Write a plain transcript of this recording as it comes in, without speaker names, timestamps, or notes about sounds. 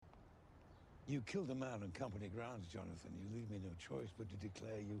You killed a man on company grounds, Jonathan. You leave me no choice but to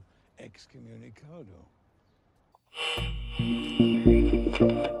declare you excommunicado.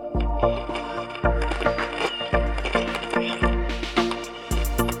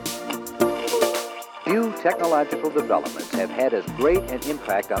 Few technological developments have had as great an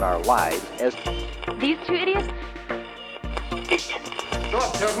impact on our lives as these two idiots.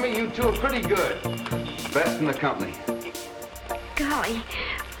 Doc tells me you two are pretty good. Best in the company. Golly,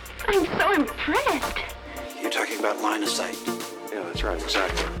 I'm so impressed. You're talking about line of sight. Yeah, that's right,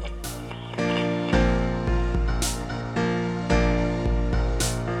 exactly.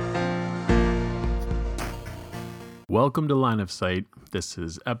 Welcome to Line of Sight. This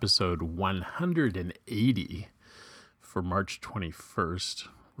is episode 180 for March 21st,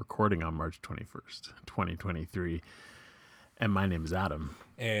 recording on March 21st, 2023. And my name is Adam.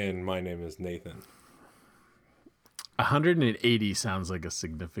 And my name is Nathan. 180 sounds like a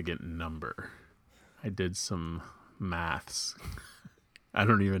significant number. I did some maths. I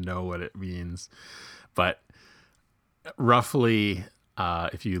don't even know what it means. But roughly,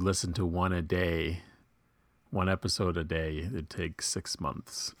 if you listen to one episode a day, it'd take 6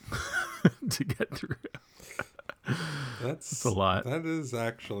 months to get through. That's a lot. That is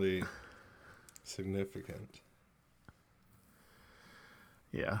actually significant.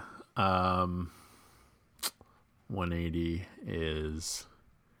 Yeah. 180 is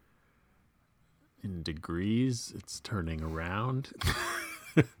in degrees. It's turning around.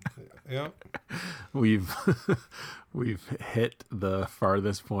 Yeah. We've hit the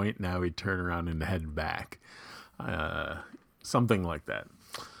farthest point. Now we turn around and head back. Something like that.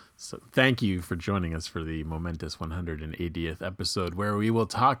 So thank you for joining us for the momentous 180th episode, where we will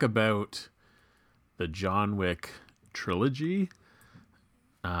talk about the John Wick trilogy,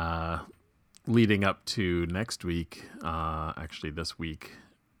 leading up to next week. Actually, this week,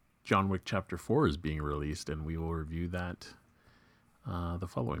 John Wick Chapter 4 is being released, and we will review that the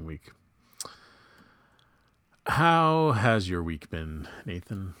following week. How has your week been,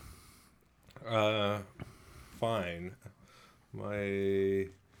 Nathan? Fine.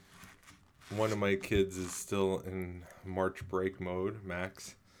 One of my kids is still in March break mode,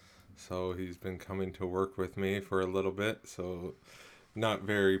 Max. So he's been coming to work with me for a little bit. So not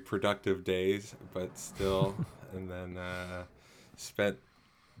very productive days, but still. And then spent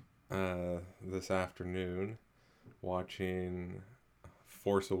this afternoon watching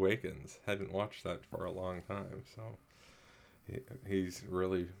Force Awakens. Hadn't watched that for a long time. So he's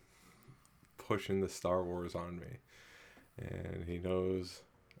really pushing the Star Wars on me. And he knows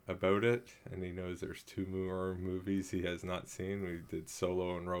about it, and he knows there's 2 more movies he has not seen. We did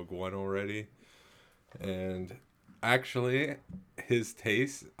Solo and Rogue One already. And actually, his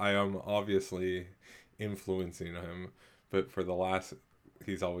taste, I am obviously influencing him, but for the last,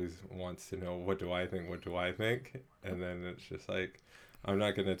 he's always wants to know, what do I think? And then it's just like, I'm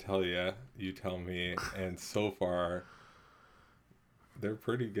not going to tell you, you tell me. And so far, they're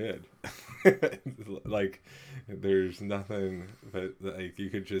pretty good. Like, there's nothing but, like, you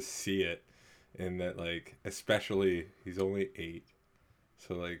could just see it in that, like, especially, he's only 8.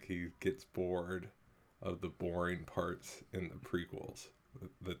 So, like, he gets bored of the boring parts in the prequels.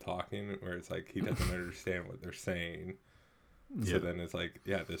 The talking, where it's like, he doesn't understand what they're saying. So then it's like,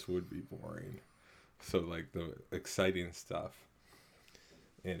 yeah, this would be boring. So, like, the exciting stuff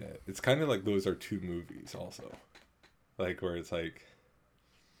in it. It's kind of like those are 2 movies also. Like, where it's like,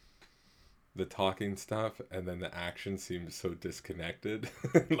 the talking stuff and then the action seems so disconnected.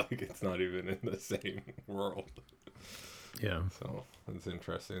 Like, it's not even in the same world. Yeah. So it's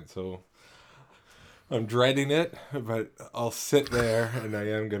interesting. So I'm dreading it, but I'll sit there and I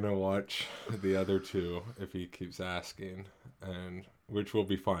am going to watch the other 2 if he keeps asking, and which will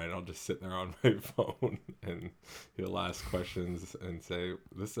be fine. I'll just sit there on my phone and he'll ask questions and say,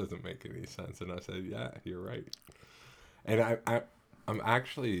 this doesn't make any sense. And I said, yeah, you're right. And I'm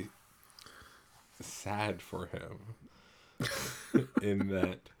actually sad for him in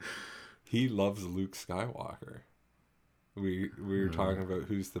that he loves Luke Skywalker. We were talking about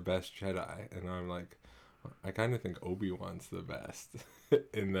who's the best Jedi, and I'm like, I kind of think Obi-Wan's the best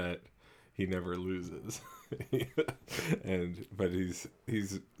in that he never loses. But he's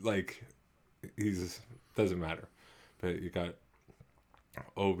like, doesn't matter. But you got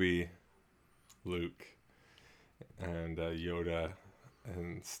Obi, Luke, and Yoda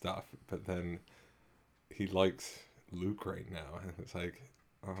and stuff, but then he likes Luke right now, and it's like,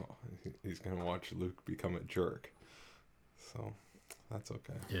 oh, he's gonna watch Luke become a jerk. So that's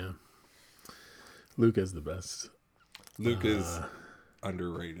okay. Yeah. Luke is the best. Luke is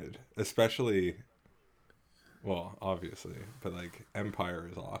underrated, especially, well, obviously, but like Empire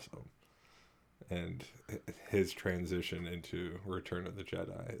is awesome. and his transition into Return of the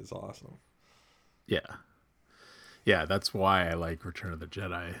Jedi is awesome. Yeah, that's why I like Return of the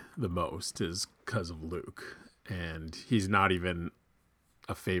Jedi the most, is because of Luke. And he's not even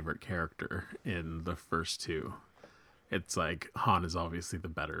a favorite character in the first two. It's like Han is obviously the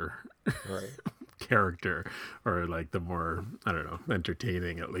better Right. character, or like the more, I don't know,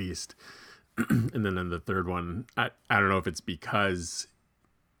 entertaining at least. And then in the third one, I don't know if it's because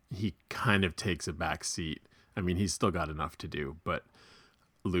he kind of takes a back seat. I mean, he's still got enough to do, but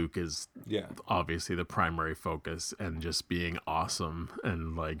Luke is obviously the primary focus, and just being awesome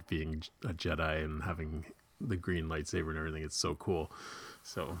and like being a Jedi and having the green lightsaber and everything. It's so cool.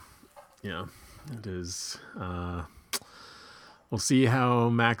 So yeah, it is. We'll see how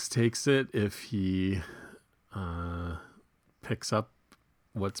Max takes it, if he picks up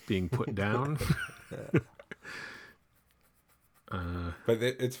what's being put down. But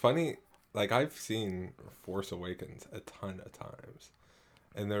it's funny, like I've seen Force Awakens a ton of times,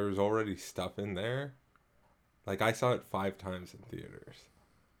 and there was already stuff in there. Like I saw it 5 times in theaters.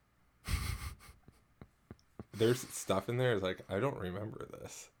 There's stuff in there, it's like, I don't remember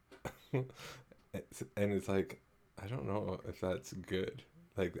this. And it's like, I don't know if that's good.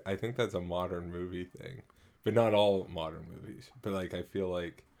 Like, I think that's a modern movie thing. But not all modern movies. But like, I feel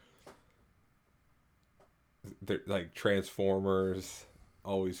like like Transformers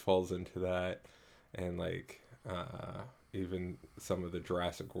always falls into that, and like even some of the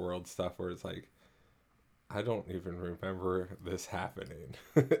Jurassic World stuff where it's like, I don't even remember this happening.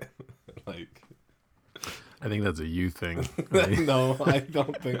 Like, I think that's a you thing. Right? No, I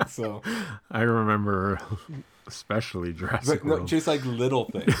don't think so. I remember especially Jurassic World. No, just like little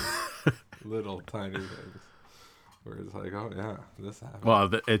things. Little tiny things. Where it's like, oh yeah, this happened.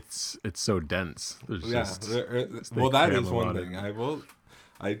 Well, it's so dense. There's well, that is one thing. I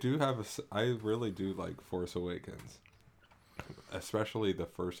really do like Force Awakens, especially the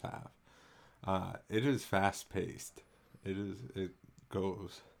first half. It is fast paced. It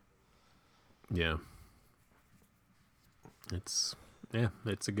goes. Yeah. It's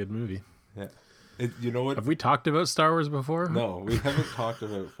a good movie. Yeah. You know what? Have we talked about Star Wars before? No, we haven't talked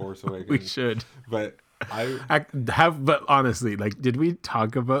about Force Awakens. We should. But but honestly, like, did we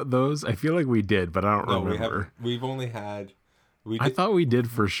talk about those? I feel like we did, but I don't remember. We haven't. We've only had. I thought we did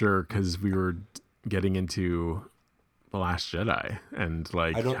for sure, because we were getting into The Last Jedi and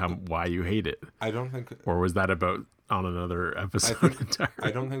like why you hate it. I don't think. Or was that about on another episode entirely?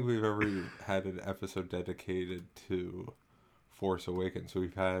 I don't think we've ever had an episode dedicated to Force Awakens.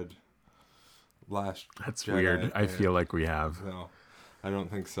 We've had Last That's Jedi, weird. I feel like we have. No, I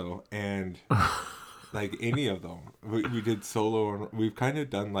don't think so. And like any of them, we did Solo, and we've kind of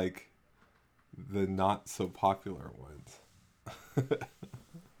done like the not so popular ones.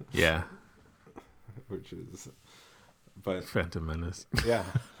 Yeah. Which is, but Phantom Menace. Yeah,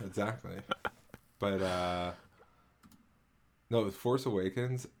 exactly. But no, with Force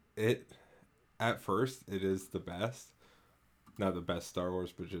Awakens, at first it is the best. Not the best Star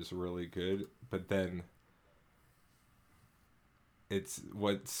Wars, but just really good. But then it's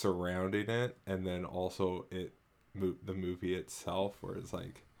what's surrounding it, and then also the movie itself, where it's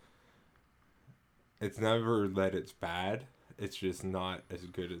like, it's never that it's bad. It's just not as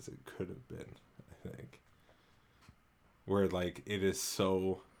good as it could have been, I think. Where like it is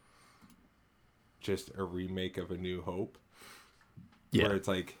so just a remake of A New Hope. Yeah. Where it's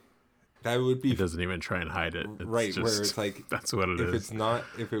like, that would be... It doesn't even try and hide it. It's right, just, where it's like... That's what it is.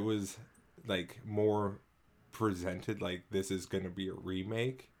 If it was like more presented like this is going to be a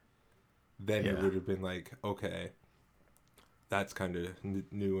remake, then it would have been like, okay, that's kind of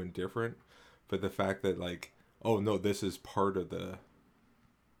new and different. But the fact that like, oh no, this is part of the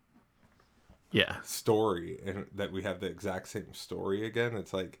story, and that we have the exact same story again,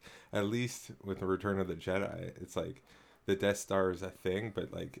 it's like, at least with the Return of the Jedi, it's like the Death Star is a thing,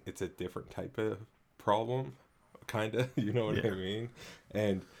 but like it's a different type of problem, kind of, you know what I mean?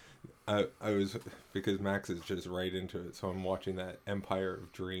 And I was, because Max is just right into it, so I'm watching that Empire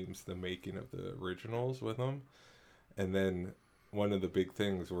of Dreams, the making of the originals with him, and then one of the big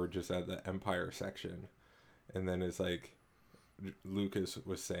things, we're just at the Empire section, and then it's like Lucas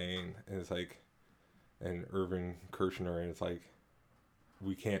was saying, and it's like, and Irvin Kershner, and it's like,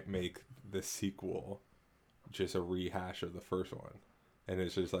 we can't make the sequel just a rehash of the first one. And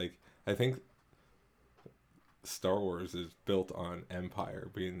it's just like, I think Star Wars is built on Empire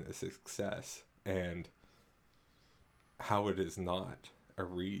being a success, and how it is not a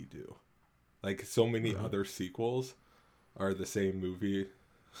redo. Like, so many other sequels are the same movie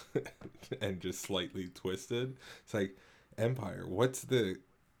and just slightly twisted. It's like, Empire, what's the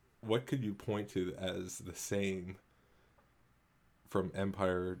what could you point to as the same from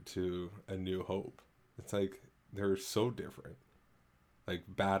Empire to A New Hope? It's like they're so different. Like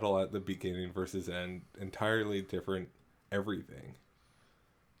battle at the beginning versus end, entirely different everything.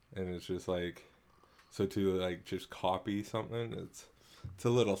 And it's just like, so to like just copy something, it's a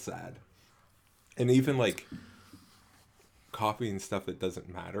little sad. And even like copying stuff that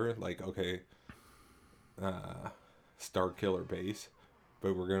doesn't matter, like, okay, Star Killer base,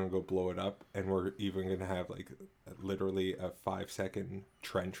 but we're gonna go blow it up, and we're even gonna have like literally a 5-second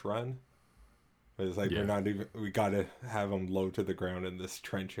trench run. It's like we're not even, we gotta have them low to the ground in this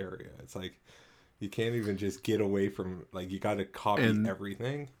trench area. It's like you can't even just get away from, like, you gotta copy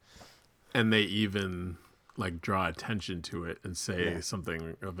everything. And they even like draw attention to it and say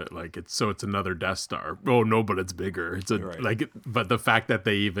something of it, like it's another Death Star. Oh no, but it's bigger. It's like, but the fact that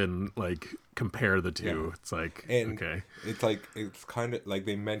they even like compare the two, it's like, okay, it's like, it's kind of like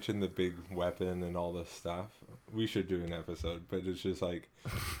they mentioned the big weapon and all this stuff. We should do an episode, but it's just like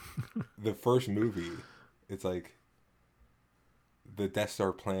the first movie, it's like the Death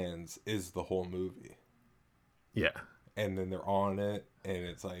Star plans is the whole movie. Yeah. And then they're on it, and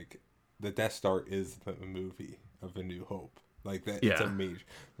it's like the Death Star is the movie of A New Hope. Like that, it's a major,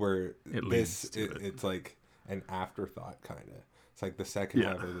 where it's like an afterthought kind of. It's like the second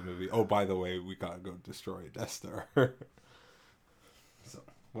half of the movie. Oh, by the way, we gotta go destroy Death Star. So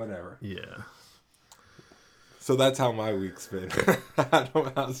whatever. Yeah. So that's how my week's been.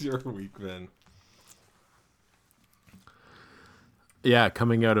 How's your week been? Yeah,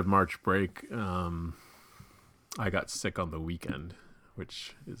 coming out of March break, I got sick on the weekend,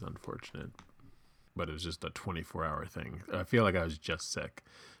 which is unfortunate, but it was just a 24-hour thing. I feel like I was just sick,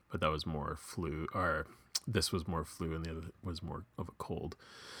 but that was more flu, or this was more flu, and the other was more of a cold.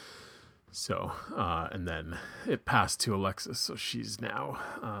 So, and then it passed to Alexis, so she's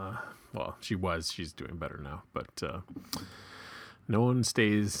now, she's doing better now, but no one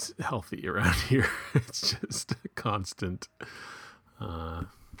stays healthy around here. It's just a constant,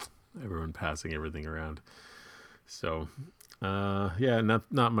 everyone passing everything around. So, not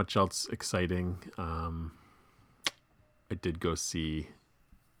much else exciting. I did go see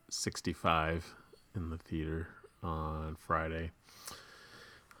 65 in the theater on Friday.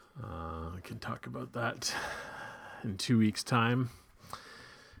 I can talk about that in 2 weeks' time.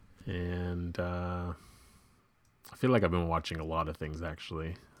 And I feel like I've been watching a lot of things,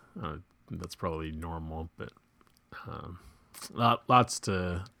 actually. That's probably normal, but lots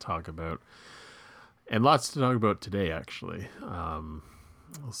to talk about. And lots to talk about today, actually.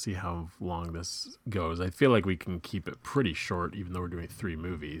 We'll see how long this goes. I feel like we can keep it pretty short, even though we're doing 3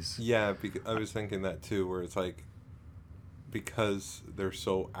 movies. Yeah, I was thinking that too, where it's like, because they're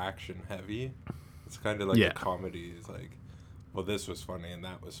so action heavy, it's kind of like a comedy. It's like, well, this was funny and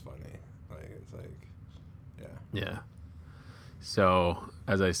that was funny. Like, it's like, yeah. So,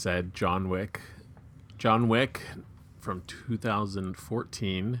 as I said, John Wick from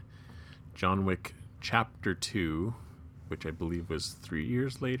 2014, John Wick Chapter 2, which I believe was 3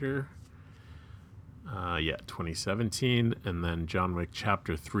 years later. 2017, and then John Wick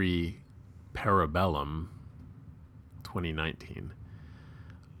Chapter 3, Parabellum, 2019.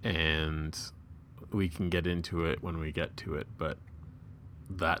 And we can get into it when we get to it, but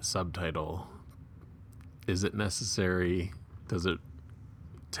that subtitle, is it necessary? Does it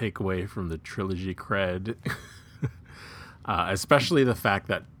take away from the trilogy cred? Especially the fact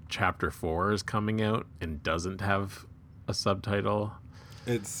that Chapter 4 is coming out and doesn't have a subtitle.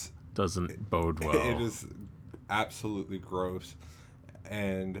 It doesn't bode well. It is absolutely gross.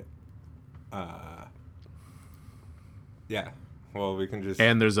 And well, we can just,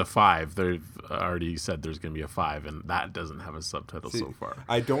 and there's a 5. They've already said there's going to be a 5, and that doesn't have a subtitle so far.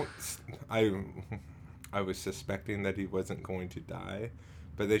 I was suspecting that he wasn't going to die,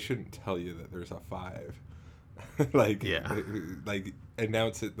 but they shouldn't tell you that there's a 5. Like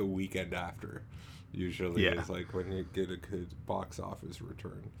announce it the weekend after. Usually is like when you get a good box office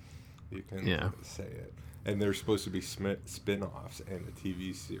return, you can say it. And there's supposed to be spin-offs and a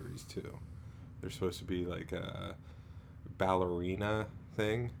TV series too. There's supposed to be like a ballerina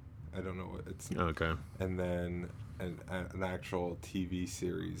thing. I don't know what it's. Okay. And then an actual TV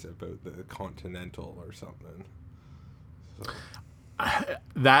series about the Continental or something. So.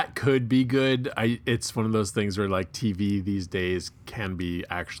 That could be good. It's one of those things where like TV these days can be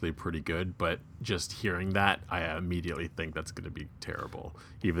actually pretty good, but just hearing that, I immediately think that's going to be terrible,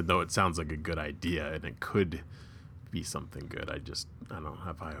 even though it sounds like a good idea and it could be something good. I don't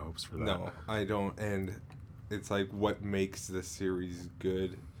have high hopes for that. No, I don't. And it's like, what makes the series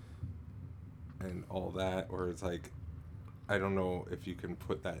good and all that, or it's like, I don't know if you can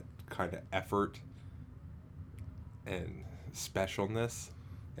put that kind of effort and specialness,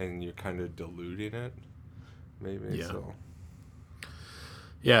 and you're kind of diluting it, maybe. Yeah. So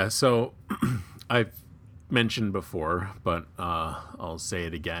Yeah, so I've mentioned before, but I'll say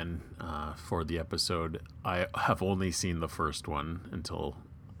it again for the episode. I have only seen the first one until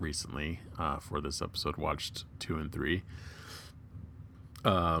recently. For this episode, watched 2 and 3.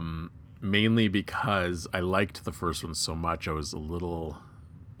 Mainly because I liked the first one so much, I was a little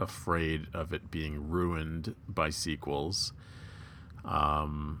afraid of it being ruined by sequels.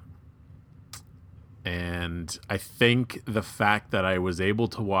 And I think the fact that I was able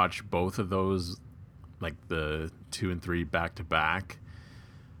to watch both of those, like the 2 and 3 back to back,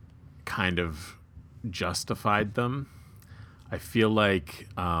 kind of justified them. I feel like,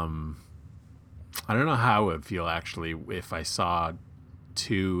 I don't know how I would feel actually if I saw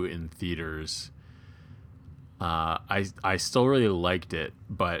 2 in theaters. I still really liked it,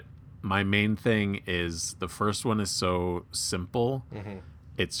 but my main thing is the first one is so simple. Mm-hmm.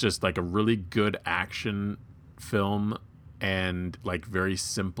 It's just like a really good action film and like very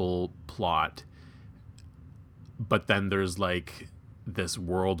simple plot. But then there's like this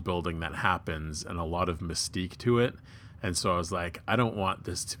world building that happens and a lot of mystique to it. And so I was like, I don't want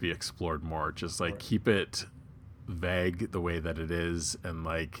this to be explored more. Just like keep it vague the way that it is, and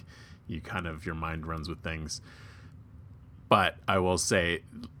like you kind of, your mind runs with things. But I will say,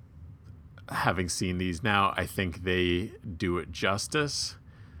 having seen these now, I think they do it justice.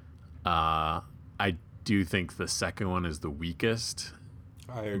 I do think the second one is the weakest.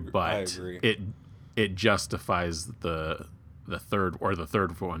 I agree. But it justifies the third, or the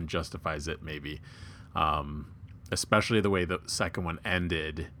third one justifies it maybe. Especially the way the second one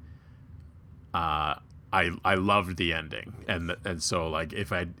ended. I loved the ending, and so like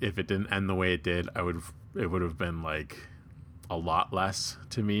if it didn't end the way it did, it would have been like a lot less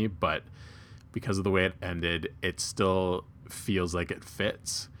to me. But because of the way it ended, it still feels like it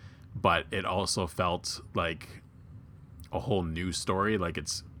fits, but it also felt like a whole new story. Like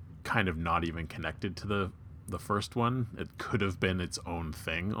it's kind of not even connected to the first one. It could have been its own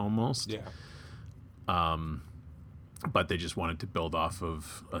thing almost. Yeah. But they just wanted to build off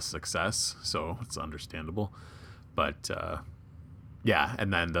of a success, so it's understandable. But yeah,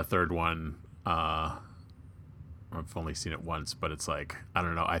 and then the third one, I've only seen it once, but it's like, I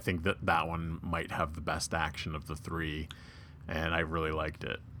don't know, I think that one might have the best action of the 3, and I really liked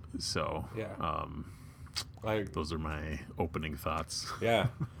it. So yeah, those are my opening thoughts. Yeah,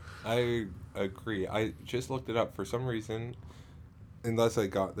 I agree. I just looked it up for some reason, unless I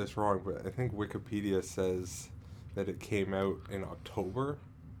got this wrong, but I think Wikipedia says that it came out in October,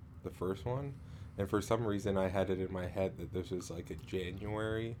 the first one, and for some reason I had it in my head that this was like a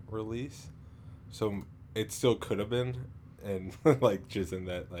January release, so it still could have been, and like just in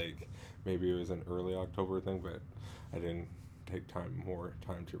that like maybe it was an early October thing, but I didn't take more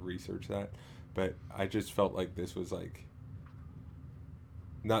time to research that. But I just felt like this was like,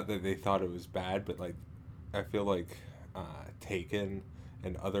 not that they thought it was bad, but like I feel like Taken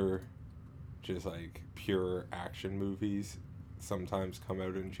and other just like pure action movies sometimes come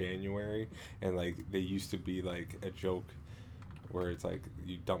out in January, and like they used to be like a joke where it's like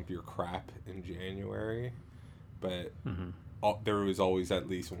you dump your crap in January, but there was always at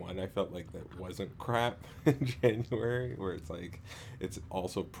least one I felt like that wasn't crap in January, where it's like it's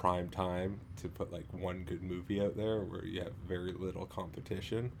also prime time to put like one good movie out there where you have very little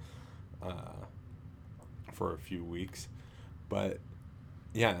competition for a few weeks. But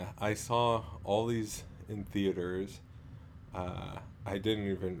yeah, I saw all these in theaters. I didn't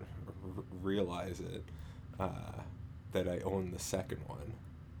even realize it that I owned the second one.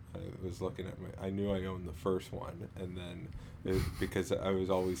 I was looking at I knew I owned the first one, and then because I was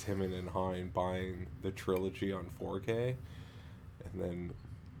always hemming and hawing buying the trilogy on 4K, and then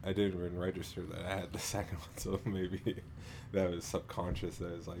I didn't even register that I had the second one, so maybe that was subconscious.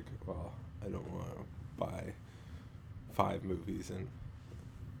 That I was like, well, I don't want to buy 5 movies and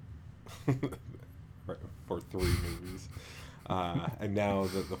for 3 movies, and now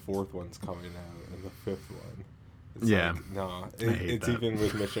that the 4th one's coming out and the 5th one, it's like, no, it's that. Even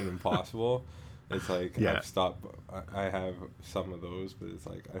with Mission Impossible, it's like I've stopped. I have some of those, but it's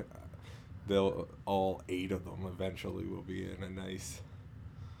like they'll all 8 of them eventually will be in a nice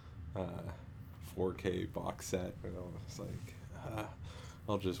 4K box set, and it's like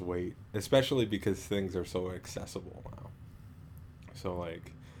I'll just wait, especially because things are so accessible now. So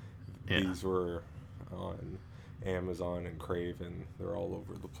like these were on Amazon and Crave, and they're all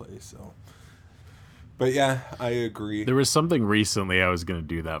over the place. So But yeah, I agree. There was something recently I was going to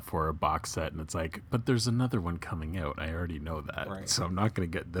do that for a box set, and it's like, but there's another one coming out. I already know that, Right. so I'm not going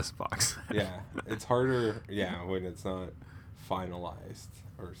to get this box set. Yeah, it's harder, when it's not finalized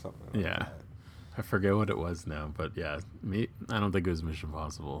or something like Yeah. that. I forget what it was now, but yeah, I don't think it was Mission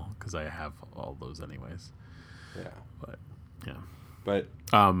Impossible because I have all those anyways. Yeah. But yeah. But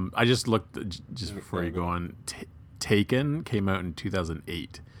I just looked just before you go on. Taken came out in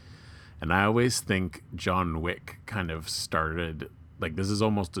 2008, and I always think John Wick kind of started like this is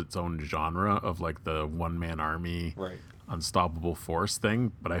almost its own genre of like the one-man army, right. unstoppable force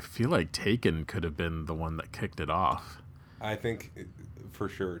thing. But I feel like Taken could have been the one that kicked it off. I think for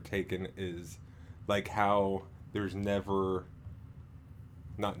sure Taken is like how there's not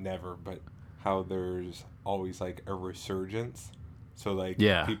never, but how there's always like a resurgence. So like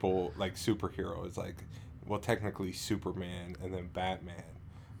people like superheroes, like well technically Superman and then Batman,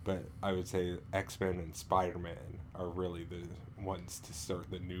 but I would say X-Men and Spider-Man are really the ones to start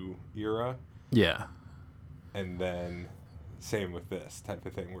the new era. Yeah. And then same with this type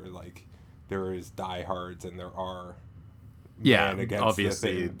of thing where like there is diehards and there are man against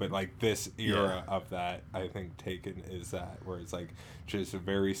obviously the thing, but like this era of that, I think Taken is that where it's like just a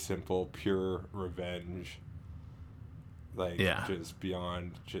very simple, pure revenge, like just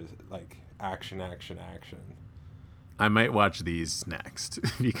beyond just like action. I might watch these next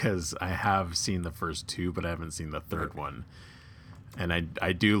because I have seen the first two, but I haven't seen the third one, and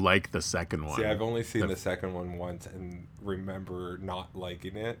I do like the second one. See, I've only seen the second one once and remember not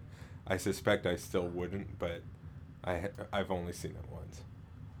liking it. I suspect I still wouldn't, but I've only seen it once.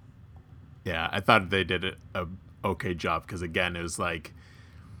 Yeah, I thought they did a okay job because again, it was like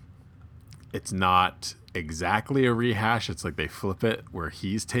it's not exactly a rehash. It's like they flip it where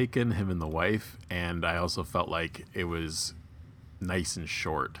he's taken him and the wife, and I also felt like it was nice and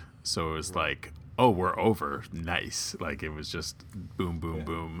short. So it was like, oh, we're over. Nice. Like it was just boom, boom,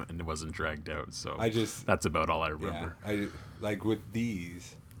 boom, and it wasn't dragged out. So that's about all I remember. Yeah, I like with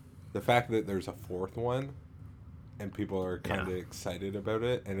these, the fact that there's a fourth one. And people are kind of excited about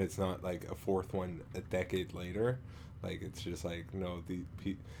it, and it's not like a fourth one a decade later. Like it's just like no,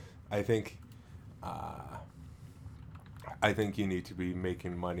 I think you need to be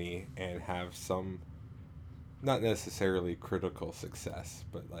making money and have some, not necessarily critical success,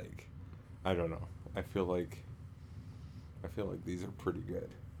 but like I don't know. I feel like these are pretty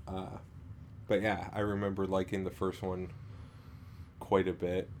good. But yeah, I remember liking the first one quite a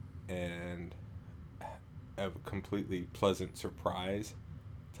bit, and a completely pleasant surprise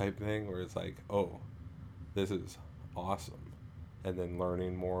type thing where it's like, oh, this is awesome, and then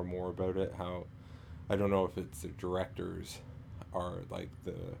learning more and more about it. How I don't know if it's the directors are like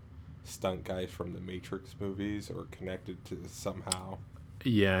the stunt guys from the Matrix movies or connected to somehow.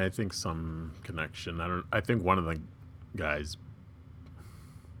 Yeah, I think some connection. I think one of the guys,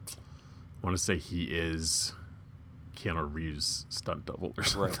 I want to say he is Keanu Reeves' stunt double or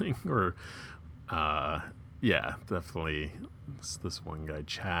something, or yeah, definitely. It's this one guy,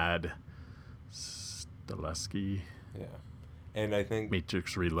 Chad Stahelski. Yeah. And I think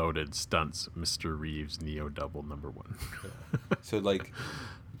Matrix Reloaded stunts Mr. Reeves Neo double #1. Yeah. So like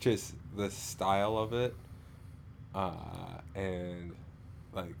just the style of it, and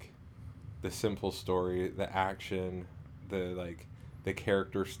like the simple story, the action, the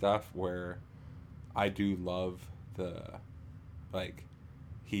character stuff where I do love the like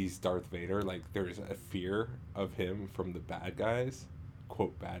he's Darth Vader. Like there's a fear of him from the bad guys,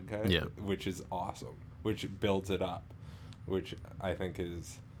 quote bad guys, which is awesome, which builds it up, which I think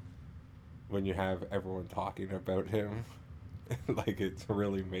is when you have everyone talking about him, like it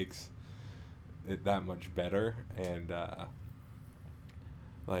really makes it that much better. And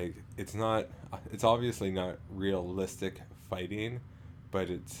like it's obviously not realistic fighting, but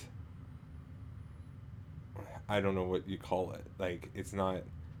it's, I don't know what you call it. Like it's not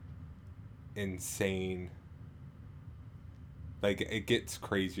insane. Like it gets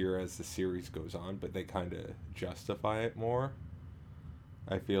crazier as the series goes on, but they kind of justify it more.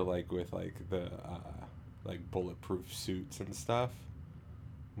 I feel like with like the like bulletproof suits and stuff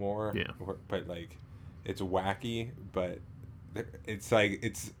more. Yeah. But like it's wacky, but it's like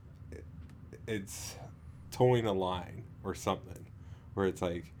it's towing a line or something where it's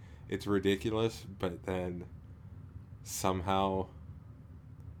like it's ridiculous, but then somehow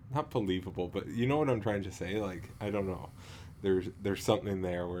not believable, but you know what I'm trying to say? Like, I don't know. There's something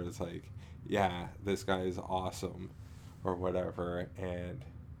there where it's like, yeah, this guy is awesome or whatever, and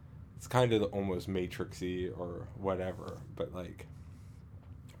it's kind of almost Matrix-y or whatever, but like,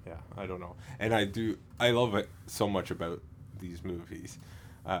 yeah, I don't know. And I love it so much about these movies.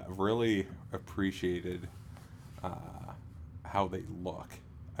 Really appreciated how they look.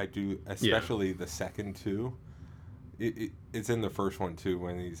 I do, especially the second two. It's in the first one too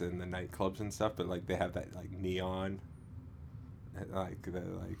when he's in the nightclubs and stuff, but like they have that like neon,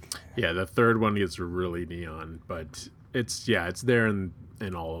 Yeah, the third one gets really neon, but it's there in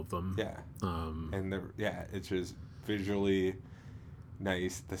all of them. Yeah, and it's just visually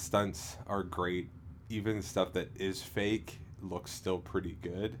nice. The stunts are great. Even stuff that is fake looks still pretty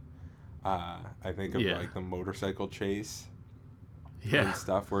good. I think of like the motorcycle chase. And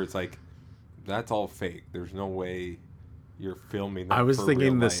stuff where it's like, that's all fake. There's no way you're filming that. I was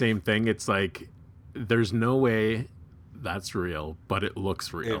thinking the life. same thing. It's like, there's no way that's real, but it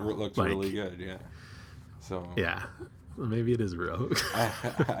looks real. It looks like, really good, yeah. So yeah, well, maybe it is real.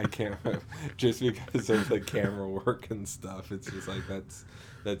 I can't, just because of the camera work and stuff. It's just like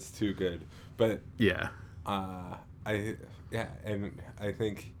that's too good. But yeah, and I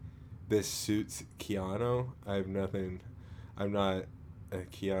think this suits Keanu. I'm not a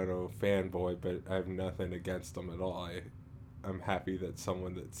Keanu fanboy, but I have nothing against him at all. I'm happy that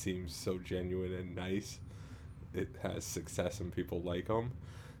someone that seems so genuine and nice, it has success and people like him.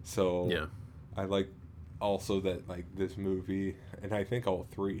 So yeah. I like also that like this movie, and I think all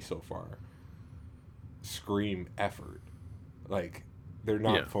three so far, scream effort. Like they're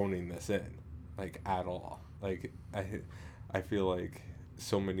not phoning this in, like at all. Like I feel like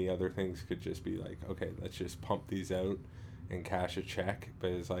so many other things could just be like, okay, let's just pump these out and cash a check, but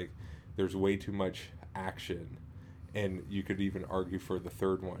it's like there's way too much action, and you could even argue for the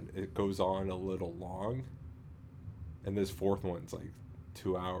third one, it goes on a little long, and this fourth one's like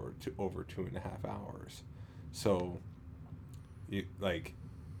 2 hours to over 2.5 hours, so you like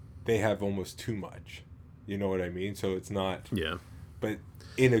they have almost too much, you know what I mean? So it's not, but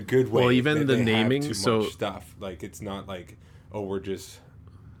in a good way. Well, even the they naming, have too so much stuff, like it's not like, oh, we're just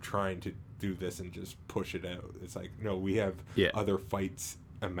trying to do this and just push it out. It's like, no, we have other fights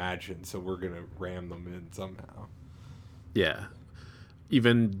imagined, so we're gonna ram them in somehow. Yeah,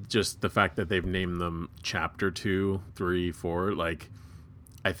 even just the fact that they've named them chapter 2, 3, 4, like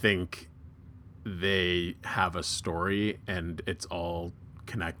I think they have a story and it's all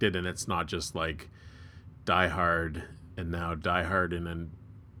connected, and it's not just like Die Hard and now Die Hard in an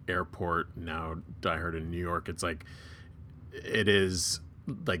airport, now Die Hard in New York. It's like it is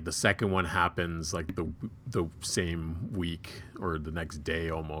like the second one happens like the same week or the next day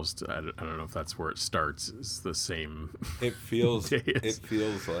almost. I don't know if that's where it starts. It's the same. It feels it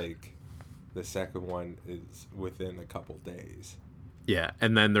feels like the second one is within a couple days. Yeah,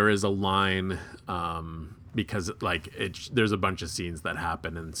 and then there is a line because like there's a bunch of scenes that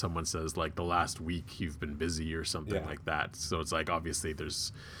happen, and someone says like the last week you've been busy or something like that. So it's like obviously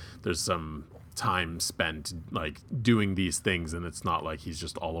there's some time spent like doing these things, and it's not like he's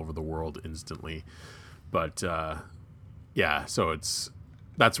just all over the world instantly. But so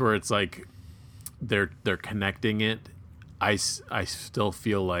that's where it's like they're connecting it. I still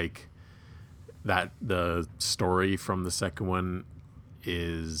feel like that the story from the second one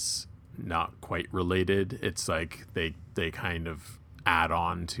is not quite related. It's like they kind of add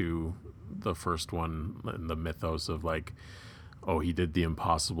on to the first one and the mythos of like, oh, he did the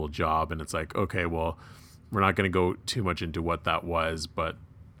impossible job, and it's like, okay, well, we're not going to go too much into what that was, but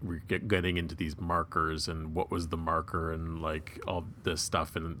we're getting into these markers and what was the marker and like all this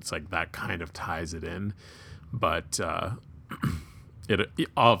stuff, and it's like that kind of ties it in. But it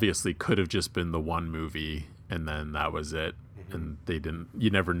obviously could have just been the one movie and then that was it. And they didn't, you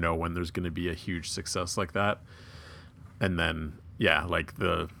never know when there's going to be a huge success like that. And then like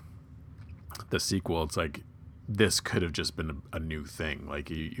the sequel, it's like this could have just been a new thing. Like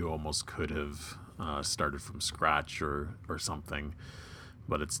you almost could have started from scratch or something,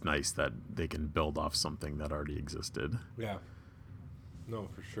 but it's nice that they can build off something that already existed. Yeah, no,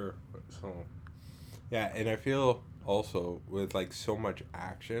 for sure. So and I feel also with like so much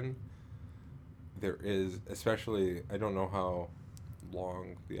action, there is, especially, I don't know how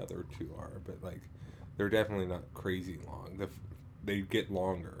long the other two are, but like they're definitely not crazy long. They get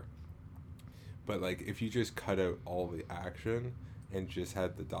longer, but like if you just cut out all the action and just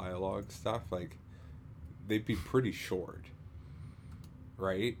had the dialogue stuff, like they'd be pretty short,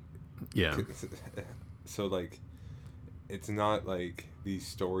 right? Yeah. So like it's not like these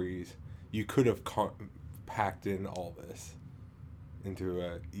stories you could have packed in all this into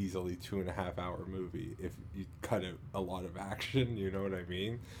a easily 2.5 hour movie if you cut out a lot of action, you know what I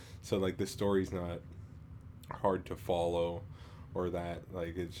mean? So like the story's not hard to follow or that,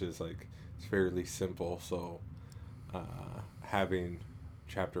 like it's just like it's fairly simple. So having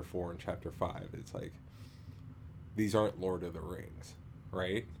chapter 4 and chapter 5, it's like these aren't Lord of the Rings.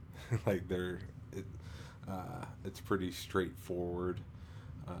 right? Like it's pretty straightforward.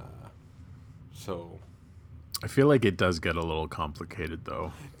 So I feel like it does get a little complicated,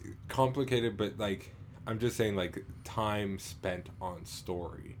 though. Complicated, but like I'm just saying, like time spent on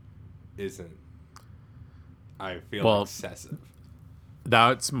story isn't. I feel excessive.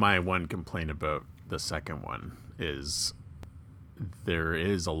 That's my one complaint about the second one is there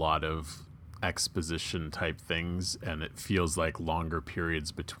is a lot of exposition type things, and it feels like longer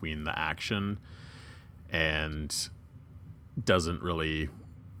periods between the action, and doesn't really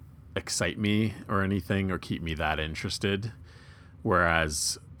excite me or anything or keep me that interested.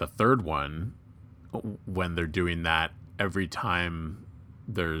 Whereas the third one, when they're doing that, every time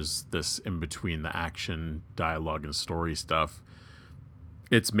there's this in between the action, dialogue, and story stuff,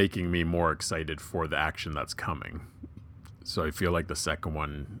 it's making me more excited for the action that's coming. So I feel like the second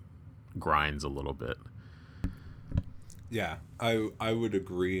one grinds a little bit. Yeah, I would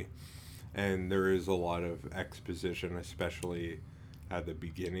agree. And there is a lot of exposition, especially at the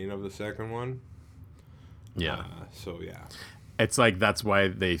beginning of the second one. Yeah. So yeah. It's like that's why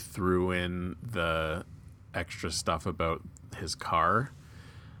they threw in the extra stuff about his car.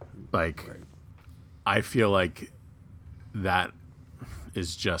 Like, Right. I feel like that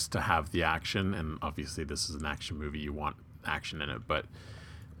is just to have the action, and obviously this is an action movie, you want action in it, but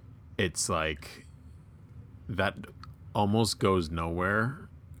it's like that almost goes nowhere.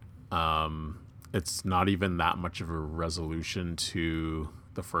 It's not even that much of a resolution to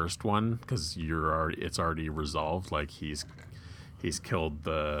the first one, because it's already resolved. Like he's killed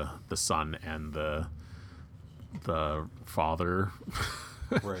the son and the father.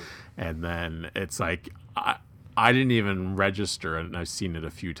 Right. And then it's like I didn't even register, and I've seen it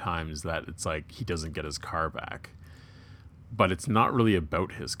a few times, that it's like he doesn't get his car back, but it's not really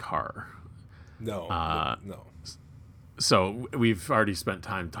about his car. No. No. So we've already spent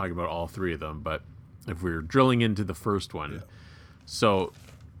time talking about all three of them, but if we're drilling into the first one, Yeah. So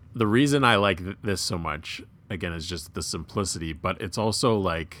the reason I like this so much, again, is just the simplicity, but it's also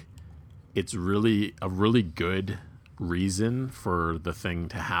like it's really a really good reason for the thing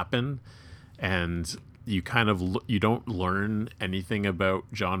to happen, and you kind of you don't learn anything about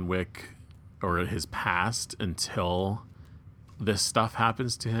John Wick or his past until this stuff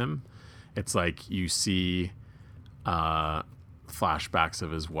happens to him. It's like you see flashbacks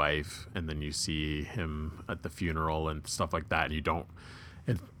of his wife, and then you see him at the funeral and stuff like that, and you don't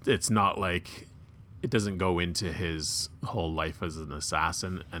it's not like it doesn't go into his whole life as an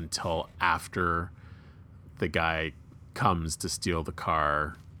assassin until after the guy comes to steal the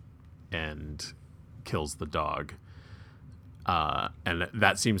car and kills the dog, and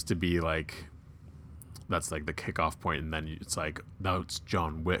that seems to be like that's like the kickoff point, and then it's like, now it's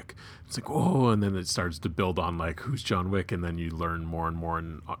John Wick. It's like, oh, and then it starts to build on like, who's John Wick, and then you learn more and more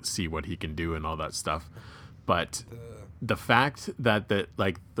and see what he can do and all that stuff. But the fact that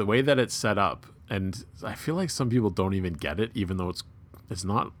like the way that it's set up, and I feel like some people don't even get it, even though it's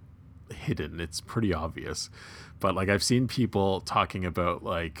not hidden, it's pretty obvious. But like I've seen people talking about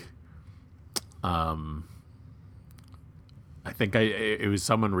like I think it was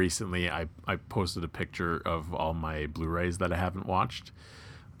someone recently, I posted a picture of all my Blu-rays that I haven't watched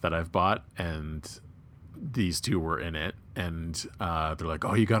that I've bought, and these two were in it, and they're like,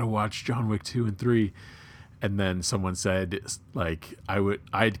 oh, you got to watch John Wick 2 and 3. And then someone said like,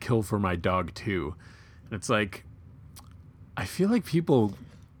 I'd kill for my dog too. And it's like, I feel like people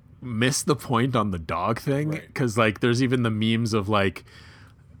miss the point on the dog thing, because like there's even the memes of like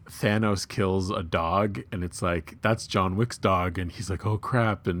Thanos kills a dog, and it's like, that's John Wick's dog, and he's like, oh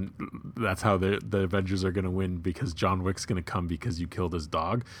crap, and that's how the Avengers are going to win, because John Wick's going to come because you killed his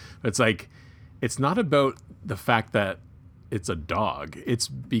dog. It's like, it's not about the fact that it's a dog, it's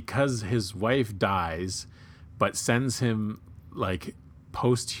because his wife dies but sends him like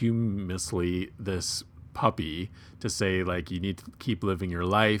posthumously this puppy to say like, you need to keep living your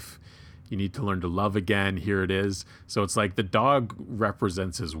life, you need to learn to love again, here it is. So it's like the dog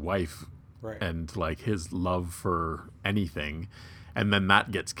represents his wife, Right. and like his love for anything, and then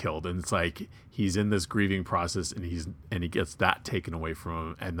that gets killed, and it's like he's in this grieving process, and he gets that taken away from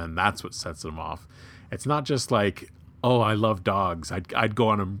him, and then that's what sets him off. It's not just like, oh, I love dogs, I'd go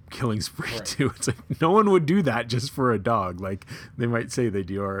on a killing spree too. It's like, no one would do that just for a dog. Like they might say they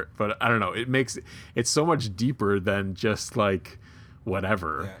do, but I don't know, it's so much deeper than just like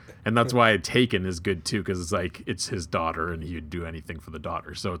whatever. Yeah. And that's why Taken is good too, because it's like, it's his daughter and he'd do anything for the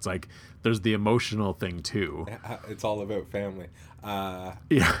daughter. So it's like there's the emotional thing too. It's all about family.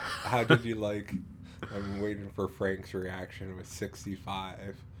 Yeah. How did you like, I'm waiting for Frank's reaction with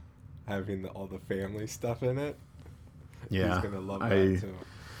 65 having all the family stuff in it. Yeah, He's gonna love that too.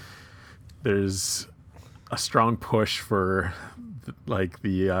 There's a strong push for like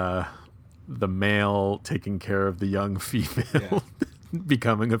the male taking care of the young female,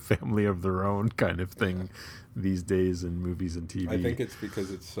 becoming a family of their own kind of thing these days in movies and TV. I think it's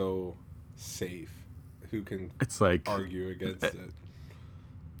because it's so safe. Who can argue against it?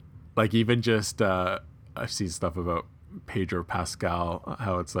 Like even just I've seen stuff about Pedro Pascal,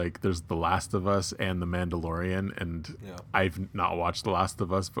 how it's like there's The Last of Us and The Mandalorian, and I've not watched The Last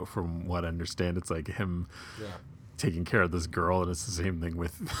of Us, but from what I understand, it's like him taking care of this girl, and it's the same thing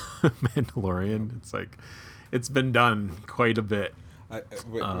with Mandalorian. It's like it's been done quite a bit.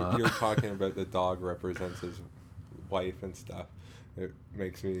 You're talking about the dog represents his wife and stuff. It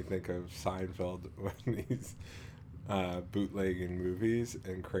makes me think of Seinfeld when he's bootlegging movies,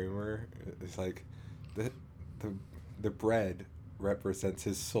 and Kramer is like the bread represents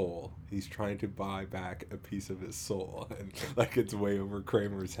his soul. He's trying to buy back a piece of his soul, and like it's way over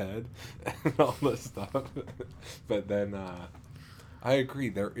Kramer's head and all this stuff. But then I agree,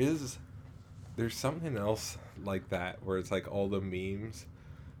 there's something else like that where it's like all the memes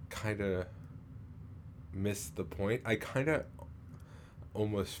kind of miss the point. I kind of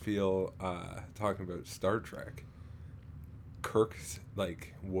almost feel talking about Star Trek, Kirk's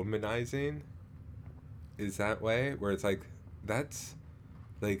like womanizing is that way, where it's like that's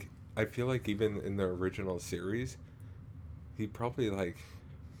like I feel like even in the original series he probably like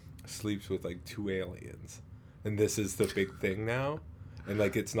sleeps with like 2 aliens, and this is the big thing now, and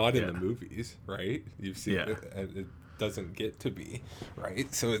like it's not in the movies, right? You've seen it, and it doesn't get to be,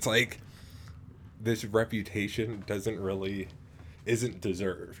 right? So it's like this reputation isn't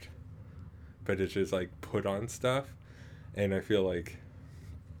deserved, but it's just like put on stuff. And I feel like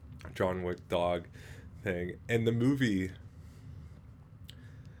John Wick dog thing, and the movie,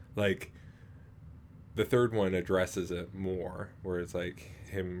 like the third one addresses it more, where it's like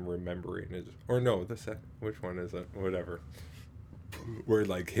him remembering his, or no, which one is it? Whatever. Where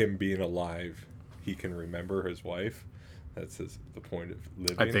like him being alive, he can remember his wife. That's the point of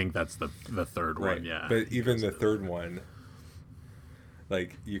living. I think that's the third one, yeah. But even the third one,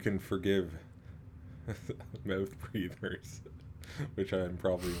 like you can forgive mouth breathers, which I'm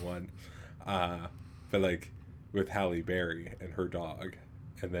probably one. But like with Halle Berry and her dog,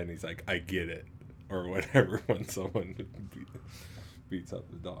 and then he's like, I get it, or whatever, when someone beats up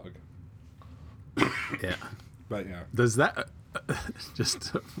the dog. Yeah. But yeah. Does that, just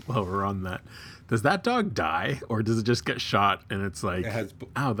while we're on that, does that dog die, or does it just get shot and it's like,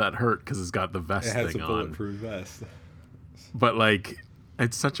 ow, that hurt because it's got the vest thing on? It has a bulletproof vest. But like,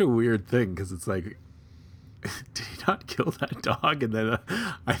 it's such a weird thing because it's like, did he not kill that dog? And then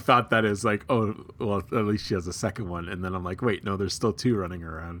I thought that is like, oh, well, at least she has a second one. And then I'm like, wait, no, there's still 2 running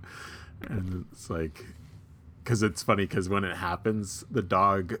around. And it's like, because it's funny because when it happens, the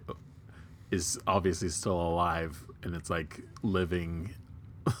dog is obviously still alive and it's like living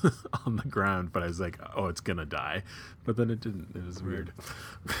on the ground. But I was like, oh, it's gonna die. But then it didn't. It was weird.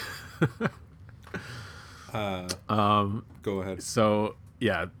 Go ahead. So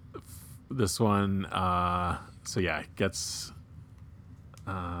yeah. This one, gets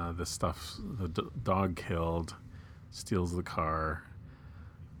the stuff, the dog killed, steals the car.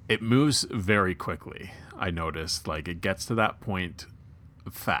 It moves very quickly, I noticed. Like, it gets to that point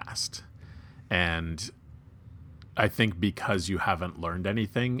fast. And I think because you haven't learned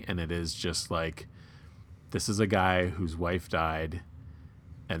anything, and it is just like, this is a guy whose wife died,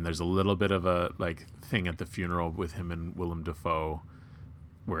 and there's a little bit of a, like, thing at the funeral with him and Willem Dafoe,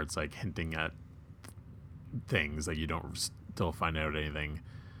 where it's like hinting at things like you don't still find out anything.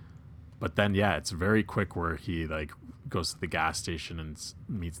 But then it's very quick where he like goes to the gas station and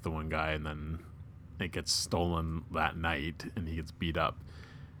meets the one guy, and then it gets stolen that night and he gets beat up.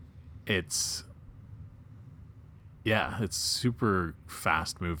 It's super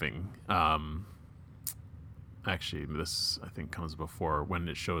fast moving. Actually, this I think comes before when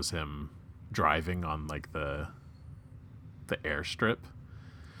it shows him driving on like the airstrip.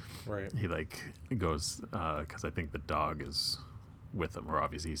 Right. He like goes because I think the dog is with him, or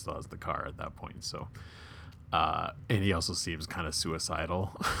obviously he still has the car at that point. So, and he also seems kind of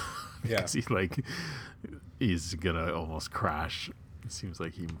suicidal. Yeah. He's gonna almost crash. It seems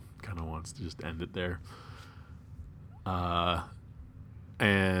like he kind of wants to just end it there.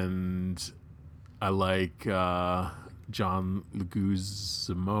 And I like John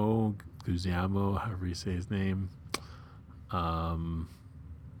Leguizamo, however you say his name.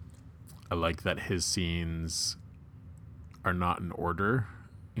 I like that his scenes are not in order,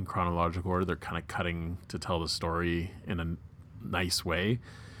 in chronological order. They're kind of cutting to tell the story in a nice way,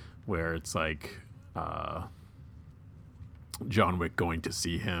 where it's like John Wick going to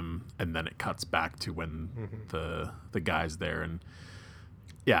see him, and then it cuts back to when the guy's there, and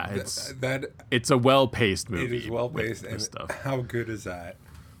yeah, it's a well-paced movie. It is well-paced, and stuff. How good is that?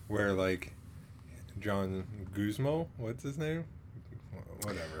 Where like John Guzmo, what's his name?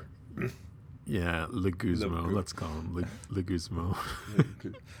 Whatever. Yeah, Leguzmo. Let's call him Leguzmo.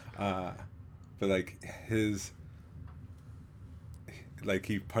 But like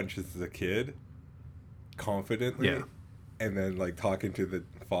he punches the kid confidently, yeah, and then like talking to the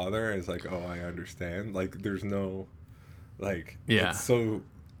father is like, oh, I understand. Like there's no, like, yeah. So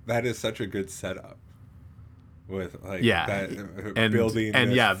that is such a good setup with like that and building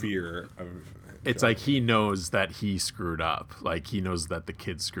and this fear of. It's like he knows that he screwed up. Like he knows that the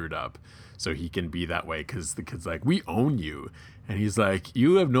kid screwed up, so he can be that way because the kid's like, we own you, and he's like,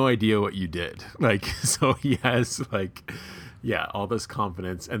 you have no idea what you did. Like, so he has like, yeah, all this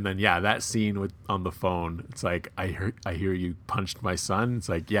confidence. And then that scene on the phone, it's like, I hear you punched my son. It's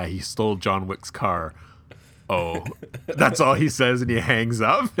like, yeah, he stole John Wick's car. Oh, that's all he says, and he hangs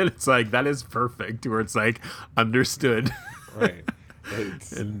up. And it's like, that is perfect. Where it's like, understood. Right.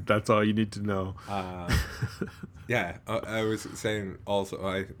 And that's all you need to know. Yeah, I was saying also,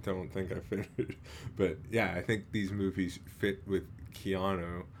 I don't think I finished, but yeah, I think these movies fit with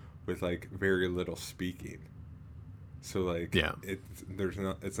Keanu with like very little speaking. So like,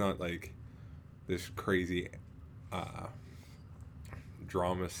 it's not like this crazy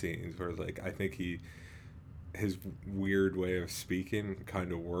drama scenes where like I think his weird way of speaking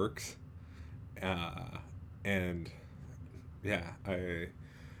kind of works, and yeah,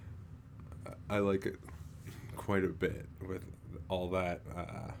 I like it quite a bit with all that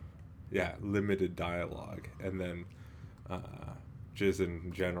limited dialogue, and then just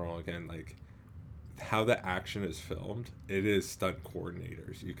in general, again, like how the action is filmed, it is stunt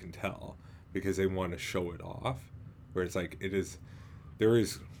coordinators, you can tell, because they want to show it off, where it's like there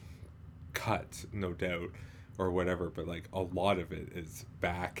is cuts, no doubt, or whatever, but like a lot of it is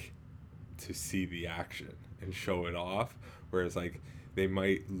back to see the action and show it off, whereas like they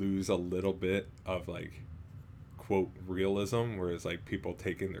might lose a little bit of like quote realism, whereas like people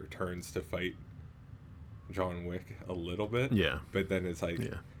taking their turns to fight John Wick a little bit, but then it's like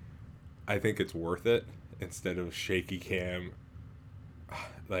I think it's worth it instead of shaky cam,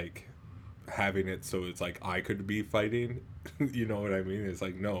 like having it so it's like I could be fighting. You know what I mean? It's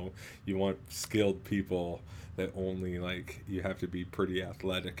like, no, you want skilled people that only like you have to be pretty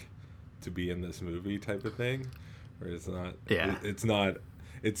athletic to be in this movie type of thing, where it's not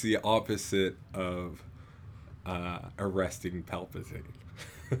it's the opposite of arresting Palpatine.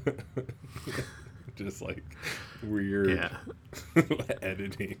 Just like weird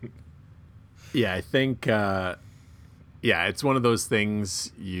editing. Yeah, I think it's one of those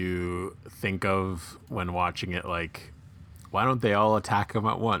things you think of when watching it, like, why don't they all attack him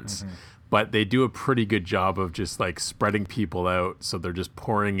at once? Mm-hmm. But they do a pretty good job of just like spreading people out, so they're just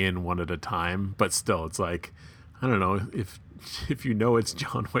pouring in one at a time. But still, it's like, I don't know, if you know it's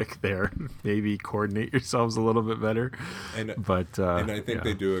John Wick there, maybe coordinate yourselves a little bit better. And I think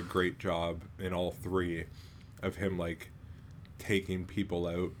they do a great job in all three of him like taking people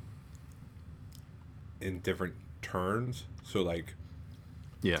out in different turns. So like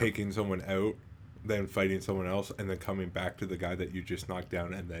taking someone out, then fighting someone else, and then coming back to the guy that you just knocked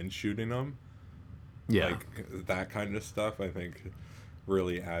down and then shooting them. Yeah. Like that kind of stuff, I think,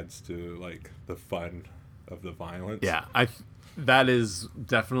 really adds to like the fun of the violence. Yeah, that is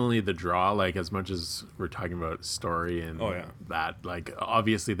definitely the draw. Like, as much as we're talking about story and that, like,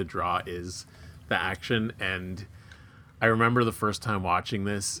 obviously the draw is the action. And I remember the first time watching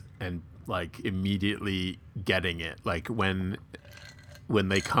this and like immediately getting it, like when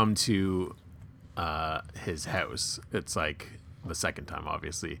they come to his house. It's like the second time,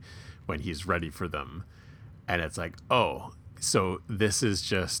 obviously, when he's ready for them, and it's like, oh, so this is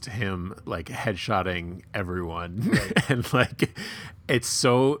just him like headshotting everyone, right. And like it's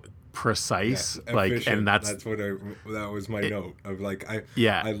so precise, like efficient. And that was my note of like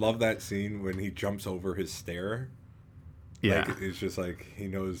I love that scene when he jumps over his stair. Yeah, like, it's just like he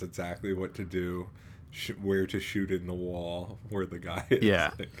knows exactly what to do, where to shoot in the wall where the guy is.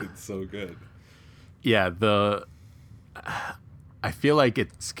 Yeah, it's so good. Yeah, I feel like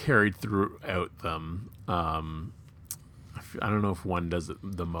it's carried throughout them. I don't know if one does it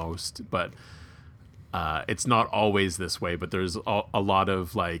the most, but it's not always this way. But there's a lot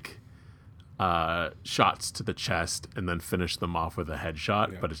of like shots to the chest and then finish them off with a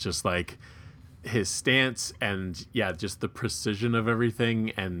headshot. Yeah. But it's just like his stance and just the precision of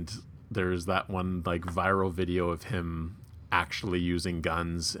everything. And there's that one like viral video of him actually using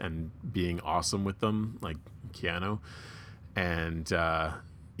guns and being awesome with them, like Keanu. And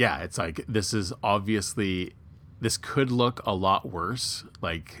yeah, it's like this could look a lot worse,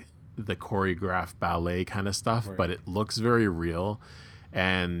 like the choreographed ballet kind of stuff, Right. but it looks very real.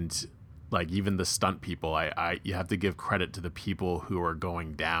 And like even the stunt people, you have to give credit to the people who are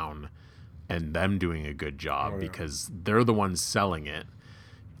going down and them doing a good job, because they're the ones selling it.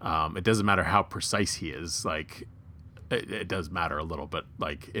 It doesn't matter how precise he is. Like it does matter a little, but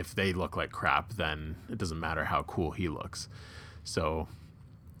like if they look like crap, then it doesn't matter how cool he looks. So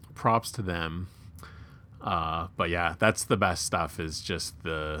props to them. But yeah, that's the best stuff, is just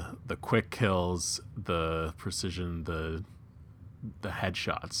the quick kills, the precision, the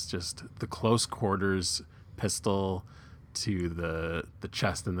headshots, just the close quarters pistol to the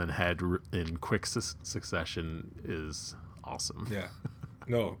chest and then head in quick succession is awesome. Yeah.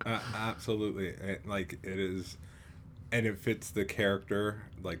 No, absolutely. Like it is, and it fits the character,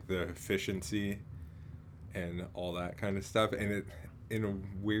 like the efficiency and all that kind of stuff. And it, in a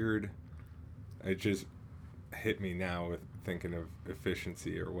weird, it just hit me now with thinking of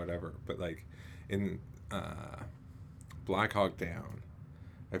efficiency or whatever. But like in Black Hawk Down,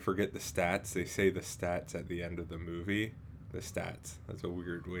 I forget the stats. They say the stats at the end of the movie. The stats. That's a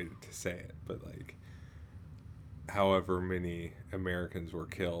weird way to say it. But like, however many Americans were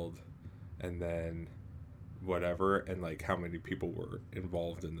killed, and then whatever, and like how many people were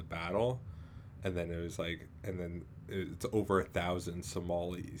involved in the battle, and then it was like, and then it's over 1,000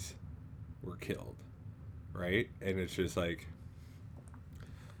 Somalis were killed, right? And it's just like,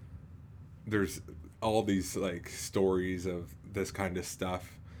 there's all these like stories of this kind of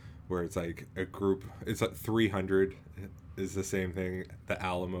stuff where it's like a group, it's like 300 is the same thing, the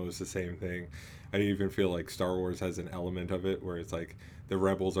Alamo is the same thing. I even feel like Star Wars has an element of it where it's like the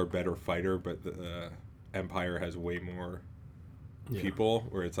rebels are better fighter, but the Empire has way more people,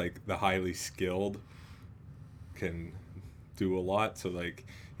 where it's like the highly skilled can do a lot. So like,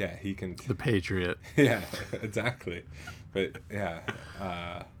 yeah, he can The Patriot. yeah, exactly. But yeah,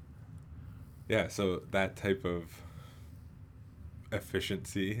 yeah, so that type of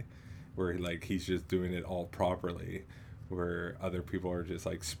efficiency where like he's just doing it all properly, where other people are just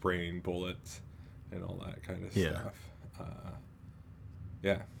like spraying bullets and all that kind of stuff.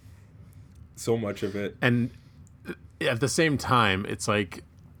 Yeah, so much of it. And at the same time, it's like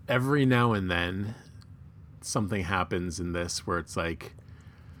every now and then something happens in this where it's like,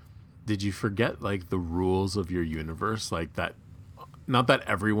 did you forget like the rules of your universe? Like that, not that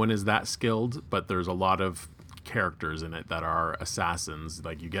everyone is that skilled, but there's a lot of characters in it that are assassins.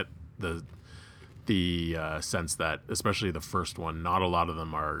 Like you get the sense that, especially the first one, not a lot of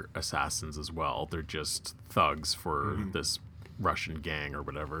them are assassins as well. They're just thugs for this Russian gang or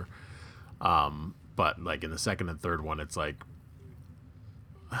whatever. But like in the second and third one, it's like,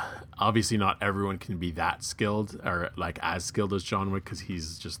 obviously not everyone can be that skilled or like as skilled as John Wick, because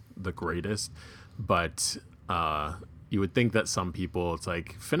he's just the greatest. But you would think that some people, it's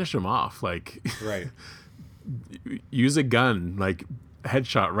like, finish him off, like Right. use a gun, like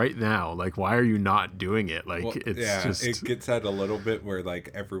headshot right now. Like, why are you not doing it? Like, Well, it's yeah, just, it gets at a little bit where like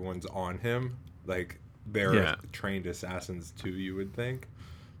everyone's on him, like they're Yeah. trained assassins too, you would think.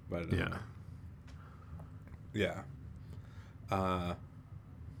 But yeah.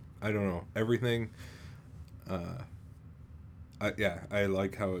 I don't know, everything. I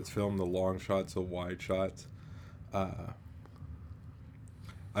like how it's filmed, the long shots, the wide shots. I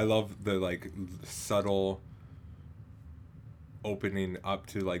love the like subtle opening up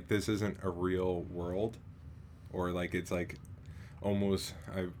to like, this isn't a real world, or like it's like almost,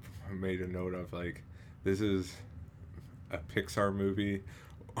 I made a note of like, this is a Pixar movie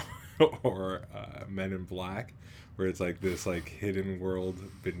or Men in Black, where it's like this like hidden world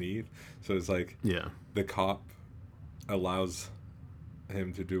beneath. So it's like, yeah, the cop allows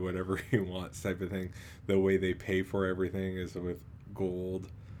him to do whatever he wants type of thing. The way they pay for everything is with gold.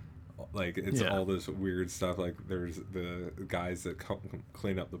 Like it's all this weird stuff. Like there's the guys that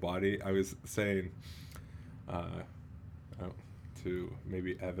clean up the body. I was saying to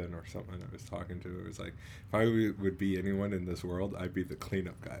maybe Evan or something I was talking to, it was like, if I would be anyone in this world, I'd be the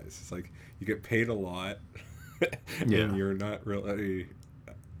cleanup guys. It's like, you get paid a lot and you're not really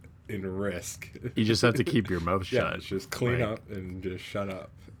in risk. You just have to keep your mouth shut. Yeah, it's just clean up and just shut up.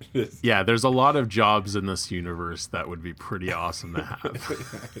 Yeah, there's a lot of jobs in this universe that would be pretty awesome to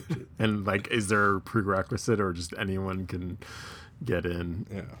have. And like, is there a prerequisite or just anyone can get in?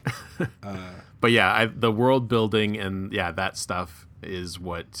 Yeah. But yeah, the world building and that stuff is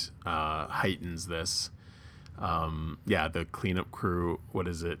what heightens this. The cleanup crew, what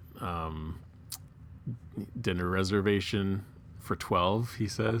is it? Dinner reservation for 12, he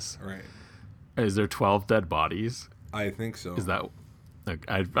says. Right. Is there 12 dead bodies? I think so. Is that like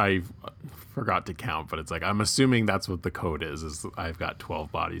I forgot to count, but it's like I'm assuming that's what the code is I've got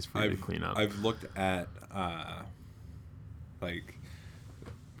 12 bodies for you to clean up. I've looked at like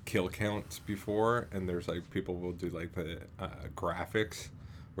kill counts before, and there's like people will do like the graphics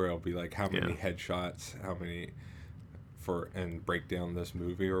where it'll be like how many headshots, how many and break down this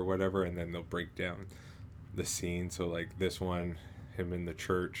movie or whatever, and then they'll break down the scene. So like this one, him in the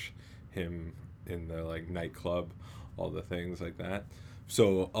church, him in the like nightclub, all the things like that.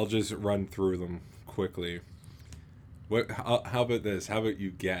 So I'll just run through them quickly. How about this? How about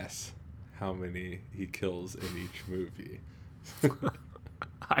you guess how many he kills in each movie?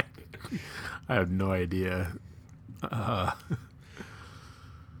 I have no idea.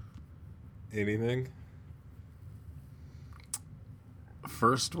 Anything?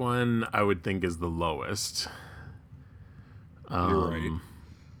 First one I would think is the lowest. You're right.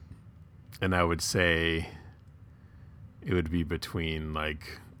 And I would say it would be between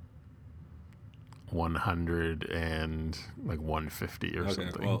like 100 and like 150 or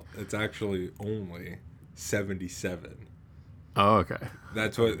something. Well, it's actually only 77. Oh, okay.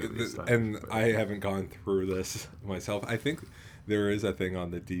 That's what, and I haven't gone through this myself. I think there is a thing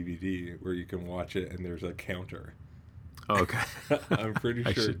on the DVD where you can watch it and there's a counter. Oh, okay. I'm pretty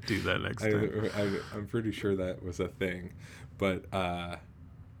sure. I should do that next time. I'm pretty sure that was a thing. But I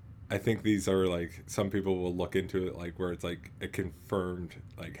think these are like, some people will look into it like where it's like a confirmed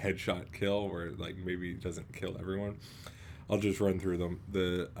like headshot kill where like maybe it doesn't kill everyone. I'll just run through them.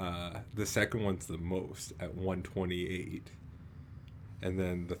 The second one's the most at 128. And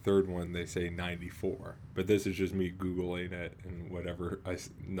then the third one, they say 94. But this is just me Googling it and whatever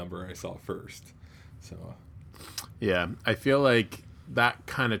number I saw first. So, yeah, I feel like that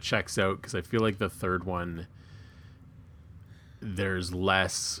kind of checks out because I feel like the third one, there's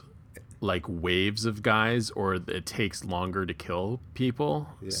less like waves of guys, or it takes longer to kill people.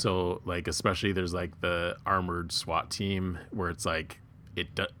 Yeah. So, like, especially there's like the armored SWAT team where it's like,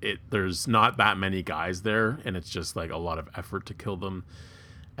 there's not that many guys there and it's just like a lot of effort to kill them.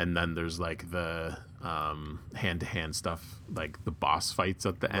 And then there's like the hand-to-hand stuff, like the boss fights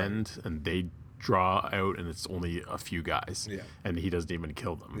at the end, and they draw out and it's only a few guys, and he doesn't even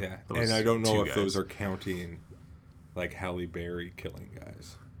kill them. And I don't know if those are counting like Halle Berry killing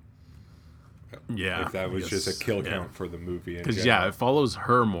guys. If that was just a kill count for the movie, because it follows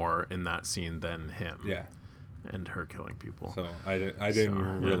her more in that scene than him. And her killing people. So I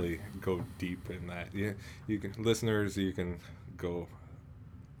didn't really go deep in that. Yeah, you can, listeners, you can go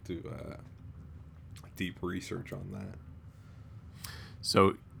do deep research on that.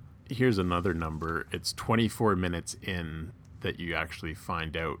 So here's another number. It's 24 minutes in that you actually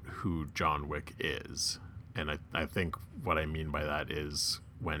find out who John Wick is. And I think what I mean by that is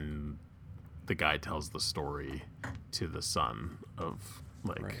when the guy tells the story to the son of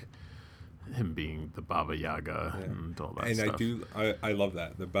like him being the Baba Yaga and all that stuff. And I love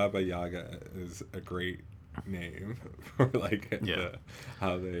that. The Baba Yaga is a great name for like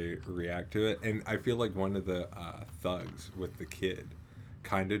how they react to it. And I feel like one of the thugs with the kid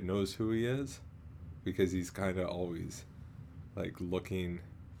kind of knows who he is because he's kind of always like looking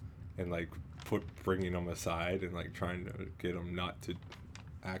and like bringing him aside and like trying to get him not to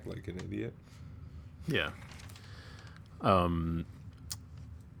act like an idiot.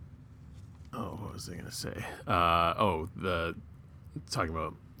 What was I going to say? Talking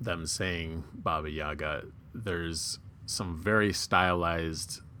about them saying Baba Yaga, there's some very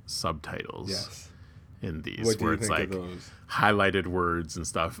stylized subtitles in these where it's like highlighted words and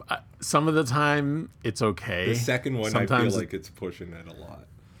stuff. Some of the time it's okay. The second one, sometimes I feel like it's pushing it a lot.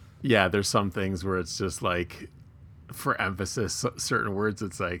 Yeah, there's some things where it's just like, for emphasis, certain words,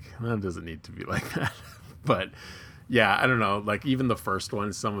 it's like, well, it doesn't need to be like that. But yeah, I don't know. Like even the first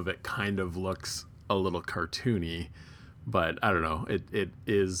one, some of it kind of looks a little cartoony, but I don't know. It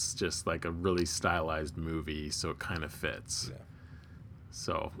is just like a really stylized movie, so it kind of fits. Yeah.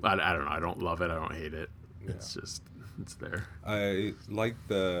 So I don't know. I don't love it. I don't hate it. Yeah. It's there. I like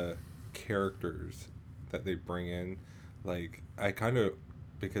the characters that they bring in. Like I kind of,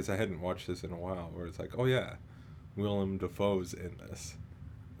 because I hadn't watched this in a while, where it's like, oh yeah, Willem Dafoe's in this.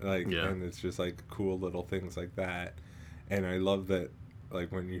 And it's just like cool little things like that. And I love that,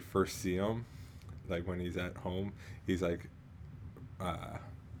 like when you first see him, like when he's at home, he's like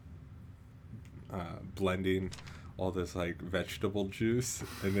blending all this like vegetable juice,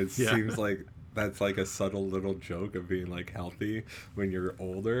 and it seems like that's like a subtle little joke of being like healthy when you're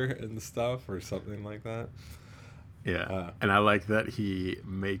older and stuff, or something like that. And I like that he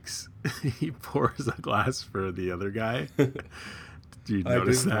pours a glass for the other guy. Do you I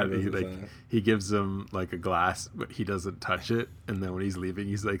notice did that? notice that. He gives him like a glass, but he doesn't touch it. And then when he's leaving,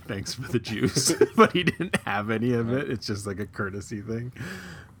 he's like, "Thanks for the juice," but he didn't have any of it. It's just like a courtesy thing.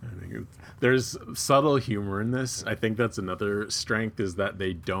 I think there's subtle humor in this. I think that's another strength, is that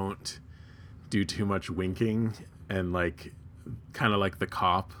they don't do too much winking and like kind of like the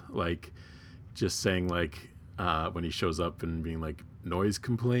cop, like just saying like when he shows up and being like noise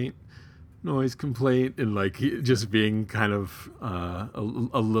complaint, and like just being kind of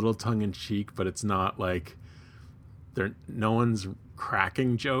a little tongue in cheek, but it's not like no one's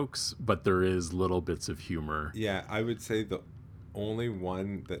cracking jokes, but there is little bits of humor. Yeah, I would say the only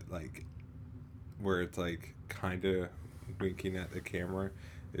one that like where it's like kind of winking at the camera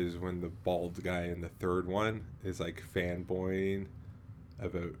is when the bald guy in the third one is like fanboying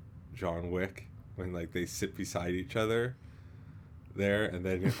about John Wick, when like they sit beside each other there, and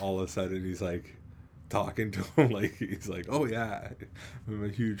then all of a sudden he's like talking to him like he's like, "Oh yeah, I'm a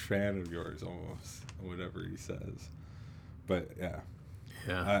huge fan of yours," almost, whatever he says. But yeah,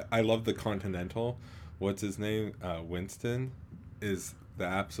 I love the Continental. What's his name? Winston is the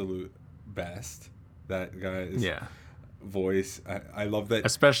absolute best. That guy is voice. I love that,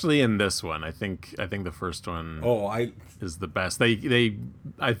 especially in this one. I think the first one is the best.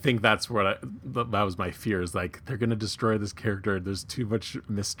 I think that's what that was my fear, is like they're gonna destroy this character. There's too much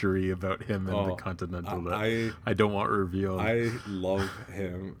mystery about him and the Continental that I don't want revealed. I love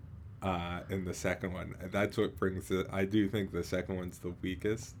him in the second one. That's what brings it. I do think the second one's the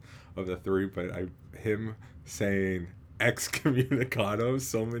weakest of the three, but him saying excommunicado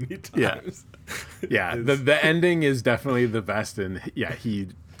so many times. Yeah, the ending is definitely the best, and he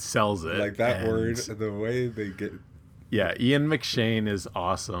sells it. Like that word, the way they get. Yeah, Ian McShane is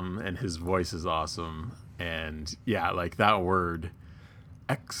awesome, and his voice is awesome, and like that word,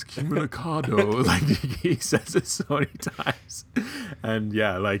 excommunicado, like he says it so many times, and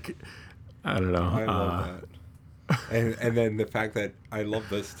like I don't know. I love that, and then the fact that I love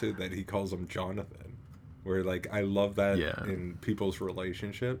this too, that he calls him Jonathan. Where like I love that in people's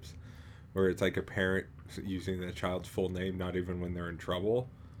relationships, where it's like a parent using the child's full name, not even when they're in trouble,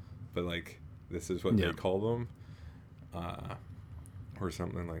 but like this is what they call them, or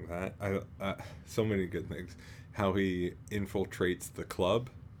something like that. So many good things. How he infiltrates the club,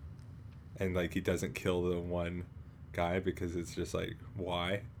 and like he doesn't kill the one guy because it's just like,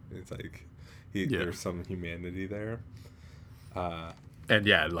 why? It's like there's some humanity there. And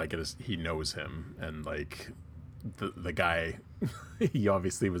like he knows him, and like the guy, he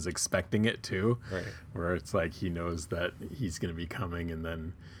obviously was expecting it too, right? Where it's like he knows that he's gonna be coming, and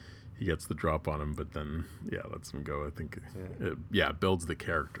then he gets the drop on him, but then lets him go. I think it builds the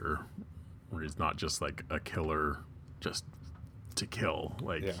character, where he's not just like a killer just to kill.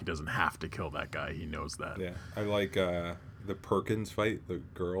 Like he doesn't have to kill that guy. He knows that. Yeah, I like the Perkins fight, the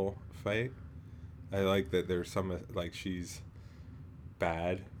girl fight. I like that there's some like she's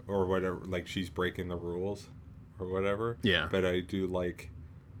bad or whatever, like she's breaking the rules or whatever, but I do like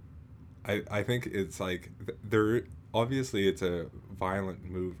I think it's like there obviously it's a violent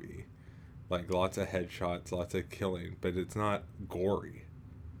movie, like lots of headshots, lots of killing, but it's not gory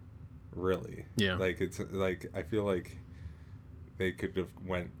really. Like it's like I feel like they could have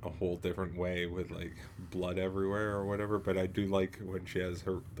went a whole different way with like blood everywhere or whatever, but I do like when she has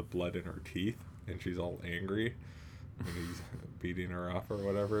the blood in her teeth and she's all angry when he's beating her up or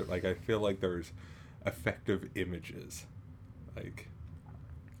whatever. Like I feel like there's effective images like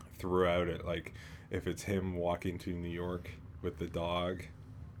throughout it, like if it's him walking to New York with the dog,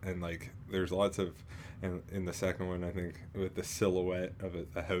 and like there's lots of, and in the second one I think with the silhouette of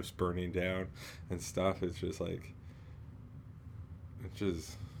the house burning down and stuff, it's just like it's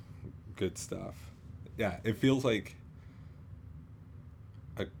just good stuff. It feels like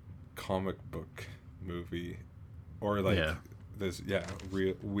a comic book movie, or like this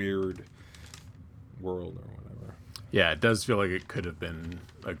weird world or whatever. It does feel like it could have been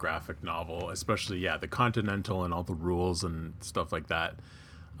a graphic novel, especially the Continental and all the rules and stuff like that.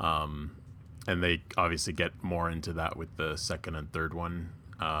 And they obviously get more into that with the second and third one.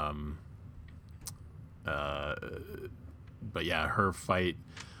 But her fight,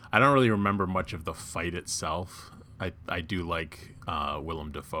 I don't really remember much of the fight itself. I do like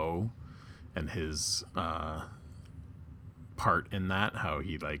Willem Dafoe and his part in that, how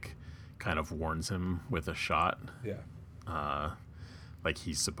he like kind of warns him with a shot. Like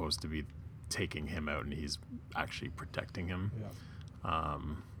he's supposed to be taking him out and he's actually protecting him.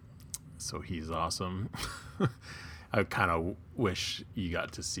 So he's awesome. I kind of wish you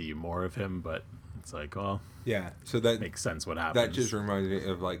got to see more of him, but it's like, so that makes sense what happens. That just reminds me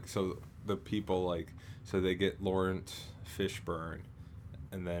of like, so the people like, so they get Lawrence Fishburne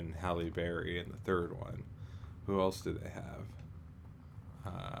and then Halle Berry in the third one. Who else do they have?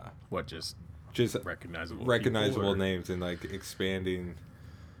 What, just recognizable people, or? names, and like expanding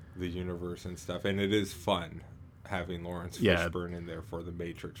the universe and stuff. And it is fun having Lawrence Fishburne in there for the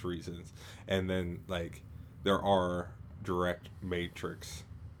Matrix reasons. And then like there are direct Matrix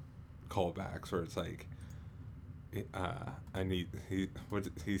callbacks where it's like,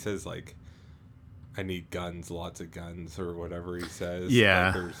 he says like, I need guns, lots of guns, or whatever he says. Yeah.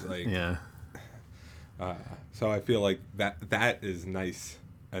 Like, there's like, yeah. So I feel like that is nice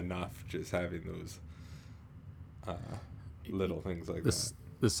enough, just having those little things like that.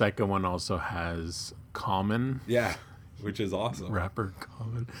 The second one also has Common. Yeah, which is awesome. Rapper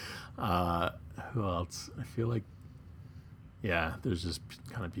Common. Who else? I feel like, yeah, there's just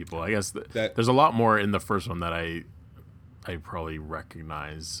kind of people. I guess there's a lot more in the first one that I probably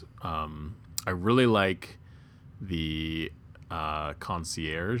recognize. I really like the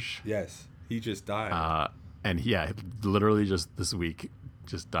concierge. Yes, he just died. And yeah, literally just this week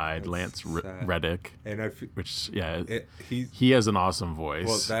just died. That's Lance Reddick. And he has an awesome voice.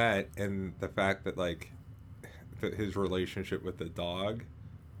 Well, that and the fact that like his relationship with the dog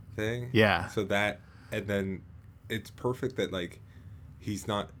thing. Yeah. So that, and then it's perfect that like he's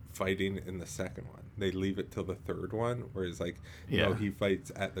not fighting in the second one. They leave it till the third one, whereas like he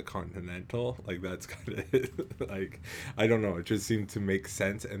fights at the Continental. Like that's kind of like, I don't know. It just seemed to make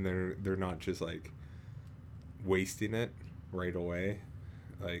sense, and they're not just like wasting it right away.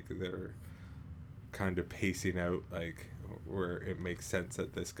 Like they're kind of pacing out like where it makes sense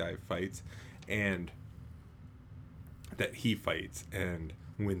that this guy fights and that he fights, and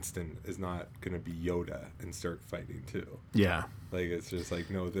Winston is not going to be Yoda and start fighting too. Yeah. Like it's just like,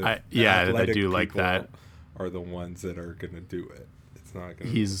 no, I do like that. Are the ones that are going to do it. It's not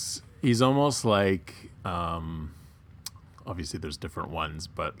going to. He's almost like, obviously there's different ones,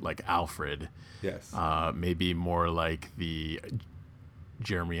 but like Alfred. Yes. Maybe more like the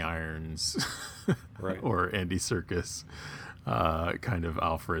Jeremy Irons right. or Andy Serkis kind of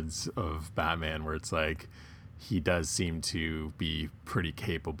Alfreds of Batman, where it's like he does seem to be pretty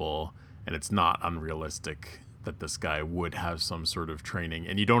capable, and it's not unrealistic that this guy would have some sort of training,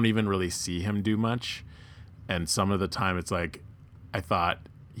 and you don't even really see him do much. And some of the time it's like, I thought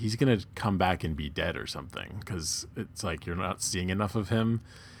he's going to come back and be dead or something, because it's like you're not seeing enough of him.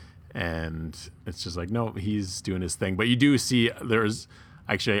 And it's just like, no, he's doing his thing. But you do see, there's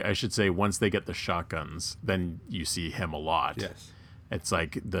actually, I should say, once they get the shotguns, then you see him a lot. Yes. It's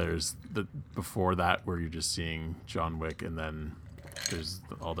like there's the before that where you're just seeing John Wick, and then there's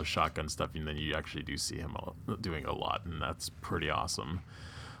all the shotgun stuff, and then you actually do see him doing a lot, and that's pretty awesome.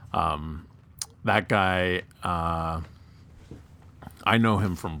 That guy, I know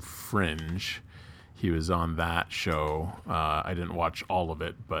him from Fringe. He was on that show. I didn't watch all of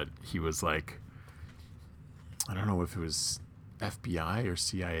it, but he was like, I don't know if it was FBI or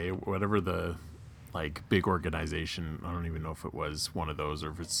CIA, whatever the like big organization. I don't even know if it was one of those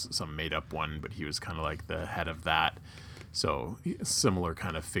or if it's some made up one, but he was kind of like the head of that. So similar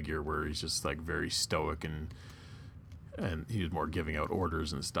kind of figure where he's just like very stoic, and he was more giving out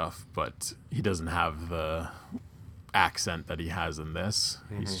orders and stuff, but he doesn't have the accent that he has in this.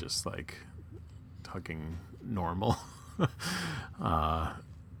 Mm-hmm. He's just like talking normal. But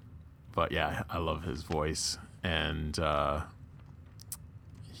yeah, I love his voice. And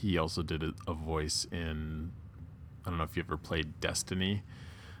he also did a voice in, I don't know if you ever played Destiny.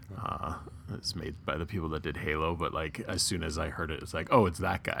 It's made by the people that did Halo, but like as soon as I heard it, it's like, oh, it's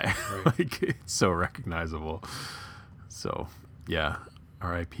that guy. Right. Like it's so recognizable. So yeah,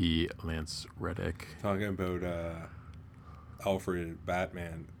 R.I.P. Lance Reddick. Talking about Alfred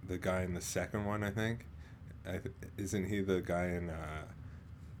Batman, the guy in the second one, I think, isn't he the guy in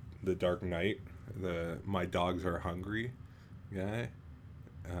The Dark Knight, the My Dogs Are Hungry guy?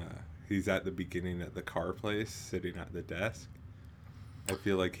 He's at the beginning at the car place, sitting at the desk. I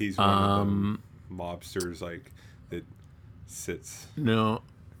feel like he's one of the mobsters, like, that sits. No,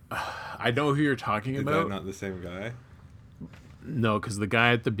 I know who you're talking about. Is that not the same guy? No, because the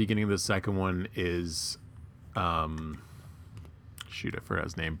guy at the beginning of the second one is, shoot, I forgot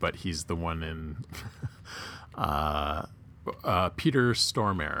his name, but he's the one in, Peter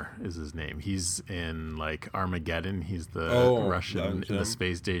Stormare is his name. He's in like Armageddon. He's the Russian in the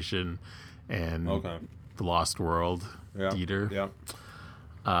space station, and the Lost World. Dieter.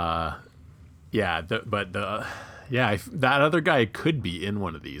 Yeah. That other guy could be in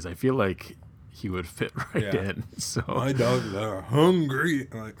one of these. I feel like he would fit right in. So my dogs are hungry.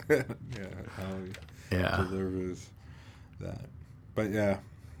 Like, how he delivers that. But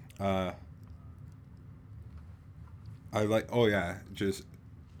I like. Just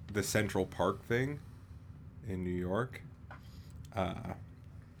the Central Park thing in New York.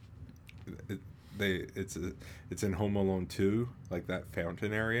 It's in Home Alone 2, like that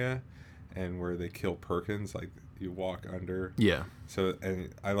fountain area, and where they kill Perkins, like you walk under. Yeah. So,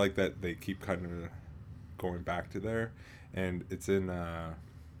 and I like that they keep kind of going back to there, and it's in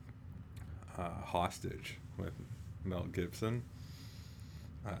Hostage with Mel Gibson.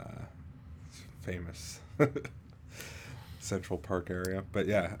 Famous Central Park area, but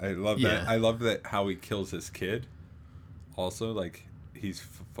yeah, I love that. I love that how he kills his kid. Also, like he's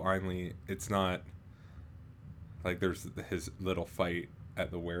finally. It's not like there's his little fight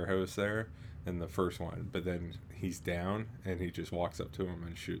at the warehouse there in the first one, but then he's down and he just walks up to him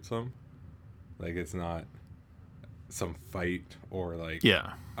and shoots him. Like it's not some fight or like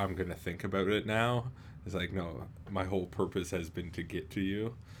I'm gonna think about it now. It's like, no, my whole purpose has been to get to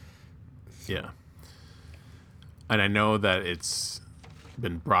you. So. Yeah. And I know that it's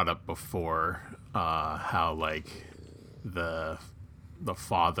been brought up before, how like the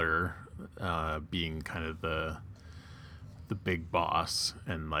father being kind of the big boss,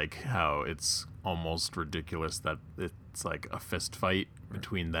 and like how it's almost ridiculous that it's like a fist fight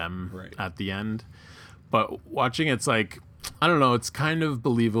between them at the end. But watching it's like, I don't know, it's kind of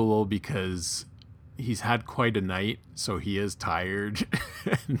believable because he's had quite a night, so he is tired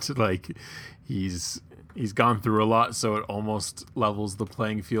and like he's gone through a lot, so it almost levels the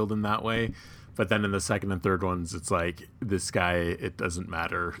playing field in that way. But then in the second and third ones, it's like this guy, it doesn't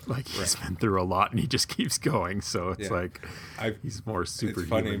matter. Like he's been through a lot and he just keeps going. So it's like he's more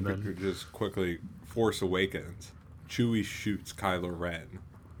superhuman. It's funny, but just quickly, Force Awakens, Chewie shoots Kylo Ren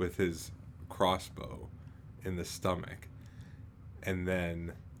with his crossbow in the stomach, and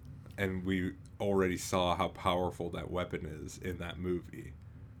we already saw how powerful that weapon is in that movie.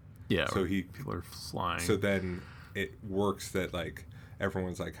 Yeah, so people are flying. So then it works that like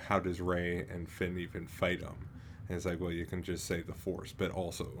everyone's like, how does Rey and Finn even fight him? And it's like, well, you can just say the Force, but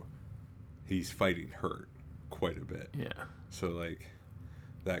also he's fighting hurt quite a bit. Yeah. So like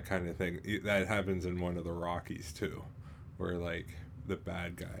that kind of thing that happens in one of the Rockies too, where like the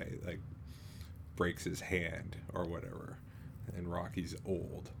bad guy like breaks his hand or whatever, and Rocky's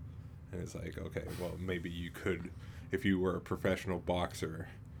old, and it's like, okay, well, maybe you could, if you were a professional boxer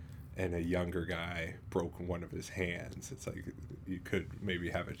and a younger guy broke one of his hands, it's like you could maybe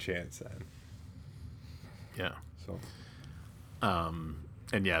have a chance then. Yeah. So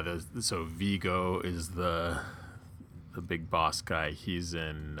and yeah, so Vigo is the big boss guy. He's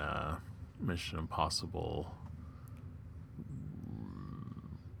in Mission Impossible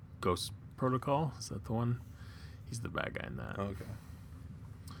Ghost Protocol. Is that the one? He's the bad guy in that. Okay.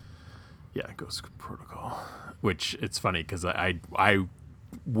 Yeah, Ghost Protocol. Which it's funny because I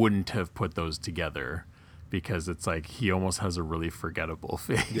wouldn't have put those together, because it's like he almost has a really forgettable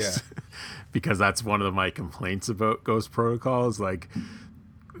face. Yeah. Because that's one of my complaints about Ghost Protocol is like,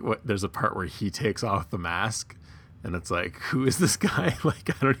 there's a part where he takes off the mask and it's like, who is this guy? Like,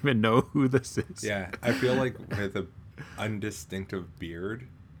 I don't even know who this is. Yeah, I feel like with a undistinctive beard,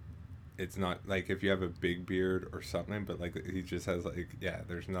 it's not like if you have a big beard or something, but like he just has like,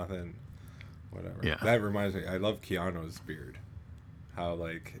 there's nothing, whatever. Yeah. That reminds me, I love Keanu's beard. How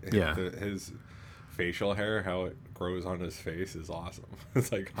like his facial hair, how it grows on his face is awesome.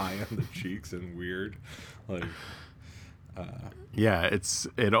 It's like high on the cheeks and weird, like.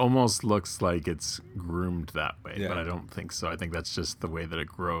 It almost looks like it's groomed that way, but I Yeah. don't think so. I think that's just the way that it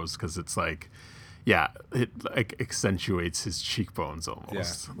grows, because it's like, it like accentuates his cheekbones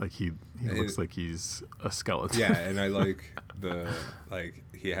almost. Yeah. Like he looks like he's a skeleton. Yeah, and I like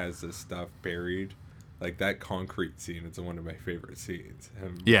he has this stuff buried. Like that concrete scene, it's one of my favorite scenes.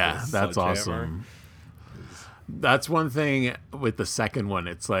 That's awesome. That's one thing with the second one.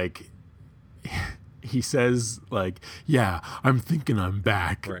 It's like he says like, I'm thinking I'm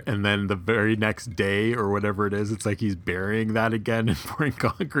back. Right. And then the very next day or whatever it is, it's like he's burying that again and pouring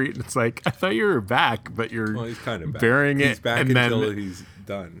concrete. And it's like, I thought you were back, but he's kind of back. Burying it. He's back and until then, he's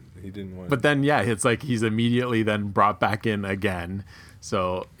done. He didn't want. But then, it's like he's immediately then brought back in again.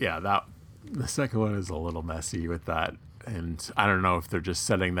 So the second one is a little messy with that. And I don't know if they're just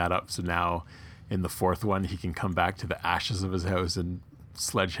setting that up so now in the fourth one he can come back to the ashes of his house and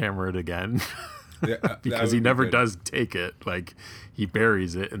sledgehammer it again. Because he never does take it. Like he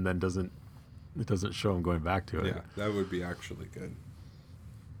buries it and then it doesn't show him going back to it. Yeah, that would be actually good.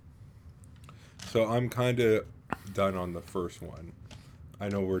 So I'm kind of done on the first one. I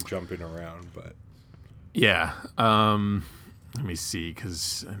know we're jumping around, but yeah. Let me see,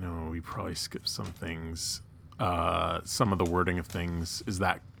 because I know we probably skipped some things. Some of the wording of things is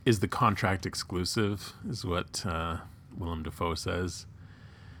the contract exclusive, is what Willem Dafoe says.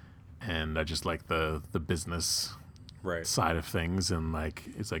 and I just like the business Right. side of things, and like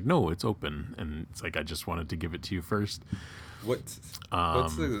it's like, no, it's open, and it's like I just wanted to give it to you first. What's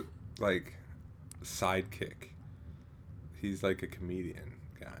the like sidekick? He's like a comedian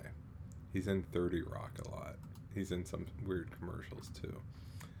guy. He's in 30 Rock a lot. He's in some weird commercials too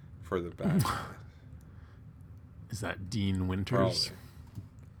for the bad guys. Is that Dean Winters? Probably.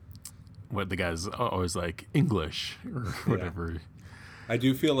 What the guy's always like English or whatever. I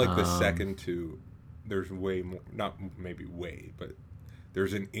do feel like the second two, there's way more, not maybe way, but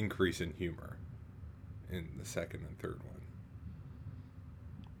there's an increase in humor in the second and third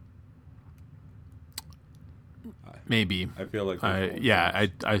one. Maybe. I feel like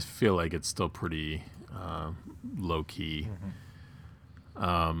I feel like it's still pretty low key.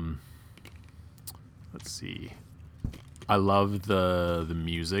 Let's see. I love the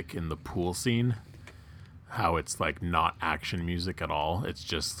music in the pool scene. How it's like not action music at all. It's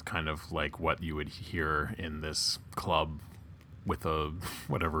just kind of like what you would hear in this club with a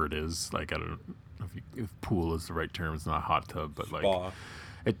whatever it is. Like I don't know if pool is the right term. It's not a hot tub, but like Spa.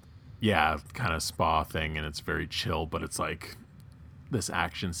 kind of spa thing, and it's very chill. But it's like this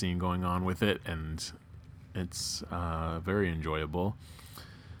action scene going on with it, and it's very enjoyable.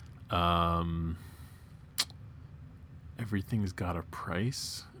 Everything's got a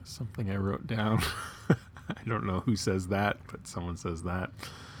price. Something I wrote down. I don't know who says that, but someone says that.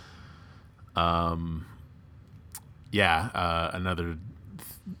 Another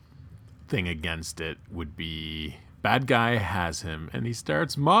thing against it would be bad guy has him and he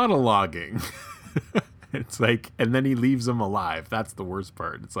starts monologuing. It's like, and then he leaves him alive. That's the worst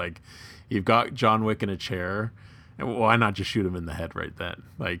part. It's like, you've got John Wick in a chair, and why not just shoot him in the head right then?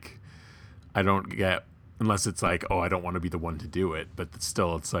 Like, I don't get, unless it's like, oh, I don't want to be the one to do it. But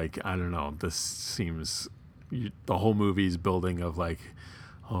still, it's like, I don't know. This seems, the whole movie's building of like,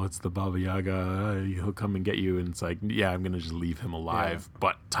 oh, it's the Baba Yaga. He'll come and get you. And it's like, yeah, I'm going to just leave him alive,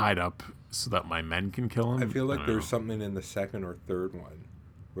 but tied up so that my men can kill him. I feel like there's something in the second or third one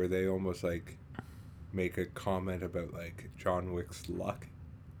where they almost like make a comment about like John Wick's luck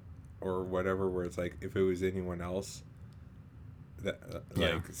or whatever, where it's like, if it was anyone else, that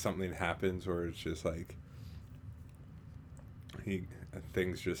like something happens, or it's just like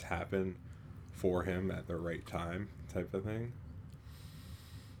things just happen for him at the right time type of thing.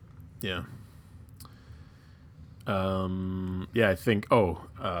 Yeah. I think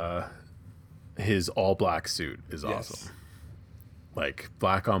his all black suit is awesome. Like,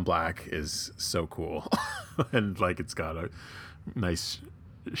 black on black is so cool. And like, it's got a nice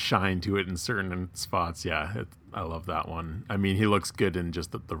shine to it in certain spots. I love that one. I mean, he looks good in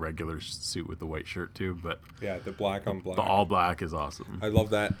just the regular suit with the white shirt too, but yeah, the black on black, the all black is awesome. I love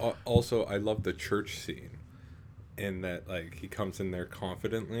that. Also, I love the church scene in that, like, he comes in there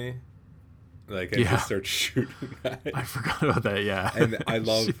confidently, like, and just starts shooting guys. I forgot about that. And I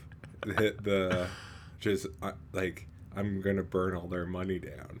love the just like, I'm gonna burn all their money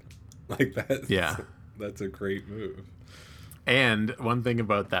down, like that. That's a great move. And one thing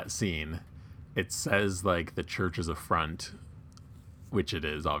about that scene, it says like the church is a front, which it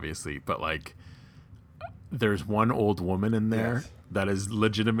is obviously, but like there's one old woman in there that is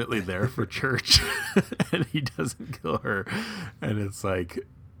legitimately there for church, and he doesn't kill her. And it's like,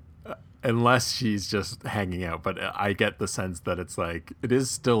 unless she's just hanging out, but I get the sense that it's like, it is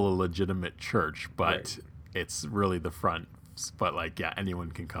still a legitimate church, but it's really the front. But like,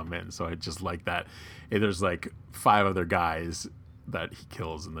 anyone can come in. So I just like that. There's like 5 other guys that he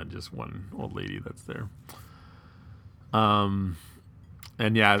kills, and then just one old lady that's there. And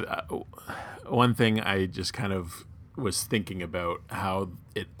one thing I just kind of was thinking about how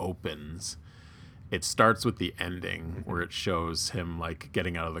it opens. It starts with the ending where it shows him like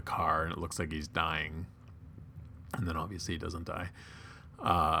getting out of the car, and it looks like he's dying, and then obviously he doesn't die.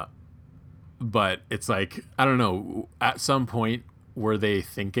 But it's like, I don't know, at some point were they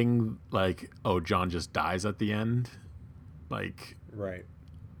thinking like, oh, John just dies at the end? Like,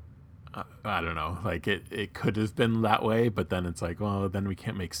 I don't know, like it could have been that way, but then it's like, well, then we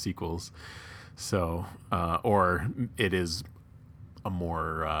can't make sequels. So, or it is a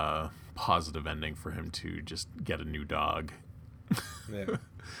more positive ending for him to just get a new dog.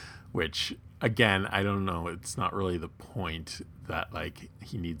 Which, again, I don't know, it's not really the point that like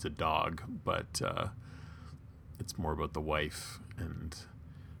he needs a dog, but it's more about the wife. And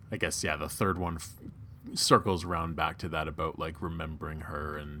I guess the third one circles around back to that about like remembering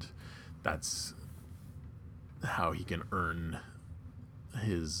her, and that's how he can earn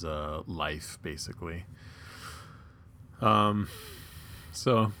his life basically.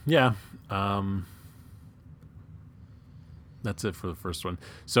 That's it for the first one.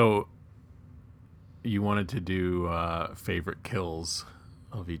 So you wanted to do favorite kills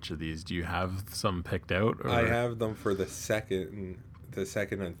of each of these. Do you have some picked out? Or? I have them for the second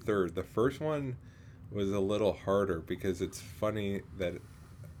and third. The first one was a little harder because it's funny that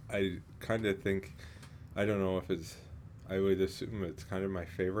I kind of think, I don't know if it's, I would assume it's kind of my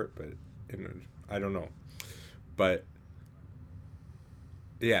favorite, but I don't know. But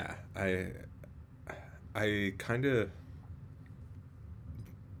yeah, I kind of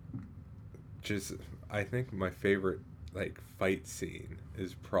just, I think my favorite like fight scene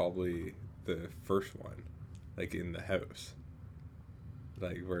is probably the first one, like in the house,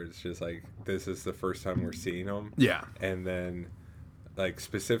 like where it's just like, this is the first time we're seeing him. Yeah. And then like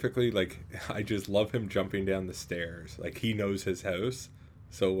specifically, like I just love him jumping down the stairs, like he knows his house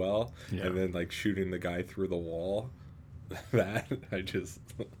so well. Yeah. And then like shooting the guy through the wall. That I just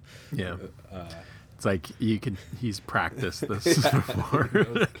it's like he's practiced this before.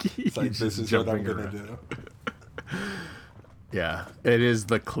 It's like, this is what I'm gonna do. Yeah, it is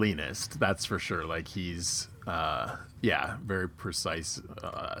the cleanest, that's for sure. Like he's very precise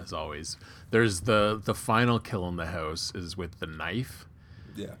as always. There's the final kill in the house is with the knife.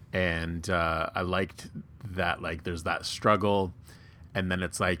 Yeah. And I liked that, like there's that struggle, and then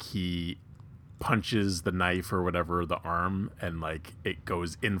it's like he punches the knife or whatever, the arm, and like it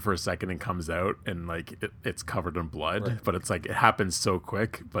goes in for a second and comes out, and like it's covered in blood. Right. But it's like it happens so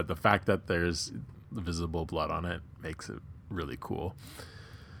quick, but the fact that there's visible blood on it makes it really cool.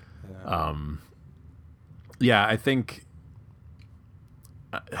 I think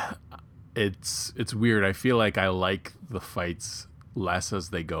it's weird. I feel like I like the fights less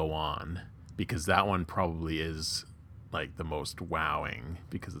as they go on, because that one probably is like the most wowing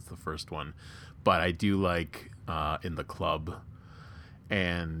because it's the first one. But I do like in the club,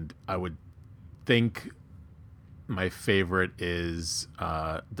 and I would think my favorite is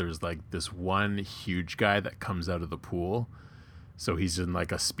there's like this one huge guy that comes out of the pool. So he's in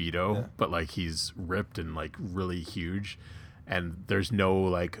like a Speedo, but like he's ripped and like really huge, and there's no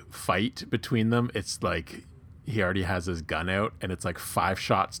like fight between them. It's like he already has his gun out, and it's like 5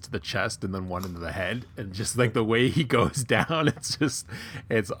 shots to the chest and then 1 into the head, and just like the way he goes down,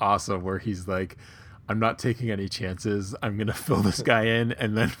 it's awesome, where he's like, I'm not taking any chances, I'm gonna fill this guy in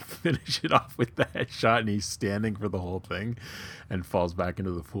and then finish it off with the headshot, and he's standing for the whole thing and falls back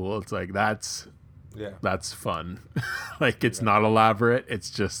into the pool. It's like that's fun. Like it's not elaborate,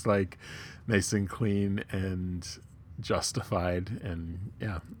 it's just like nice and clean and justified, and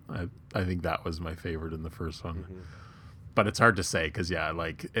I think that was my favorite in the first one. Mm-hmm. But it's hard to say because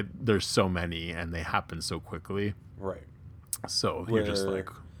there's so many and they happen so quickly, right? So you're just like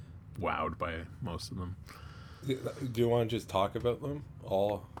wowed by most of them. Do you want to just talk about them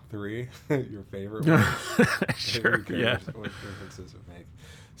all 3? Your favorite ones? Sure. Yeah. What differences it make?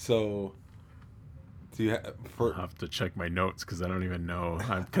 So do you I'll have to check my notes because I don't even know,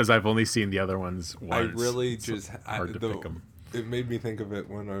 because I've only seen the other ones once. I really just hard to pick them. It made me think of it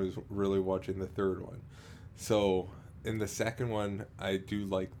when I was really watching the third one. So in the second one, I do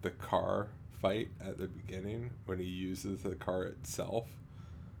like the car fight at the beginning when he uses the car itself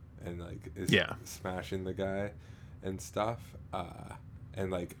and like is smashing the guy and stuff.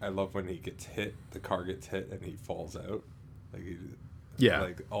 And like I love when he gets hit, the car gets hit and he falls out. Like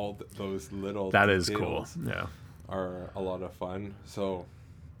like all those little that is cool. Yeah, are a lot of fun. So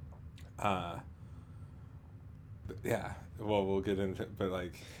well, we'll get into it, but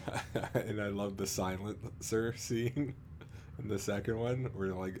like and I love the silencer scene in the second one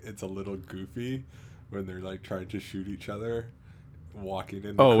where like it's a little goofy when they're like trying to shoot each other walking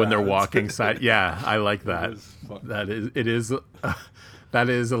in when they're walking side. I like that. That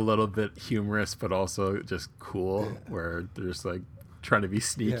is a little bit humorous but also just cool, where they're just like trying to be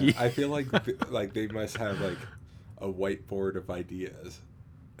sneaky. I feel like like they must have like a whiteboard of ideas,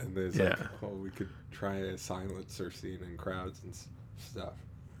 and there's like, we could try a silencer scene in crowds and stuff.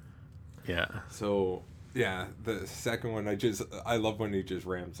 So the second one, I love when he just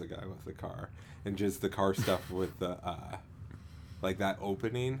rams the guy with the car, and just the car stuff with the like that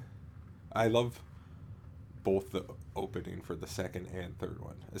opening. I love both the opening for the second and third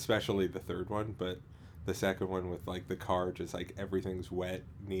one, especially the third one, but the second one with like the car, just like everything's wet,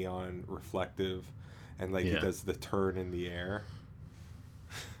 neon, reflective, and like he does the turn in the air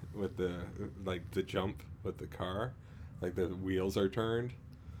with the like the jump with the car, like the wheels are turned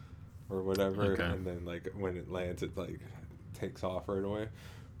or whatever, and then like when it lands, it like takes off right away.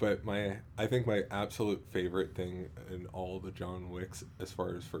 But I think my absolute favorite thing in all the John Wicks, as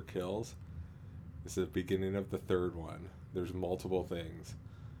far as for kills, is the beginning of the third one. There's multiple things.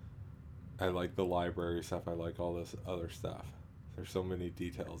 I like the library stuff. I like all this other stuff. There's so many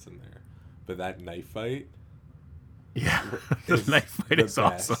details in there. But that knife fight, Yeah, the knife fight is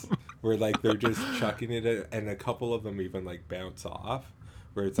awesome. Where like they're just chucking it at, and a couple of them even like bounce off.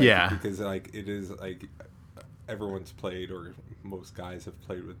 Where it's like, because like it is like everyone's played, or most guys have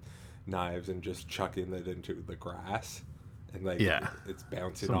played with knives and just chucking it into the grass, and like it's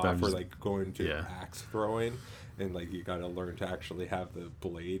bouncing off, or like going to axe throwing, and like you got to learn to actually have the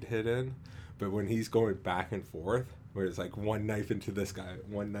blade hidden. But when he's going back and forth, where it's like one knife into this guy,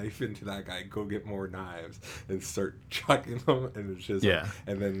 one knife into that guy, go get more knives, and start chucking them, and it's just like,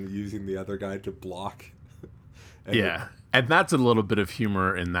 and then using the other guy to block. And and that's a little bit of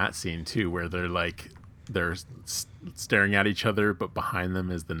humor in that scene too, where they're staring at each other, but behind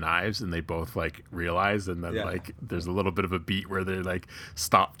them is the knives, and they both like realize, and then like there's a little bit of a beat where they like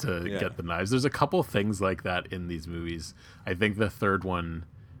stop to get the knives. There's a couple things like that in these movies. I think the third one,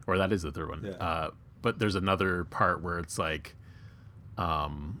 or that is the third one. But there's another part where it's like a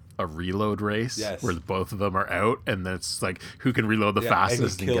reload race where both of them are out, and it's like who can reload the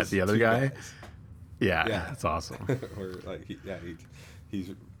fastest and get the other guy. Guys. Yeah, that's awesome. Where like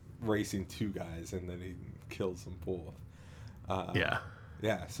he's racing two guys, and then he kills them both.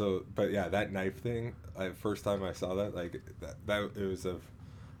 So that knife thing, first time I saw that, like that it was a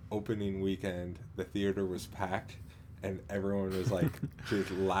opening weekend. The theater was packed, and everyone was like just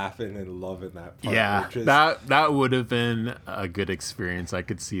laughing and loving that part. Yeah, that would have been a good experience. I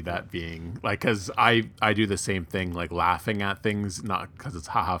could see that being like, because I do the same thing, like laughing at things, not because it's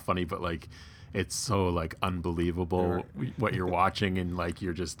haha funny, but like it's so like unbelievable what you're watching, and like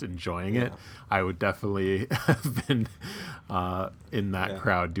you're just enjoying it. I would definitely have been in that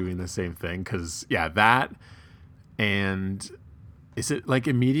crowd doing the same thing, because that, and is it like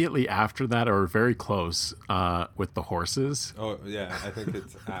immediately after that or very close with the horses? Oh yeah, I think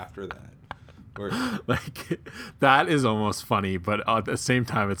it's after that. Like that is almost funny, but at the same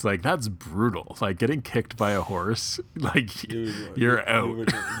time it's like that's brutal. Like getting kicked by a horse, like you're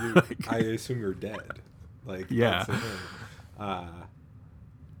out. I assume you're dead. Like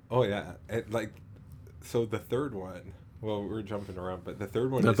so the third one, well, we're jumping around, but the third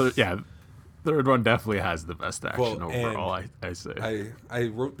one third one definitely has the best action overall. I say I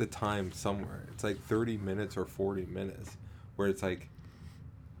wrote the time somewhere. It's like 30 minutes or 40 minutes, where it's like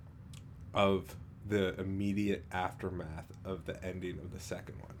of the immediate aftermath of the ending of the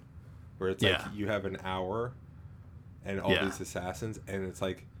second one, where it's like you have an hour and all these assassins, and it's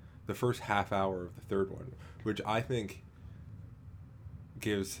like the first half hour of the third one, which I think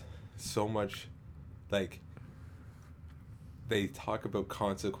gives so much, like, they talk about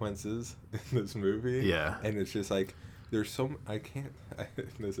consequences in this movie, and it's just like there's so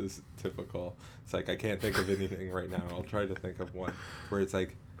this is typical. It's like I can't think of anything right now. I'll try to think of one where it's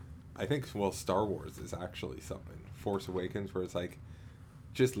like, I think, Star Wars is actually something. Force Awakens, where it's like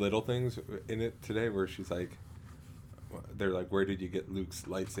just little things in it today, where she's like, they're like, where did you get Luke's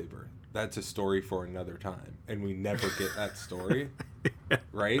lightsaber? That's a story for another time, and we never get that story,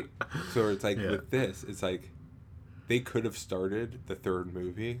 right? So it's like with this, it's like they could have started the third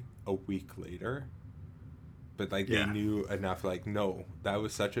movie a week later, but like they knew enough, like, no, that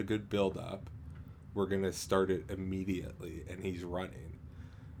was such a good build up, we're gonna start it immediately, and he's running.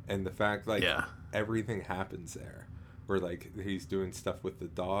 And the fact, like, everything happens there, where like he's doing stuff with the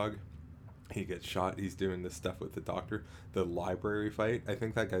dog, he gets shot, he's doing this stuff with the doctor, the library fight, I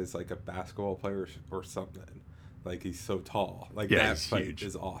think that guy's like a basketball player or something, like he's so tall, like that fight huge.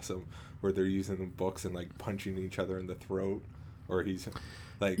 Is awesome, where they're using the books and like punching each other in the throat, or he's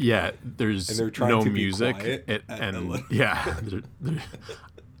like there's no music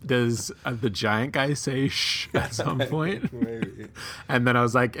does the giant guy say shh at some point? Maybe. And then I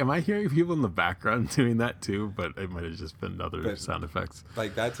was like, am I hearing people in the background doing that too? But it might have just been other sound effects.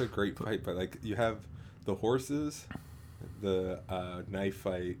 Like, that's a great fight, but like you have the horses, the knife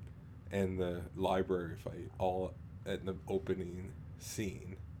fight, and the library fight all at the opening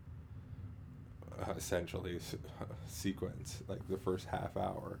scene, essentially sequence, like the first half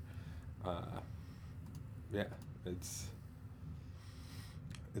hour.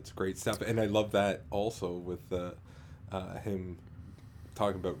 It's great stuff, and I love that also with the him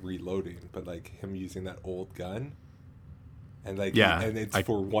talking about reloading, but like him using that old gun, and like and it's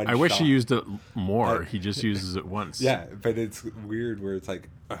for one shot. I wish he used it more. He just uses it once. Yeah, but it's weird where it's like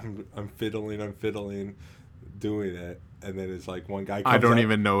I'm fiddling, doing it, and then it's like one guy comes I don't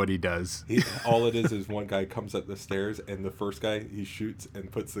even know what he does. All it is one guy comes up the stairs, and the first guy he shoots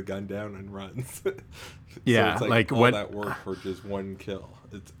and puts the gun down and runs. So it's like all that work for just one kill.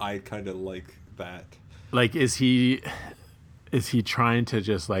 I kind of like that. Like, is is he trying to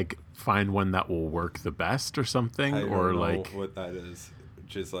just like find one that will work the best or something? I don't or know like what that is.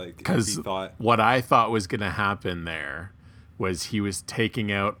 Just like, because what I thought was going to happen there was he was taking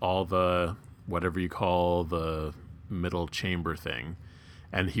out all the whatever you call the middle chamber thing,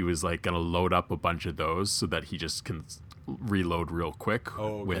 and he was like going to load up a bunch of those so that he just can reload real quick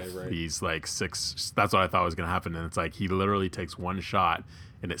with these like 6. That's what I thought was going to happen, and it's like he literally takes one shot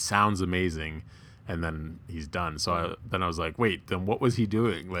and it sounds amazing and then he's done. So then I was like, wait, then what was he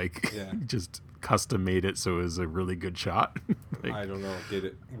doing? Like just custom made it so it was a really good shot. Like, I don't know, get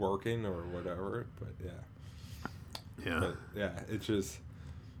it working or whatever, but it's just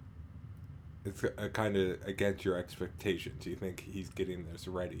it's kind of against your expectations. You think he's getting this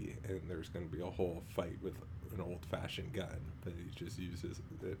ready and there's going to be a whole fight with an old-fashioned gun, but he just uses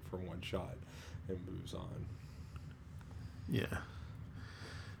it for one shot and moves on.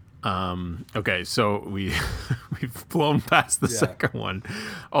 Okay, so we've blown past the second one.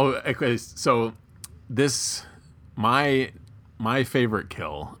 Oh, okay, so this my favorite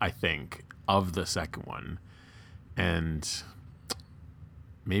kill, I think, of the second one, and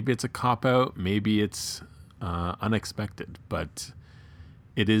maybe it's a cop-out, maybe it's unexpected, but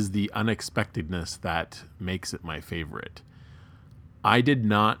it is the unexpectedness that makes it my favorite. I did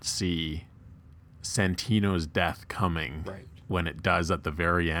not see Santino's death coming when it does at the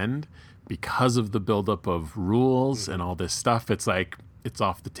very end because of the buildup of rules and all this stuff. It's like, it's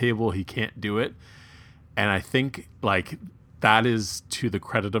off the table. He can't do it. And I think like that is to the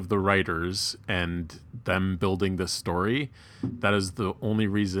credit of the writers and them building this story. That is the only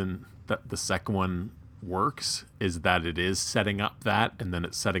reason that the second one works, is that it is setting up that, and then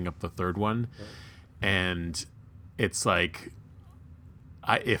it's setting up the third one. And it's like,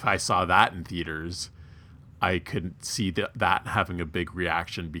 if I saw that in theaters, I could see that having a big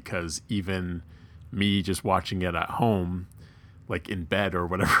reaction, because even me just watching it at home, like in bed or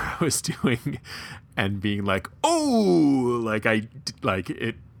whatever I was doing, and being like, oh, like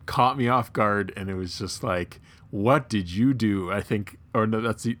it caught me off guard, and it was just like, what did you do? I think, or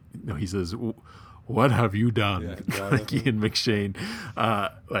no, he says, what have you done? Yeah, like Ian McShane,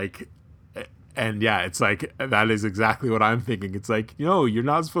 and yeah, it's like, that is exactly what I'm thinking. It's like, you're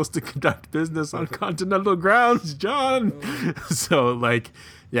not supposed to conduct business on continental grounds, John. So like,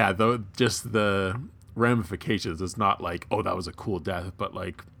 yeah, though, just the ramifications. It's not like, oh, that was a cool death, but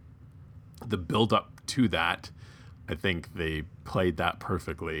like the build up to that, I think they played that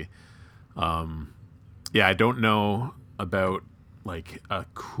perfectly. I don't know about like a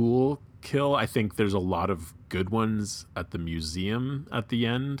cool kill. I think there's a lot of good ones at the museum at the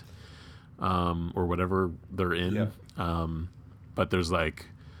end, or whatever they're in. But there's like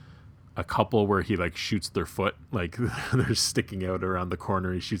a couple where he like shoots their foot, like they're sticking out around the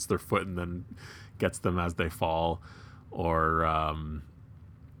corner. He shoots their foot and then gets them as they fall, or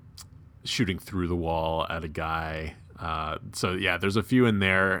shooting through the wall at a guy. So yeah, there's a few in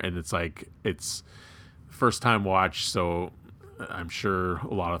there, and it's like, it's first time watch, so I'm sure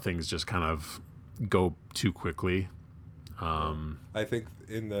a lot of things just kind of go too quickly. I think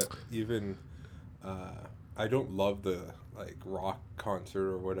I don't love the like rock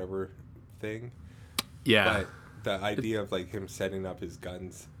concert or whatever thing. Yeah. But the idea of like him setting up his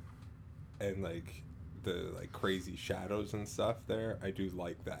guns and like the like crazy shadows and stuff there, I do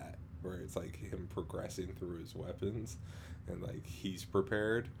like that, where it's like him progressing through his weapons and like he's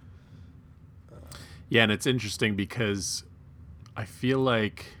prepared. Yeah, and it's interesting because I feel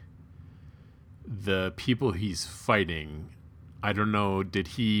like the people he's fighting, I don't know, did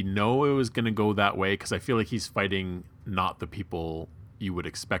he know it was going to go that way? Because I feel like he's fighting not the people you would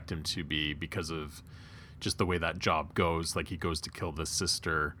expect him to be, because of just the way that job goes. Like, he goes to kill the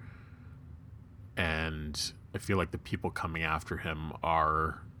sister, and I feel like the people coming after him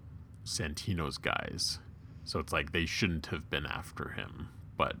are Santino's guys. So it's like they shouldn't have been after him,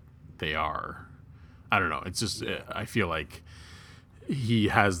 but they are. I don't know. It's just, I feel like he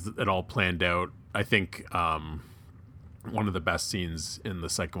has it all planned out. I think one of the best scenes in the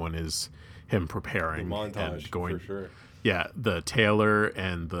second one is him preparing the montage, and going. For sure. Yeah, the tailor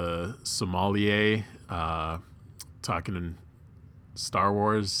and the sommelier talking in Star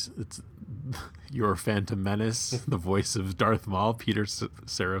Wars. It's your Phantom Menace, the voice of Darth Maul, Peter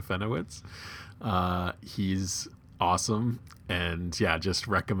Serafinowicz. He's awesome, and yeah, just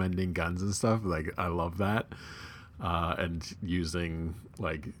recommending guns and stuff. Like, I love that. And using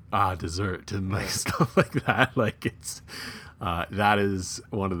like dessert and like stuff like that. Like, it's that is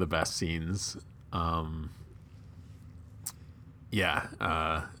one of the best scenes.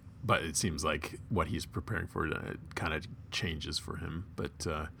 But it seems like what he's preparing for it kind of changes for him. But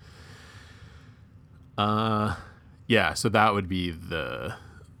Yeah, so that would be the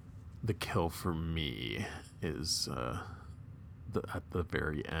kill for me is at the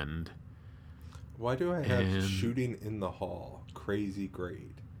very end. Why do I have And- shooting in the hall? Crazy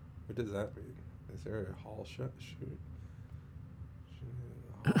grade. What does that mean? Is there a hall shoot? Shooting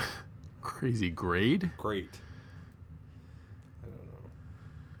in the hall. Crazy grade? Great. I don't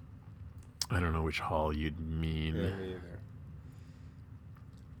know. I don't know which hall you'd mean. Yeah, me either.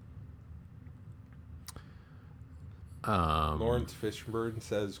 Lawrence Fishburne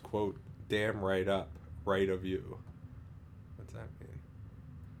says, quote, "Damn right up, right of you." What's that mean?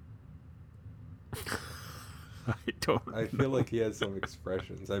 I don't I feel like he has some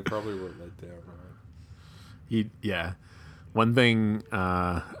expressions. I probably wrote that down wrong. Yeah. One thing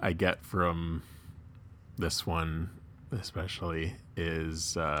I get from this one especially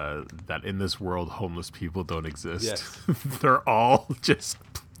is that in this world homeless people don't exist. Yes. They're all just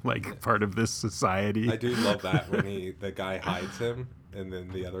like part of this society. I do love that when the guy hides him and then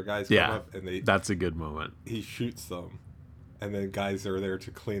the other guys come up and that's a good moment. he shoots them and then guys are there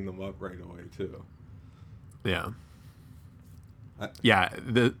to clean them up right away too. Yeah. Yeah,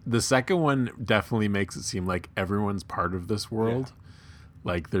 the second one definitely makes it seem like everyone's part of this world.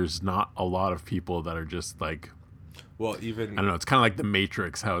 Yeah. Like there's not a lot of people that are just like, Well, even I don't know, it's kind of like the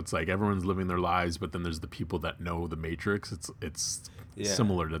Matrix, how it's like everyone's living their lives, but then there's the people that know the Matrix. It's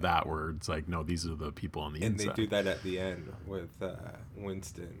similar to that, where it's like, no, these are the people on the and inside. they do that at the end with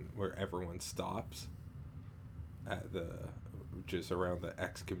Winston, where everyone stops at just around the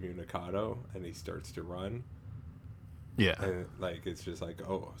excommunicado, and he starts to run. Yeah. And like it's just like,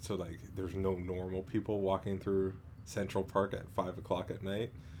 oh, so like there's no normal people walking through Central Park at 5 o'clock at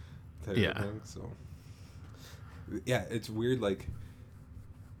night. Type of thing. So yeah, it's weird. Like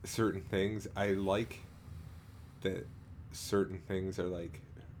certain things, I like that certain things are like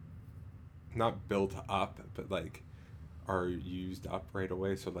not built up, but like are used up right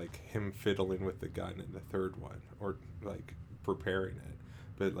away. So like him fiddling with the gun in the third one, or like preparing it,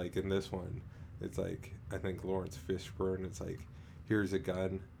 but like in this one, it's like I think Lawrence Fishburne. It's like here's a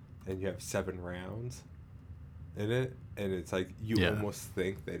gun, and you have 7 rounds in it, and it's like you almost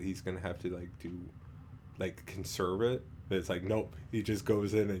think that he's gonna have to like conserve it. But it's like, nope, he just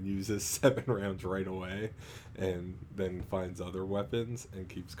goes in and uses 7 rounds right away and then finds other weapons and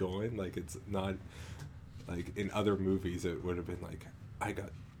keeps going. Like, it's not like in other movies it would have been like, I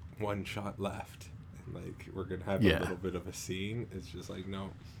got 1 shot left and like we're gonna have a little bit of a scene. It's just like, no,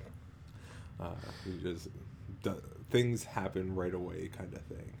 things happen right away kind of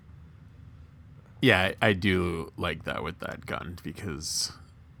thing. Yeah, I do like that with that gun because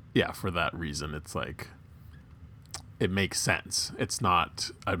for that reason, it's like it makes sense. It's not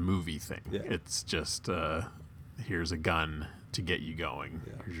a movie thing. Yeah. It's just here's a gun to get you going.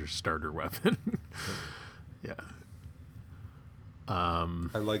 Yeah. Here's your starter weapon.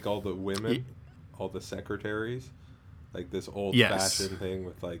 I like all the women, all the secretaries, like this old-fashioned thing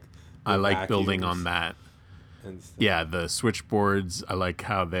with like. I like building on that. And stuff. Yeah, the switchboards. I like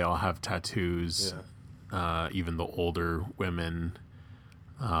how they all have tattoos. Yeah. Even the older women.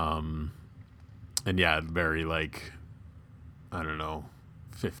 And very like, I don't know,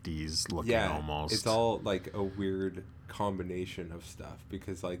 50s looking almost. It's all like a weird combination of stuff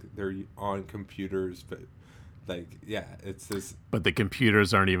because like they're on computers, but like it's this. But the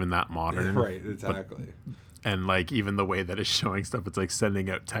computers aren't even that modern. Right, exactly. And like even the way that it's showing stuff, it's like sending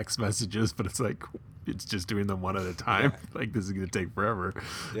out text messages, but it's like it's just doing them one at a time. Yeah. Like this is gonna take forever.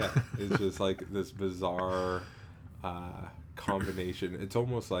 Yeah, it's just like this bizarre combination. It's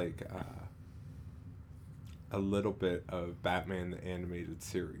almost like a little bit of Batman the Animated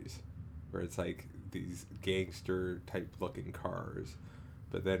Series, where it's like these gangster type looking cars,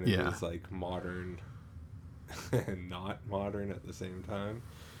 but then it is like modern and not modern at the same time.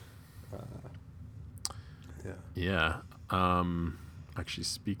 Actually,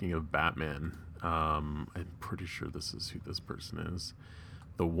 speaking of Batman, I'm pretty sure this is who this person is.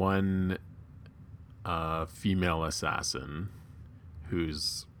 The one female assassin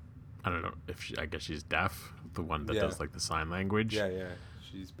who's, I don't know if I guess she's deaf. The one that does like the sign language. Yeah,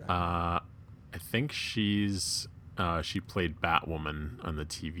 she's Batman. I think she played Batwoman on the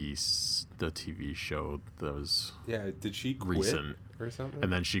TV show that was did she quit recent or something?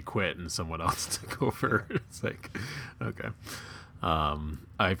 And then she quit and someone else took over. It's like, okay.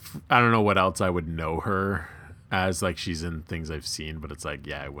 I don't know what else I would know her as. Like she's in things I've seen, but it's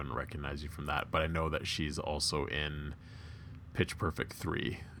like, I wouldn't recognize you from that. But I know that she's also in Pitch Perfect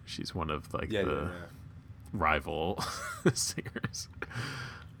 3. She's one of like rival singers.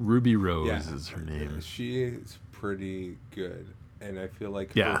 Ruby Rose is her name. She is pretty good, and I feel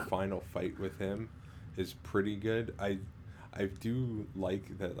like her final fight with him is pretty good. I do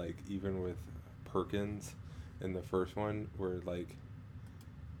like that, like, even with Perkins in the first one, where, like,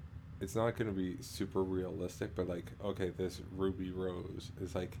 it's not going to be super realistic, but, like, okay, this Ruby Rose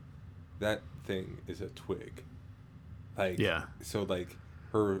is, like, that thing is a twig. Like, Yeah. So, like,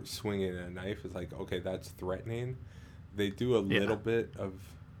 her swinging a knife is, like, okay, that's threatening. They do a little bit of,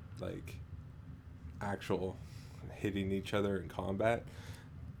 like, actual hitting each other in combat,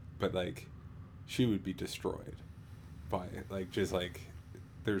 but, like, she would be destroyed by it. Like, just, like,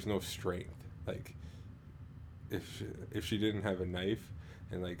 there's no strength. Like, if she didn't have a knife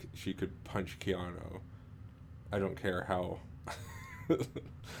and, like, she could punch Keanu, I don't care how,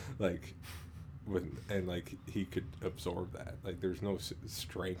 like, and, like, he could absorb that. Like, there's no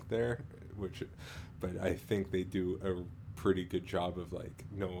strength there, but I think they do a pretty good job of, like,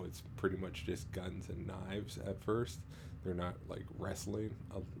 no, it's pretty much just guns and knives at first. They're not, like, wrestling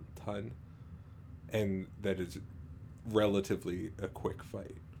a ton, and that is relatively a quick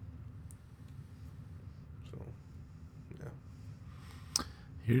fight. So, yeah.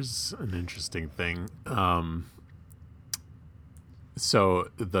 Here's an interesting thing. So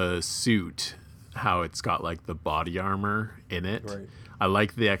the suit, how it's got, like, the body armor in it. Right. I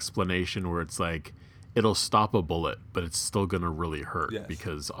like the explanation where it's like, it'll stop a bullet, but it's still going to really hurt. Yes.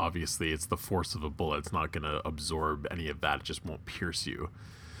 Because obviously it's the force of a bullet. It's not going to absorb any of that. It just won't pierce you.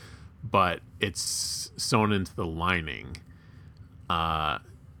 But it's sewn into the lining.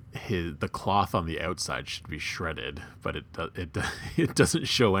 The cloth on the outside should be shredded, but it doesn't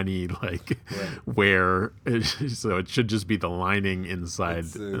show any, like, wear. So it should just be the lining inside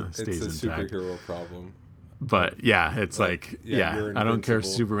It's stays a intact. superhero problem. But yeah, it's like you're I don't care if invincible.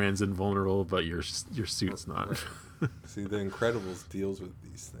 Superman's invulnerable, but your suit's not. Right. See, The Incredibles deals with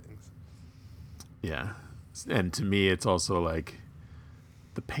these things. Yeah, and to me, it's also like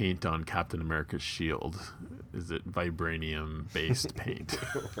the paint on Captain America's shield. Is it vibranium based paint?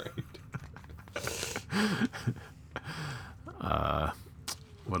 Right.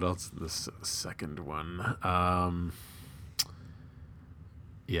 What else? This second one.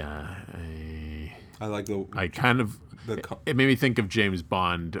 I like it made me think of James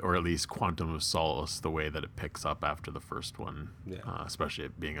Bond, or at least Quantum of Solace, the way that it picks up after the first one. Yeah. Especially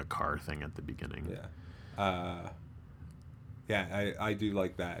it being a car thing at the beginning. Yeah. I do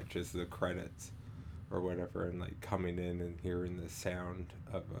like that, just the credits or whatever, and, like, coming in and hearing the sound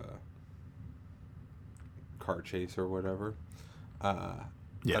of a car chase or whatever. I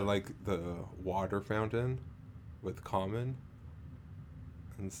like the water fountain with Common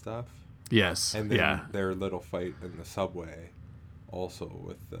and stuff. Yes. And then their little fight in the subway also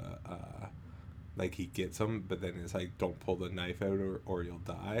with the like, he gets him, but then it's like, don't pull the knife out or you'll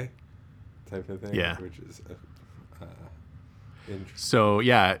die type of thing. Yeah. Which is interesting. So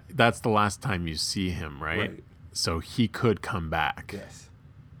yeah, that's the last time you see him, right? So he could come back. Yes.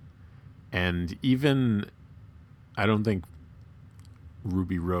 And even, I don't think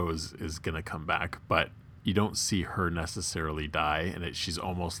Ruby Rose is gonna come back, but you don't see her necessarily die, and she's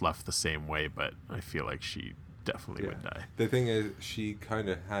almost left the same way, but I feel like she definitely would die. The thing is, she kind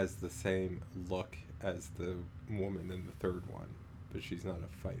of has the same look as the woman in the third one, but she's not a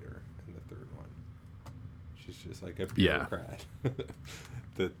fighter in the third one. She's just like a bureaucrat.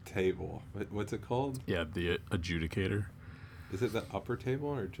 The table. What's it called? Yeah, the adjudicator. Is it the upper table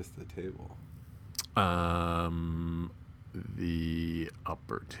or just the table? The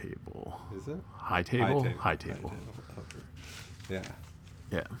upper table. Is it? High table? High table. Upper. Yeah.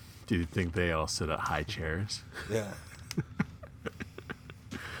 Yeah. Do you think they all sit at high chairs? Yeah.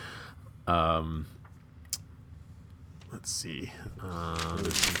 Let's see.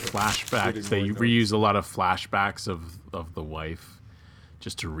 There's some flashbacks. They Getting more reuse a lot of flashbacks of the wife,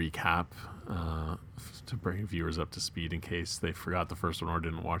 just to recap, to bring viewers up to speed in case they forgot the first one or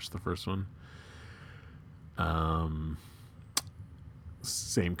didn't watch the first one.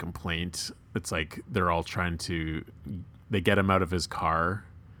 Same complaint. It's like they're all they get him out of his car,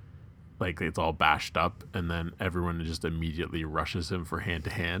 like it's all bashed up, and then everyone just immediately rushes him for hand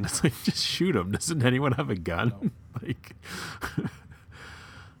to hand. It's like, just shoot him. Doesn't anyone have a gun? No. Like,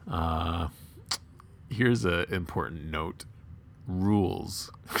 here's an important note.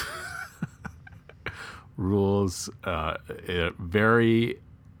 Rules. Rules, very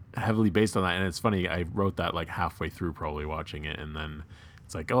heavily based on that, and it's funny, I wrote that like halfway through probably watching it, and then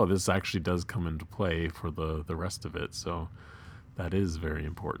it's like, oh, this actually does come into play for the rest of it, so that is very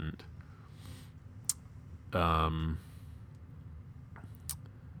important. I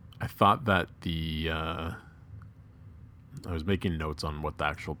thought that I was making notes on what the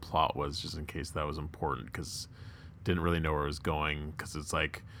actual plot was just in case that was important, because didn't really know where it was going, because it's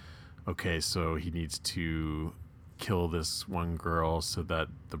like, okay, so he needs to kill this one girl so that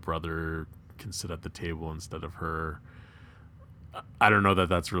the brother can sit at the table instead of her. I don't know that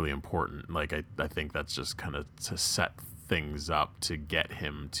that's really important. Like, I think that's just kind of to set things up to get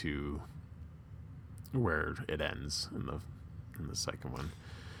him to where it ends in the second one.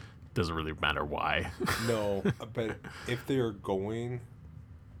 Doesn't really matter why. No, but if they're going,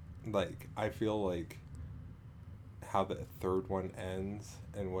 like, I feel like how the third one ends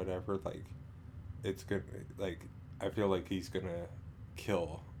and whatever, like, it's gonna, like, I feel like he's gonna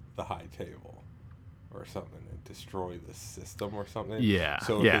kill the high table or something and destroy the system or something. Yeah.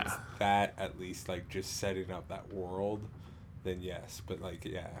 So if it's that, at least, like, just setting up that world, then yes. But, like,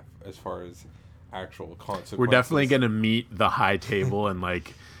 yeah, as far as actual consequences, we're definitely gonna meet the high table and,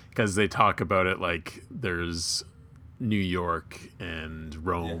 like, because they talk about it, like, there's New York and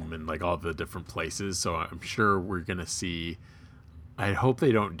Rome and, like, all the different places. So I'm sure we're gonna see. I hope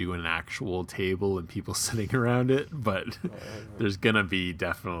they don't do an actual table and people sitting around it, but there's gonna be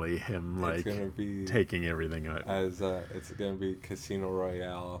definitely him, like, taking everything out. As it's gonna be Casino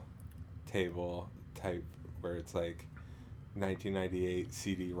Royale table type, where it's like 1998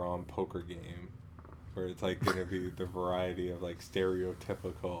 CD-ROM poker game, where it's like gonna be the variety of, like,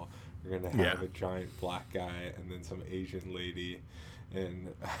 stereotypical. You're gonna have a giant black guy and then some Asian lady,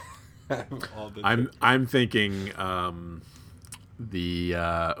 and all the. I'm thinking the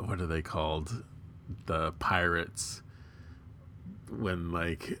what are they called? The pirates, when,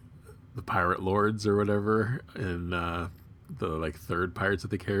 like, the pirate lords or whatever, in the, like, third Pirates of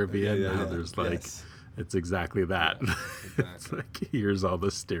the Caribbean. There's like it's exactly that. Yeah, exactly. It's like, here's all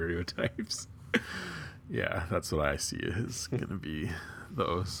the stereotypes. Yeah, that's what I see is gonna be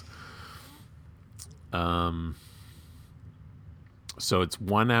those. So it's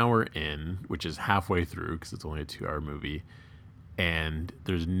 1 hour in, which is halfway through because it's only a 2-hour movie, and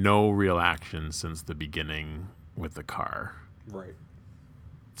there's no real action since the beginning with the car. Right.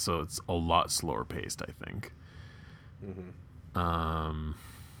 So it's a lot slower paced, I think. Mm-hmm.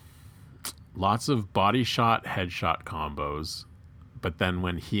 Lots of body shot, headshot combos, but then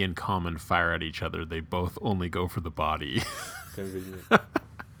when he and Common fire at each other, they both only go for the body. Convenient.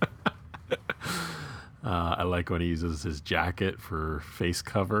 I like when he uses his jacket for face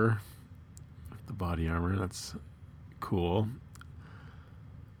cover, the body armor. That's cool.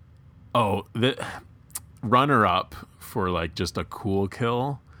 Oh, the runner-up for, like, just a cool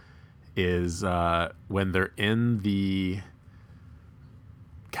kill is when they're in the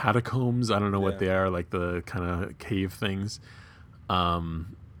catacombs. I don't know what they are, like the kind of cave things.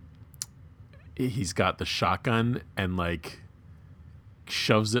 He's got the shotgun and, like,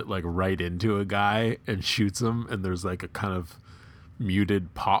 shoves it, like, right into a guy and shoots him, and there's, like, a kind of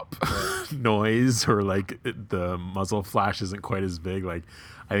muted pop noise, or, like, the muzzle flash isn't quite as big. Like,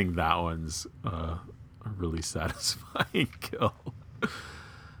 I think that one's a really satisfying kill.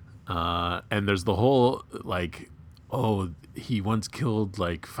 And there's the whole, like, he once killed,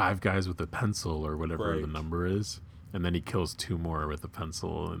 like, 5 guys with a pencil or whatever the number is, and then he kills 2 more with a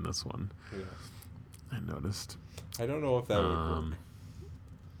pencil in this one. Yeah. I noticed. I don't know if that would work.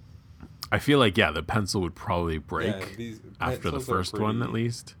 I feel like, the pencil would probably break after the first one, at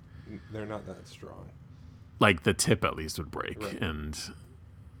least. They're not that strong. Like, the tip at least would break. Right. And,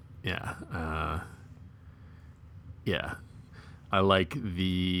 I like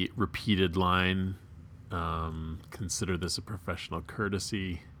the repeated line, consider this a professional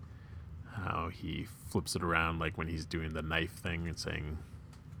courtesy. How he flips it around, like, when he's doing the knife thing and saying,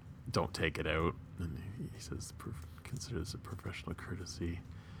 don't take it out. And he says, consider this a professional courtesy.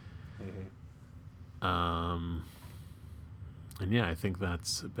 Mm-hmm. And I think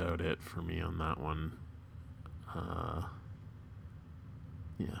that's about it for me on that one.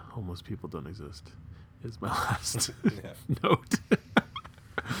 Homeless people don't exist is my last note.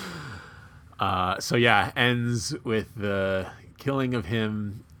 Ends with the killing of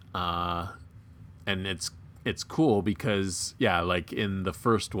him, and it's cool because like in the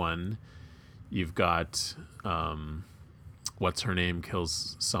first one, you've got what's her name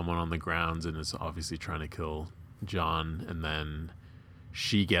kills someone on the grounds and is obviously trying to kill John, and then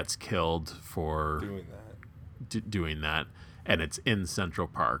she gets killed for doing that, and it's in Central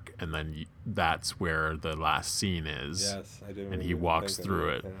Park, and then that's where the last scene is. Yes, I didn't. And he walks through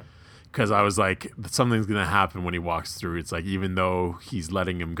it. Because I was like, something's going to happen when he walks through. It's like, even though he's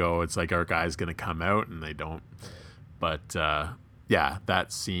letting him go, it's like our guy's going to come out, and they don't. But,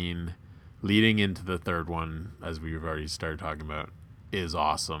 that scene leading into the third one, as we've already started talking about, is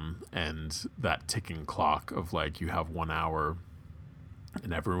awesome. And that ticking clock of, like, you have 1 hour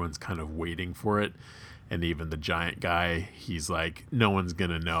and everyone's kind of waiting for it. And even the giant guy, he's like, no one's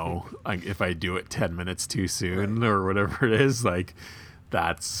going to know like, if I do it 10 minutes too soon or whatever it is. Like,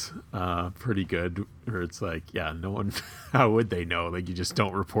 that's pretty good. Or it's like, yeah, no one, how would they know? Like, you just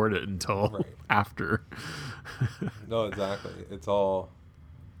don't report it until after. No, exactly. It's all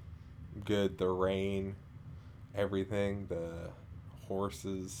good. The rain, everything, the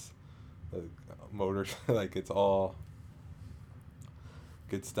horses, the motors, like, it's all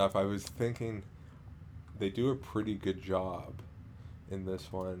good stuff. I was thinking they do a pretty good job in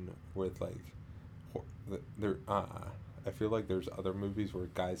this one with, like, I feel like there's other movies where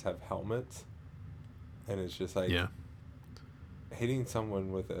guys have helmets, and it's just like hitting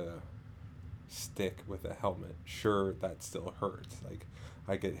someone with a stick with a helmet. Sure, that still hurts. Like,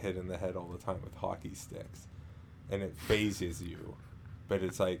 I get hit in the head all the time with hockey sticks, and it phases you. But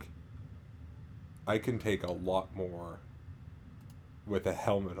it's like, I can take a lot more with a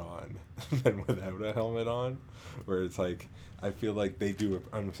helmet on than without a helmet on, where it's like, I feel like they do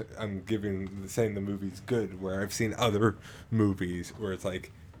I'm saying the movie's good, where I've seen other movies where it's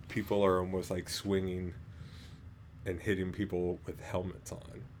like people are almost like swinging and hitting people with helmets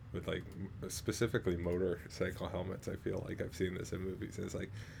on, with like specifically motorcycle helmets. I feel like I've seen this in movies, and it's like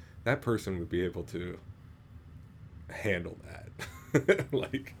that person would be able to handle that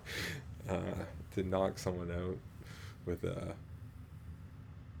like to knock someone out with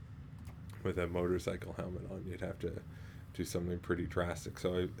a motorcycle helmet on. You'd have to do something pretty drastic.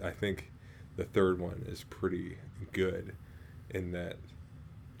 So I think the third one is pretty good in that,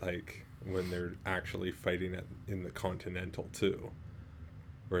 like, when they're actually fighting in the Continental too,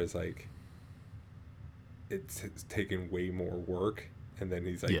 whereas like it's taking way more work, and then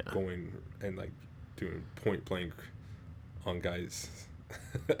he's like going and like doing point blank on guys.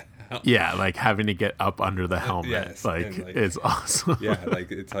 Yeah, like having to get up under the helmet, like it's awesome. Yeah,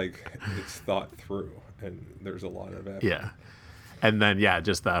 like it's thought through, and there's a lot of effort. Yeah, and then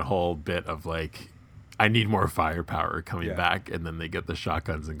just that whole bit of like, I need more firepower coming back, and then they get the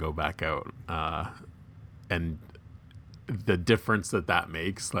shotguns and go back out, and the difference that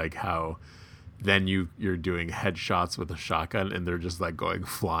makes, like how then you're doing headshots with a shotgun, and they're just like going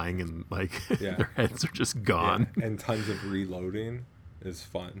flying, and like their heads are just gone. And tons of reloading is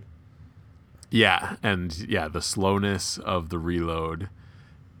fun. Yeah, and the slowness of the reload,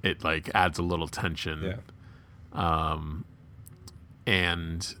 it like adds a little tension.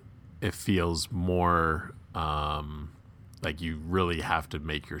 And it feels more like you really have to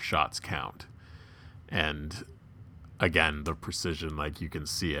make your shots count. And again, the precision, like you can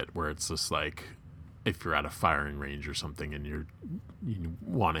see it, where it's just like if you're at a firing range or something and you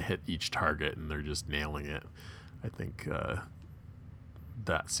want to hit each target and they're just nailing it. I think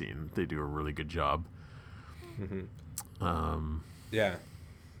that scene, they do a really good job.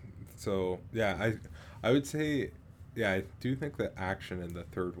 So I would say I do think the action in the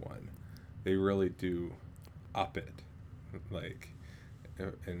third one, they really do up it, like,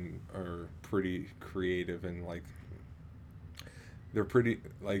 and are pretty creative, and like they're pretty,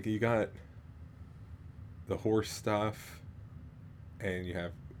 like, you got the horse stuff, and you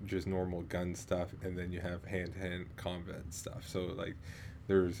have just normal gun stuff, and then you have hand-to-hand combat stuff. So like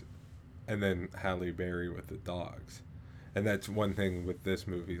and then Halle Berry with the dogs. And that's one thing with this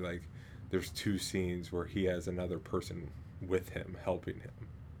movie, like there's two scenes where he has another person with him helping him,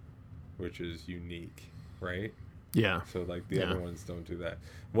 which is unique, right? Yeah. So like the other ones don't do that.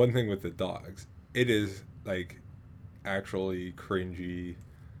 One thing with the dogs, it is like actually cringy,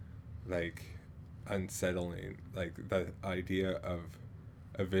 like unsettling, like the idea of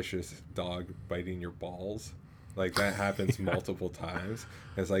a vicious dog biting your balls, like that happens multiple times.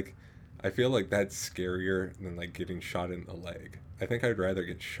 It's like, I feel like that's scarier than like getting shot in the leg. I think I'd rather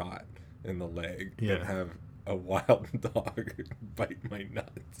get shot in the leg than have a wild dog bite my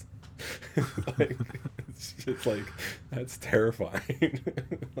nuts. Like, it's just like, that's terrifying.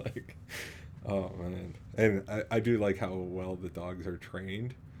 Like, oh man. And I do like how well the dogs are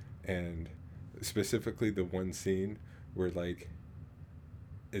trained, and specifically the one scene where like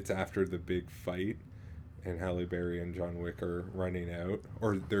it's after the big fight and Halle Berry and John Wick are running out,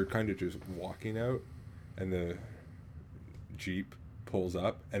 or they're kind of just walking out, and the Jeep pulls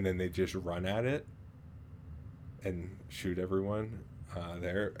up, and then they just run at it and shoot everyone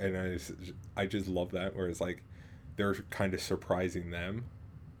there. And I just love that, where it's like they're kind of surprising them,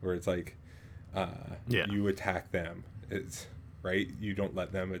 where it's like you attack them. It's right, you don't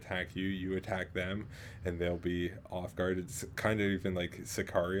let them attack you, you attack them, and they'll be off guard. It's kind of even like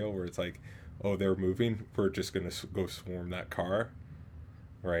Sicario, where it's like, oh, they're moving, we're just gonna go swarm that car,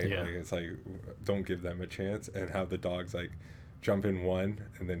 right? Like, it's like, don't give them a chance. And how the dog's like, jump in one,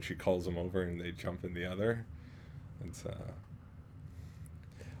 and then she calls them over and they jump in the other. It's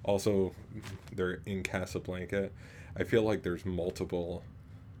also, they're in Casablanca. I feel like there's multiple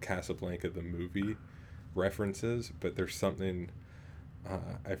Casablanca the movie references, but there's something,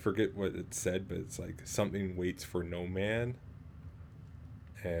 I forget what it said, but it's like something waits for no man,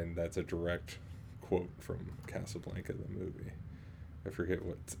 and that's a direct quote from Casablanca the movie. I forget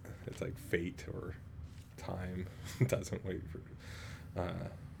what it's like, fate or time doesn't wait for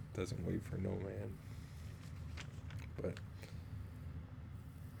no man. But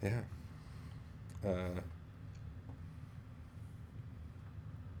yeah,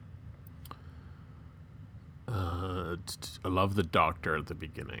 I love the doctor at the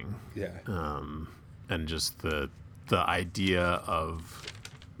beginning. yeah, And just the idea of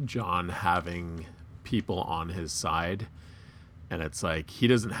John having people on his side, and it's like he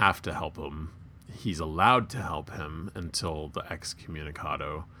doesn't have to help him. He's allowed to help him until the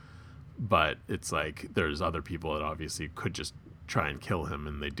excommunicado, but it's like there's other people that obviously could just try and kill him,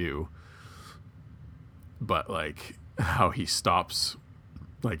 and they do. But like how he stops,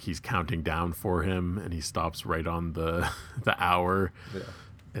 like he's counting down for him, and he stops right on the hour, yeah,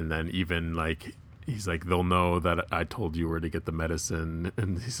 and then even like he's like, they'll know that I told you where to get the medicine,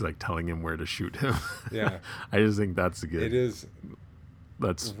 and he's like telling him where to shoot him. yeah. I just think that's good. It is.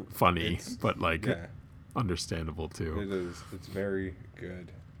 That's funny, but like Yeah. understandable too. It is. It's very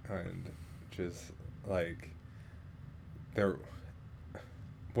good, and just like there.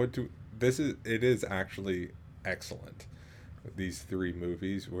 It is actually excellent. These three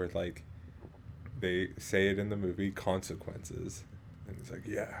movies where like they say it in the movie, consequences, and it's like,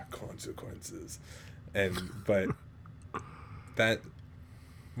 yeah, consequences, but that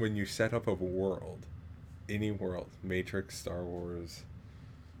when you set up a world, any world, Matrix, Star Wars,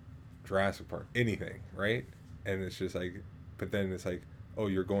 Jurassic Park, anything, right? And it's just like, but then it's like, oh,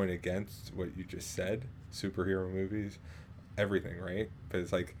 you're going against what you just said, superhero movies, everything, right? But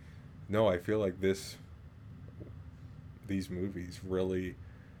it's like, no, I feel like these movies really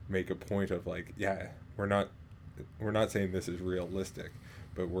make a point of like, yeah, we're not saying this is realistic,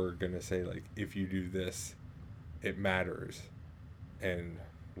 but we're gonna say like, if you do this, it matters, and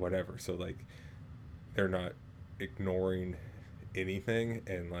whatever. So like, they're not ignoring anything,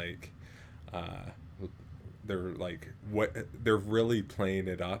 and like they're like, what they're really playing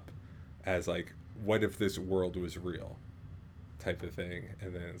it up as like, what if this world was real type of thing,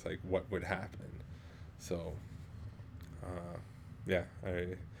 and then it's like, what would happen. So yeah, I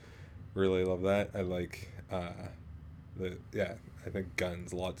really love that. I like I think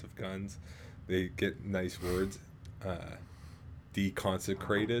guns, lots of guns, they get nice words.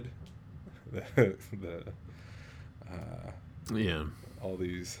 Deconsecrated, Yeah. all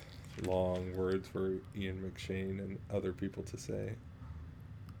these long words for Ian McShane and other people to say.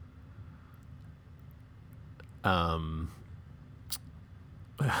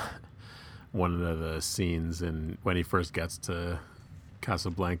 One of the scenes when he first gets to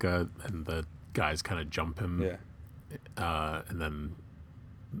Casablanca and the guys kind of jump him, Yeah, and then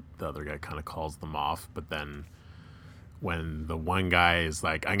the other guy kind of calls them off, but then when the one guy is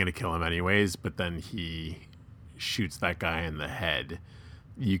like, I'm gonna kill him anyways, but then he shoots that guy in the head,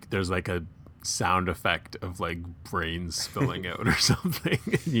 there's like a sound effect of like brains spilling out or something,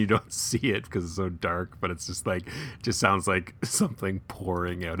 and you don't see it because it's so dark, but it's just like, it just sounds like something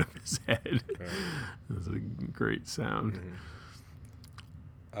pouring out of his head. right. It's a great sound.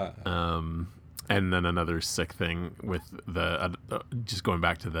 Mm-hmm. And then another sick thing with the just going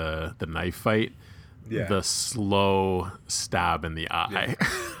back to the knife fight, Yeah. the slow stab in the eye.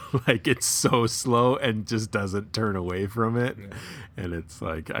 Like, it's so slow and just doesn't turn away from it. Yeah. And it's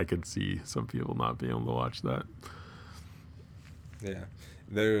like, I can see some people not being able to watch that. Yeah,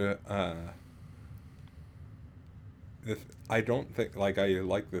 there. I don't think, like, I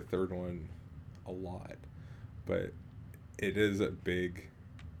like the third one a lot, but it is a big.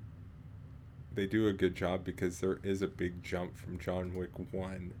 They do a good job because there is a big jump from John Wick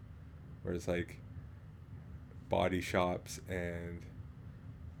 1, where it's like body shops and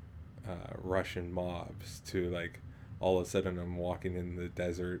Russian mobs, to like, all of a sudden I'm walking in the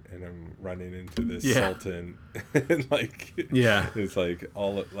desert and I'm running into this sultan, and like, it's like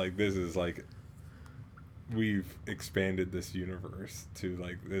this is like, we've expanded this universe to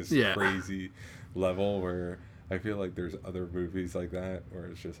like this crazy level where I feel like there's other movies like that where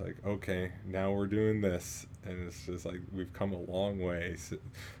it's just like, okay, now we're doing this, and it's just like, we've come a long way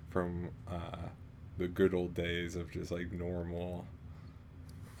from the good old days of just like normal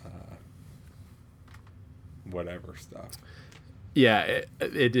whatever stuff. Yeah,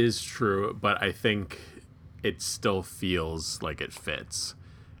 it is true, but I think it still feels like it fits.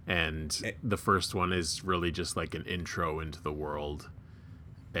 And the first one is really just like an intro into the world.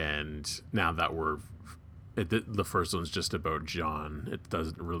 And now that the first one's just about John, it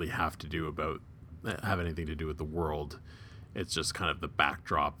doesn't really have anything to do with the world. It's just kind of the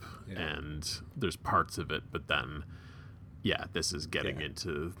backdrop, and there's parts of it, but then, this is getting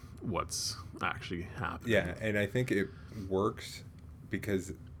into what's actually happening. Yeah, and I think it works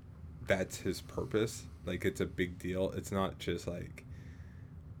because that's his purpose. Like, it's a big deal. It's not just like,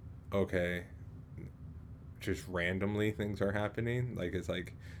 okay, just randomly things are happening. Like, it's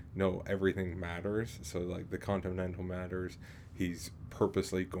like, no, everything matters. So, like, the Continental matters. He's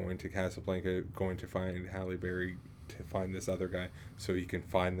purposely going to Casablanca, going to find Halle Berry, to find this other guy so he can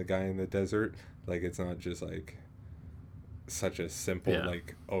find the guy in the desert. Like, it's not just like such a simple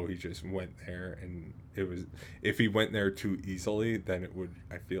like, oh, he just went there. And it was, if he went there too easily, then it would,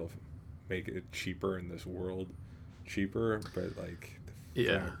 I feel, make it cheaper in this world, cheaper. But like,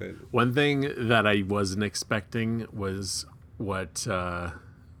 one thing that I wasn't expecting was what the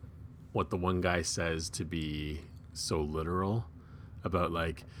one guy says to be so literal about,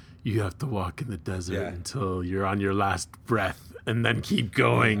 like, you have to walk in the desert until you're on your last breath and then keep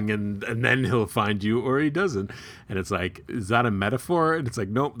going and then he'll find you, or he doesn't. And it's like, is that a metaphor? And it's like,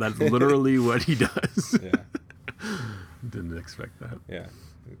 nope, that's literally what he does. Didn't expect that. Yeah.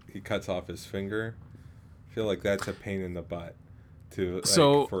 He cuts off his finger. I feel like that's a pain in the butt to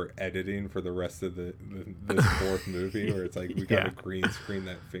for editing for the rest of this fourth movie, where it's like, we got to green screen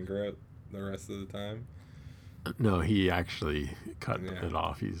that finger out the rest of the time. No, he actually cut it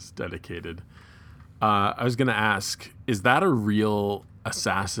off. He's dedicated. I was going to ask, is that a real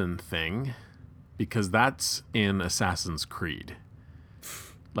assassin thing? Because that's in Assassin's Creed.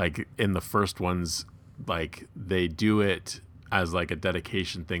 Like, in the first ones, like, they do it as like a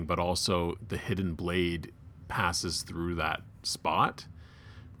dedication thing, but also the hidden blade passes through that spot.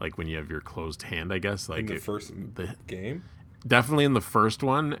 Like, when you have your closed hand, I guess. Like, in the first game? Definitely in the first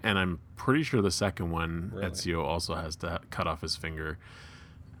one, and I'm pretty sure the second one, Ezio also has to cut off his finger.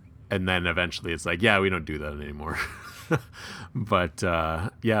 And then eventually it's like, we don't do that anymore. But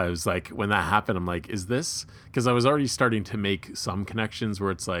it was like, when that happened, I'm like, is this... Because I was already starting to make some connections where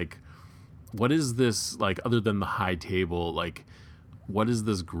it's like, what is this, like, other than the high table, like, what is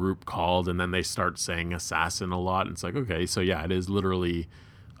this group called? And then they start saying assassin a lot. And it's like, okay, so it is literally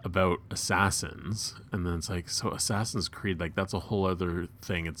about assassins. And then it's like, so Assassin's Creed, like, that's a whole other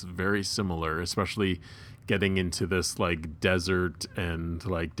thing. It's very similar, especially getting into this like desert and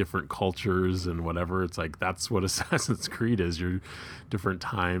like different cultures and whatever. It's like, that's what Assassin's Creed is, your different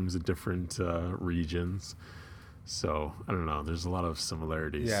times and different regions. So I don't know, there's a lot of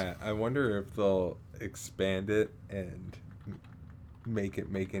similarities. Yeah, I wonder if they'll expand it and make it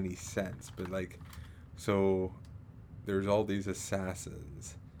make any sense. But like, so there's all these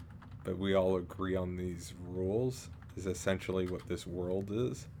assassins, but we all agree on these rules, is essentially what this world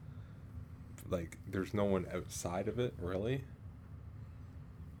is. Like, there's no one outside of it, really.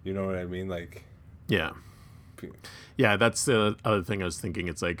 You know what I mean? Like, yeah, that's the other thing I was thinking.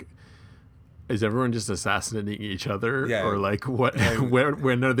 It's like, is everyone just assassinating each other? Yeah. Or like, what?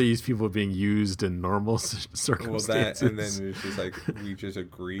 When are these people being used in normal circumstances? Well, that, and then it's just like, we just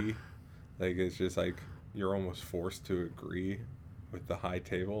agree. Like, it's just like, you're almost forced to agree with the high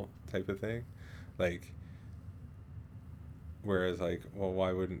table type of thing. Like, whereas like, well,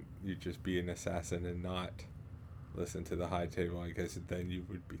 why wouldn't you just be an assassin and not listen to the high table? I guess then you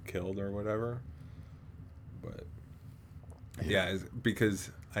would be killed or whatever. But yeah,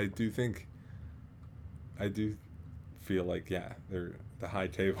 because I do feel like, the high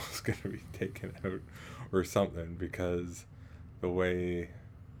table is going to be taken out or something, because the way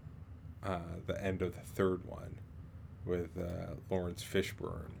the end of the third one with Lawrence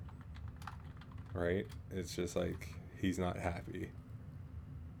Fishburne, right? It's just like, he's not happy,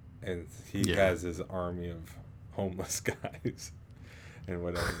 and he has his army of homeless guys and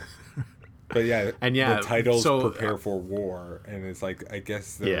whatever. But the titles prepare for war, and it's like, I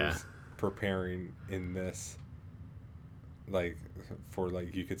guess there's preparing in this, like, for,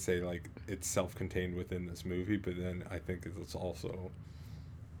 like, you could say like it's self-contained within this movie, but then I think it's also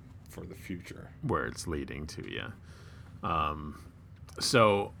for the future where it's leading to.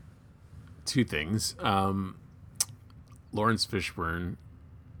 So two things. Lawrence Fishburne,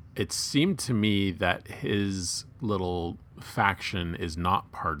 it seemed to me that his little faction is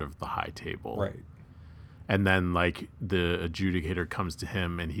not part of the high table. Right. And then, like, the adjudicator comes to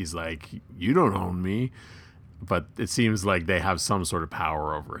him and he's like, you don't own me. But it seems like they have some sort of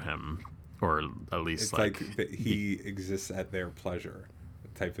power over him, or at least it's like that he exists at their pleasure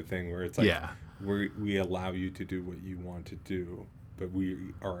type of thing, where it's like, we allow you to do what you want to do, but we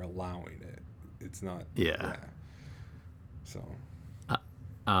are allowing it. It's not. Yeah. So.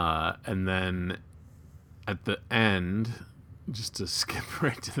 And then at the end, just to skip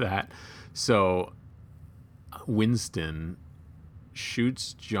right to that, so Winston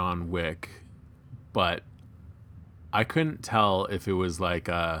shoots John Wick, but I couldn't tell if it was like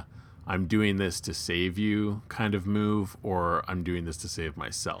a I'm doing this to save you kind of move, or I'm doing this to save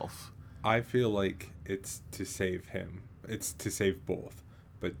myself. I feel like it's to save him. It's to save both,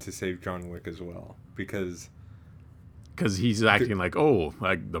 but to save John Wick as well, because he's acting like, oh,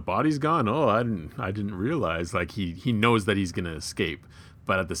 like the body's gone. Oh, I didn't realize. Like he knows that he's gonna escape,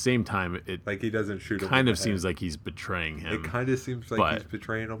 but at the same time, it like he doesn't shoot him. Kind of seems like he's betraying him. It kind of seems like he's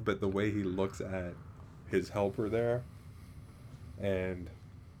betraying him, but the way he looks at his helper there, and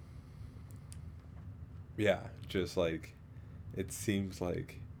yeah, just like it seems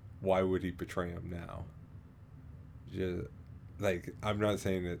like, why would he betray him now? Just like, I'm not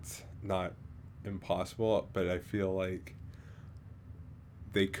saying it's not impossible, but I feel like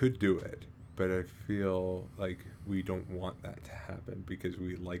they could do it, but I feel like we don't want that to happen because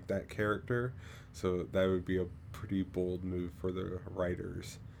we like that character. So that would be a pretty bold move for the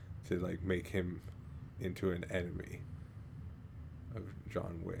writers to like make him into an enemy of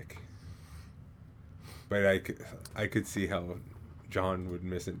John Wick. But I could see how John would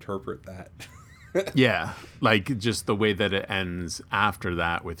misinterpret that. Yeah, like just the way that it ends after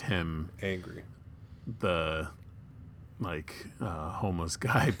that with him angry, the like homeless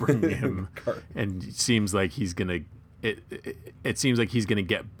guy bringing him, and it seems like he's gonna. It seems like he's gonna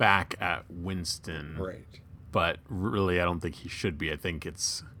get back at Winston, right? But really, I don't think he should be. I think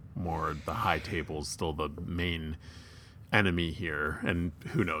it's more the High Table's still the main enemy here, and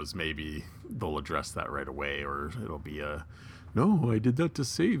who knows? Maybe they'll address that right away, or it'll be a no. I did that to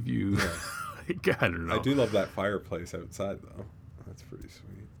save you. Yeah. I don't know. I do love that fireplace outside, though. That's pretty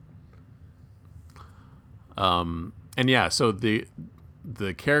sweet. And yeah, so the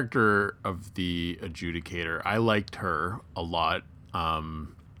character of the adjudicator, I liked her a lot.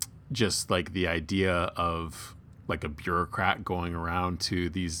 Just like the idea of like a bureaucrat going around to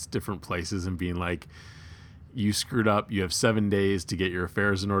these different places and being like, you screwed up, you have 7 days to get your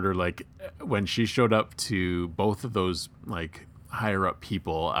affairs in order. Like when she showed up to both of those like higher up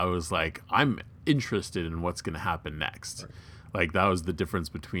people, I was like, I'm interested in what's going to happen next. Right. Like that was the difference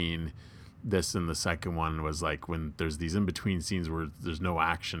between this and the second one, was like when there's these in between scenes where there's no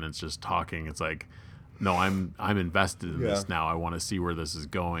action, it's just talking. It's like, no, I'm invested in this now. I want to see where this is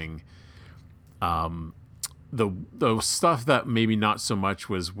going. The stuff that maybe not so much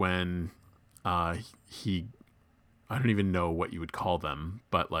was when I don't even know what you would call them,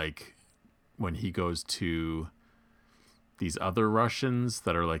 but like when he goes to these other Russians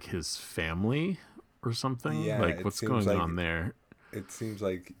that are like his family or something. Yeah, like what's going on there? It seems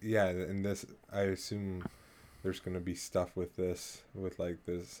like, yeah, and this, I assume there's going to be stuff with this, with like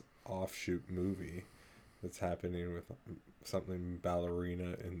this offshoot movie that's happening with something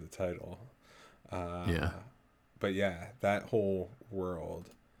ballerina in the title. But yeah, that whole world.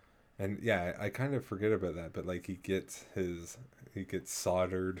 And yeah, I kind of forget about that, but like he gets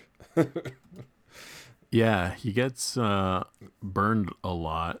soldered. Yeah, he gets burned a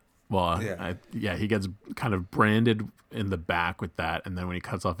lot. Well, he gets kind of branded in the back with that, and then when he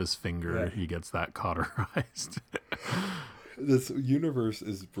cuts off his finger, he gets that cauterized. This universe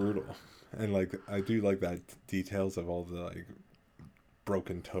is brutal, and like I do like that details of all the like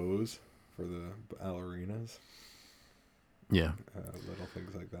broken toes for the ballerinas. Yeah, little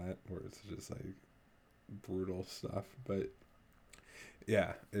things like that where it's just like brutal stuff, but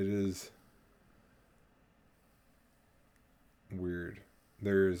yeah, it is weird.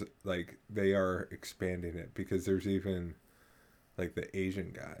 There's like, they are expanding it because there's even like the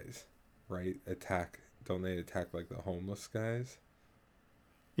Asian guys, right? Don't they attack like the homeless guys?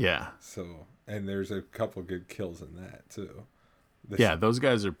 Yeah. So, and there's a couple good kills in that too. Those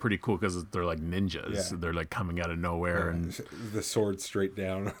guys are pretty cool because they're like ninjas. Yeah. They're like coming out of nowhere, and the sword straight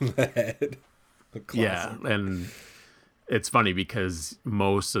down on the head. Yeah, and it's funny because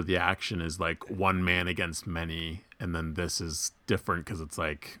most of the action is like one man against many, and then this is different because it's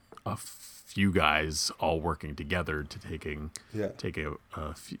like a few guys all working together to take a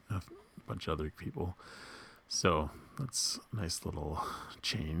bunch of other people. So that's a nice little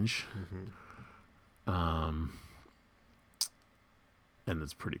change. Mm-hmm. And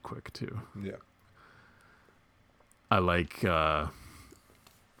it's pretty quick too. Yeah. I like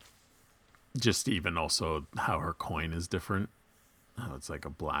just even also how her coin is different. How it's like a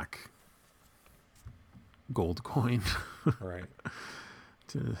black gold coin. Right.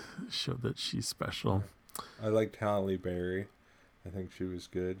 to show that she's special. I liked Halle Berry. I think she was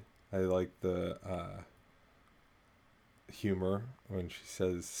good. I like the humor when she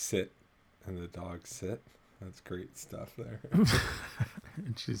says sit and the dogs sit. That's great stuff there.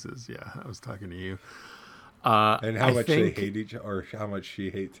 And she says, yeah, I was talking to you. And how much they hate each other, or how much she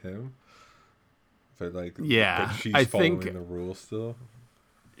hates him. But like, yeah, but she's I following think the rules still.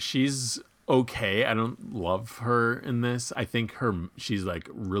 she's okay. I don't love her in this. I think she's like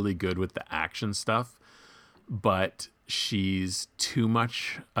really good with the action stuff, but she's too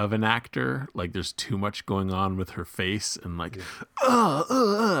much of an actor. Like there's too much going on with her face and like,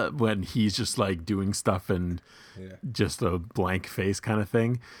 when he's just like doing stuff and just a blank face kind of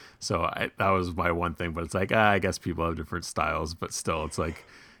thing. So that was my one thing, but it's like, I guess people have different styles, but still it's like,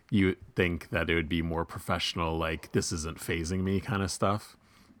 you think that it would be more professional. Like this isn't phasing me kind of stuff,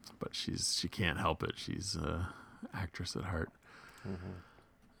 but she can't help it. She's a actress at heart.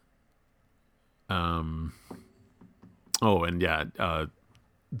 Oh, and yeah,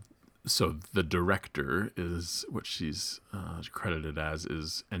 so the director is what she's credited as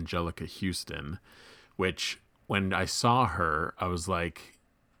is Angelica Houston, which when I saw her, I was like,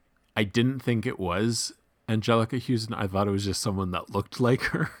 I didn't think it was Angelica Houston. I thought it was just someone that looked like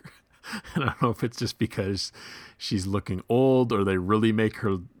her. And I don't know if it's just because she's looking old or they really make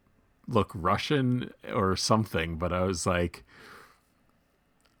her look Russian or something, but I was like,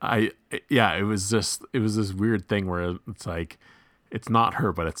 it was this weird thing where it's like, it's not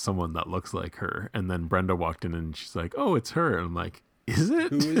her, but it's someone that looks like her. And then Brenda walked in and she's like, oh, it's her. And I'm like, is it?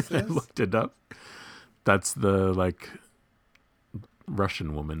 Who is this? I looked it up. That's the like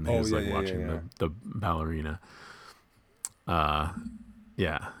Russian woman who's watching the ballerina.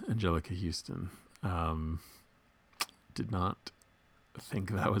 Yeah, Angelica Houston. Did not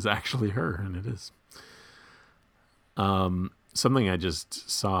think that was actually her, and it is. Something I just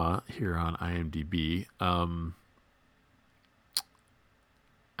saw here on IMDb.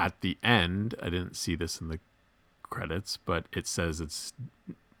 At the end, I didn't see this in the credits, but it says it's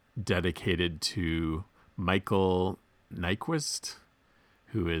dedicated to Michael Nyquist,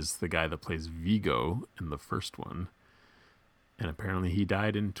 who is the guy that plays Vigo in the first one. And apparently he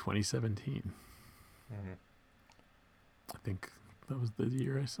died in 2017. I think that was the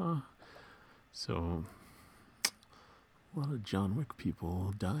year I saw. So a lot of John Wick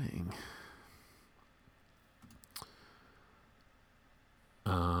people dying.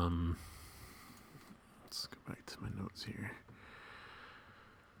 Let's go back to my notes here.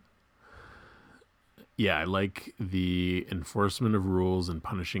 Yeah, I like the enforcement of rules and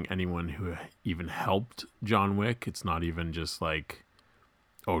punishing anyone who even helped John Wick. It's not even just like,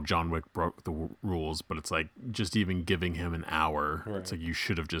 oh, John Wick broke the rules, but it's like just even giving him an hour. Right. It's like you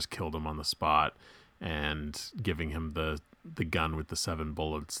should have just killed him on the spot, and giving him the gun with the 7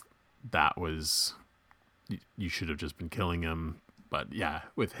 bullets. That was, you should have just been killing him. But yeah,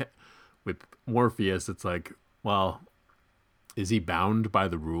 with Morpheus, it's like, well, is he bound by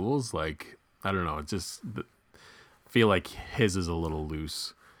the rules? Like, I don't know. It's just, I feel like his is a little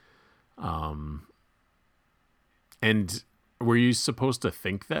loose. And were you supposed to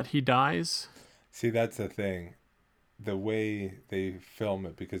think that he dies? See, that's the thing. The way they film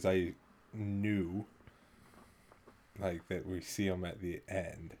it, because I knew, like, that we see him at the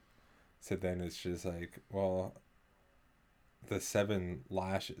end. So then it's just like, well, the 7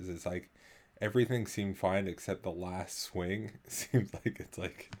 lashes is like, everything seemed fine except the last swing. It seems like it's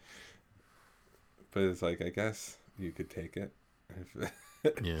like, but it's like, I guess you could take it.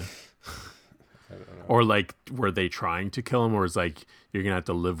 Yeah. I don't know. Or like, were they trying to kill him, or is like, you're gonna have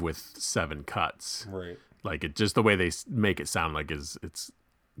to live with 7 cuts? Right. Like, it just the way they make it sound like it's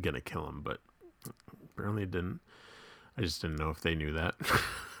gonna kill him, but apparently it didn't. I just didn't know if they knew that.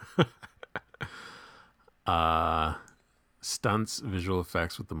 Stunts, visual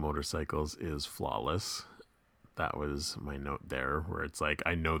effects with the motorcycles is flawless. That was my note there, where it's like,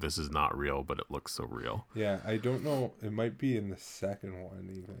 I know this is not real, but it looks so real. Yeah, I don't know. It might be in the second one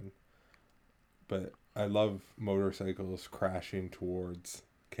even. But I love motorcycles crashing towards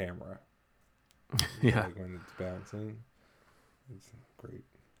camera. Yeah. Like when it's bouncing. It's great.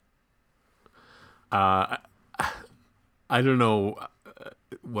 I don't know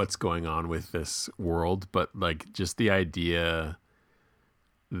what's going on with this world, but like just the idea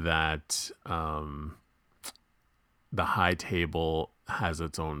that the high table has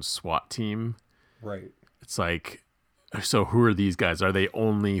its own SWAT team. Right. It's like, so who are these guys? Are they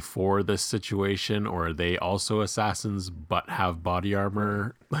only for this situation, or are they also assassins but have body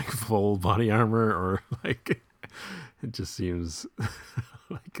armor, like full body armor? Or like, it just seems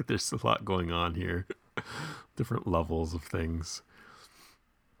like there's a lot going on here. Different levels of things.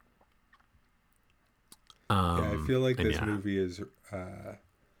 I feel like and this movie is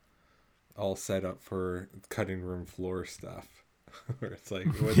all set up for cutting room floor stuff. Where it's like,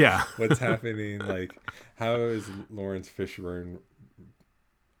 what's happening? Like, how is Lawrence Fishburne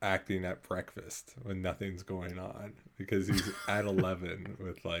acting at breakfast when nothing's going on? Because he's at 11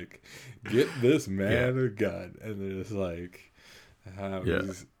 with like, get this man a gun, and there's like how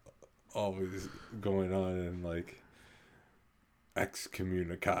he's always going on and like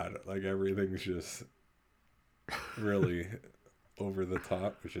excommunicado, like everything's just really over the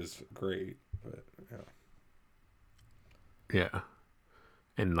top, which is great. But yeah.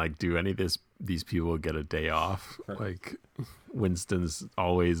 And like, do any of these people get a day off? Right. Like, Winston's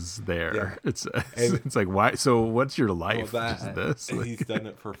always there. Yeah. It's like, why? So what's your life? Well, Just this? Like, he's done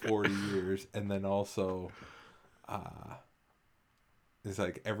it for 40 years, and then also, it's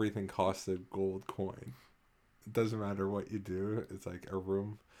like everything costs a gold coin. It doesn't matter what you do. It's like a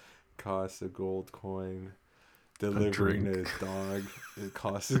room costs a gold coin. Delivering a dog, it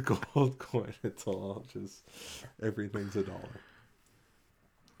costs a gold coin. It's all just, everything's $1.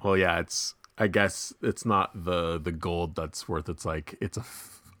 well, yeah, I guess it's not the gold that's worth. It's like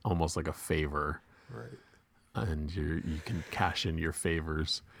almost like a favor, right? And you can cash in your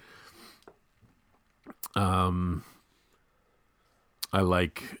favors. I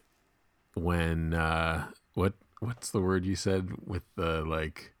like when what's the word you said with the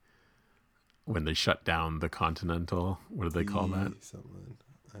like when they shut down the Continental? What do they call that? Something.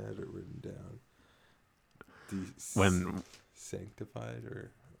 I had it written down. When sanctified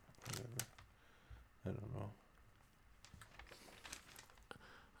or whatever. I don't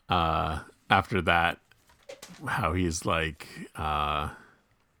know. After that, how he's like, our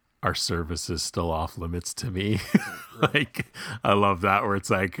service is still off limits to me. Like, I love that where it's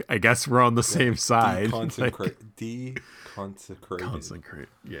like, I guess we're on the same side. Deconsecrated. Consecrate,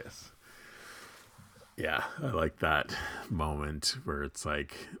 yes. Yeah, I like that moment where it's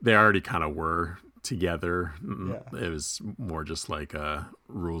like they already kind of were together. Yeah. It was more just like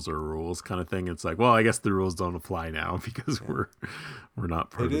rules are rules kind of thing. It's like, well, I guess the rules don't apply now because we're not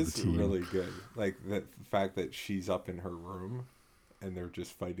part of the team. It is really good. Like the fact that she's up in her room and they're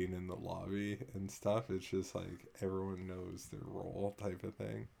just fighting in the lobby and stuff. It's just like everyone knows their role type of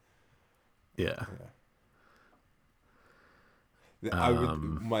thing. Yeah. I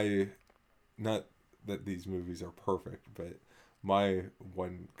would not that these movies are perfect, but my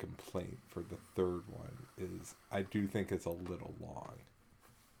one complaint for the third one is I do think it's a little long.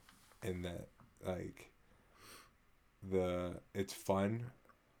 In that, like, it's fun.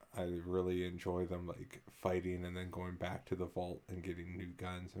 I really enjoy them, like, fighting and then going back to the vault and getting new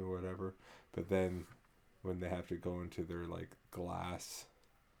guns or whatever. But then when they have to go into their, like, glass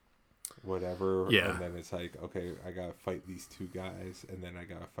whatever, and then it's like, okay, I gotta fight these two guys, and then I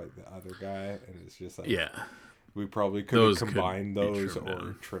gotta fight the other guy, and it's just like, we probably could have combined those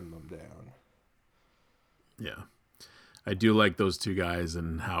or trimmed them down. Yeah, I do like those two guys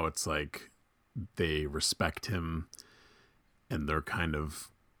and how it's like they respect him, and they're kind of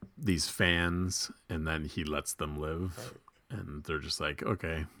these fans, and then he lets them live. Right. And they're just like,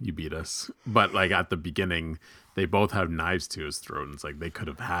 okay, you beat us. But like at the beginning, they both have knives to his throat. And it's like they could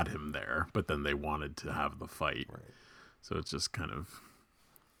have had him there, but then they wanted to have the fight. Right. So it's just kind of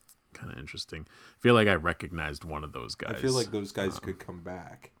interesting. I feel like I recognized one of those guys. I feel like those guys could come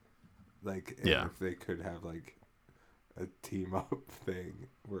back. Like, if they could have like a team up thing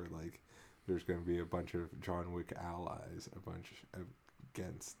where like there's going to be a bunch of John Wick allies, a bunch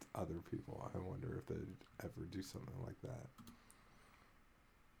against other people. I wonder if they'd ever do something like that.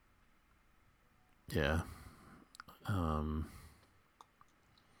 Yeah. I'm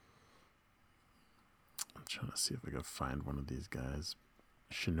trying to see if I can find one of these guys.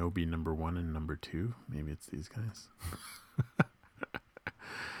 Shinobi number 1 and number 2. Maybe it's these guys.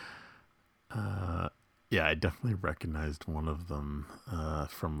 Yeah, I definitely recognized one of them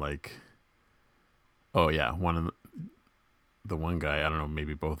from like. Oh yeah, one of the one guy. I don't know.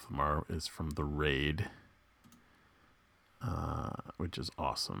 Maybe both of them is from the raid, which is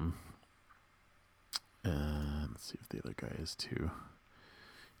awesome. And let's see if the other guy is too.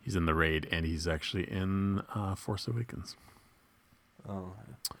 He's in the raid, and he's actually in Force Awakens. Oh,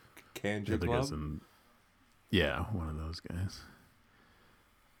 Kanja Club? Yeah, one of those guys.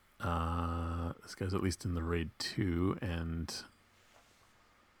 This guy's at least in the raid 2, and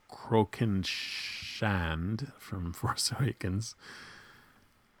Kroken Shand from Force Awakens.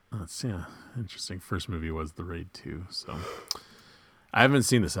 That's interesting. First movie was the raid 2, so I haven't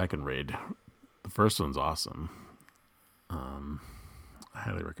seen the second raid. The first one's awesome. I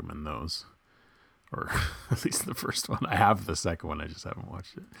highly recommend those, or at least the first one. I have the second one. I just haven't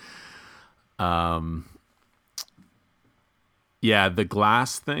watched it. Yeah, the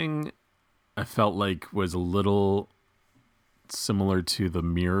glass thing I felt like was a little similar to the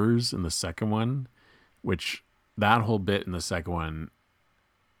mirrors in the second one, which that whole bit in the second one,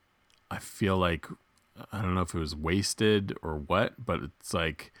 I feel like, I don't know if it was wasted or what, but it's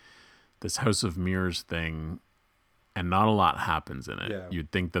like this House of Mirrors thing, and not a lot happens in it. Yeah.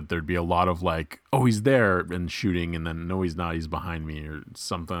 You'd think that there'd be a lot of like, oh, he's there and shooting, and then no, he's not, he's behind me or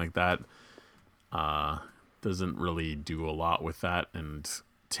something like that. Doesn't really do a lot with that and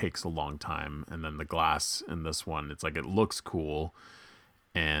takes a long time. And then the glass in this one, it's like it looks cool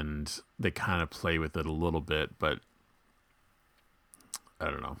and they kind of play with it a little bit, but I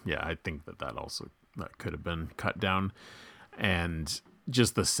don't know. Yeah, I think that could have been cut down. And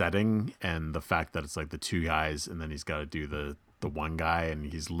just the setting and the fact that it's like the two guys and then he's got to do the one guy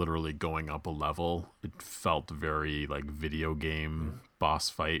and he's literally going up a level. It felt very like video game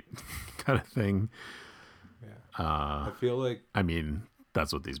boss fight kind of thing. Yeah. I feel like, I mean,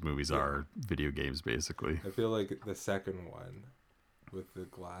 that's what these movies are, video games basically. I feel like the second one with the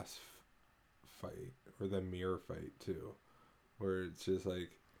glass fight or the mirror fight too, where it's just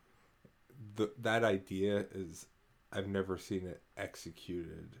like that idea is, I've never seen it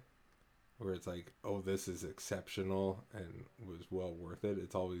executed where it's like, oh, this is exceptional and was well worth it.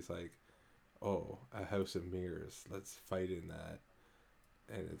 It's always like, oh, a House of Mirrors, let's fight in that,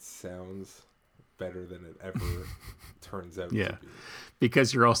 and it sounds better than it ever turns out to be.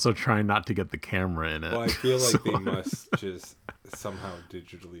 Because you're also trying not to get the camera in it. Well, I feel like they must just somehow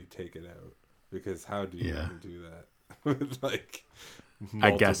digitally take it out, because how do you even do that with like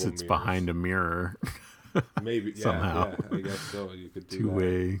I guess it's mirrors? Behind a mirror. Maybe somehow. Yeah, I guess so. You could do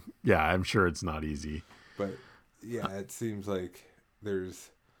two-way. Yeah, I'm sure it's not easy. But yeah, it seems like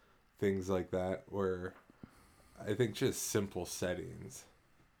there's things like that where I think just simple settings,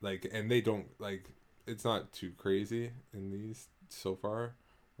 like, and they don't like, it's not too crazy in these so far,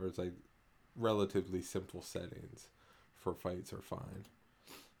 where it's like relatively simple settings for fights are fine.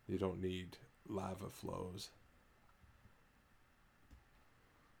 You don't need lava flows.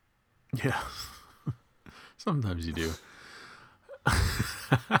 Yeah. Sometimes you do.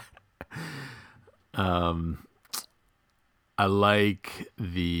 I like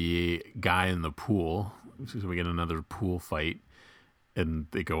the guy in the pool. So we get another pool fight and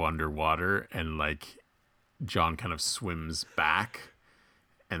they go underwater and like John kind of swims back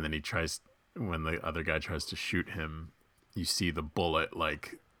and then when the other guy tries to shoot him, you see the bullet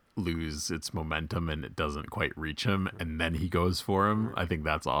like lose its momentum and it doesn't quite reach him and then he goes for him. I think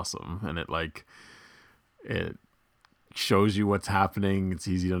that's awesome. And it shows you what's happening. It's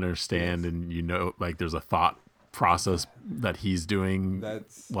easy to understand, and you know, like there's a thought process that he's doing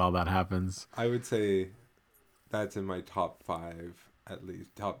while that happens. I would say that's in my top 5, at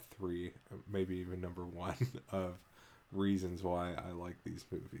least top 3, maybe even number 1 of reasons why I like these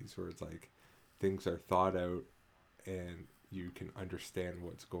movies, where it's like things are thought out and you can understand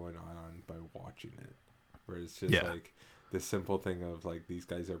what's going on by watching it. Where it's just like the simple thing of like these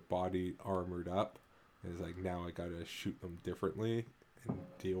guys are body armored up. And it's like, now I gotta shoot them differently and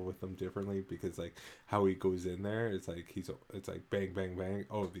deal with them differently, because like how he goes in there, it's like it's like bang bang bang.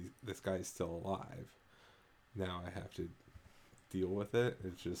 Oh, this guy's still alive. Now I have to deal with it.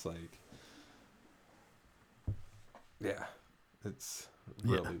 It's just like, yeah, it's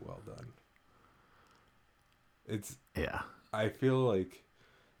really well done. It's I feel like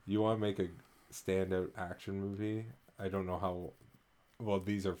you want to make a standout action movie. I don't know how well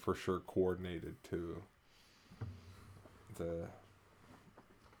these are for sure coordinated to the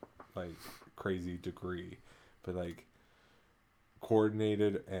like crazy degree, but like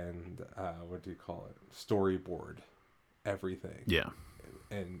coordinated and what do you call it? Storyboard everything. Yeah.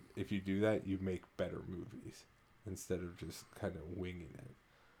 And if you do that, you make better movies instead of just kind of winging it.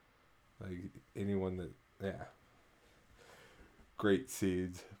 Like anyone that Great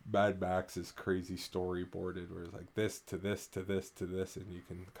Seeds, Mad Max is crazy storyboarded where it's like this to this to this to this, and you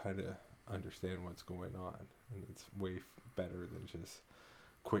can kind of understand what's going on, and it's way better than just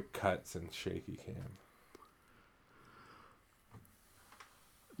quick cuts and shaky cam.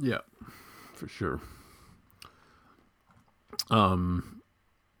 Yeah, for sure.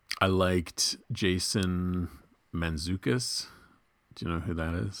 I liked Jason Mantzoukas. Do you know who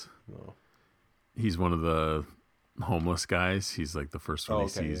that is? No. He's one of the homeless guys. He's like the first one he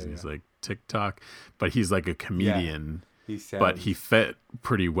sees. He's like TikTok, but he's like a comedian. But he fit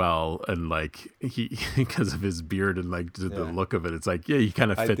pretty well, and like he because of his beard and like the look of it, it's like he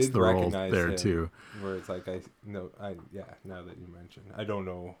kind of fits the role there too. Where it's like now that you mention, I don't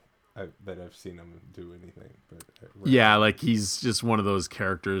know that I've seen him do anything, but like he's just one of those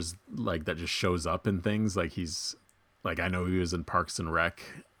characters like that just shows up in things. Like he's like I know he was in Parks and Rec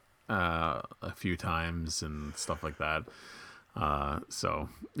a few times and stuff like that. So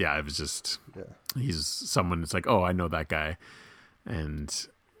yeah, it was just he's someone. It's like, oh, I know that guy, and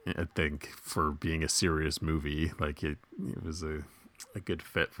I think for being a serious movie, like it was a good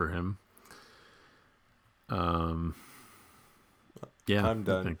fit for him. Yeah, I'm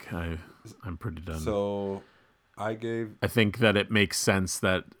done. I think I'm pretty done. So I think that it makes sense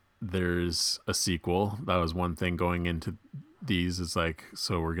that there's a sequel. That was one thing going into these, is like,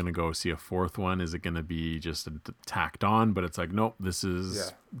 so we're gonna go see a fourth one. Is it gonna be just tacked on? But it's like, nope, this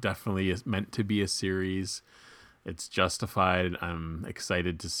is definitely meant to be a series. It's justified. I'm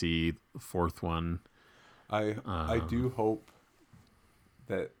excited to see the fourth one. I do hope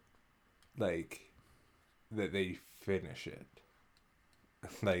that that they finish it.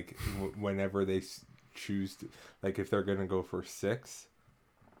 Like whenever they choose to, like if they're gonna go for 6.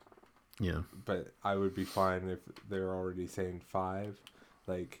 Yeah. But I would be fine if they're already saying 5.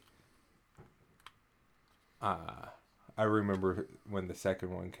 Like, I remember when the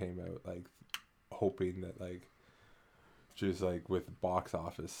second one came out, like hoping that like just like with box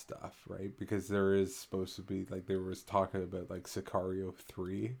office stuff, right? Because there is supposed to be, like, there was talking about like Sicario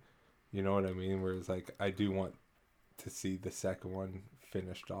 3, you know what I mean? Whereas like I do want to see the second one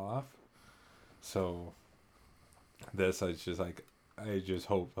finished off. So this, I just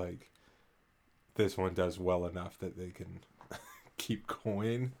hope like this one does well enough that they can keep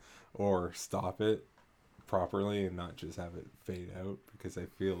going or stop it properly and not just have it fade out, because I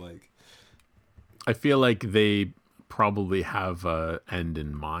feel like they probably have a end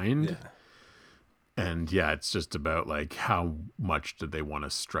in mind. Yeah. And yeah, it's just about like how much do they want to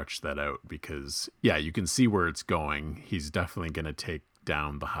stretch that out, because yeah, you can see where it's going. He's definitely going to take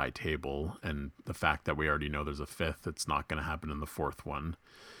down the high table, and the fact that we already know there's a 5th, it's not going to happen in the 4th one.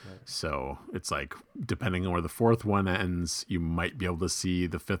 Right. So it's like, depending on where the 4th one ends, you might be able to see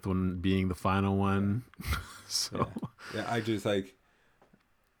the 5th one being the final one. So yeah, I just like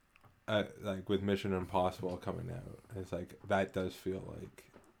with Mission Impossible coming out, it's like that does feel like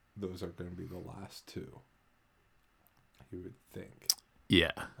those are going to be the last 2. You would think. Yeah.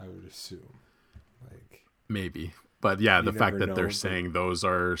 I would assume. Like, maybe. But yeah, the fact that they're saying those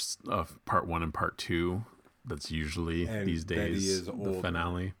are part 1 and part 2, that's usually these days the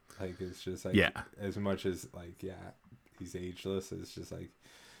finale. Like, it's just like, as much as like, he's ageless, it's just like,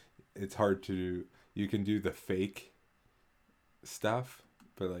 it's hard to, you can do the fake stuff,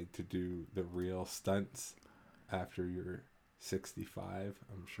 but like to do the real stunts after you're 65,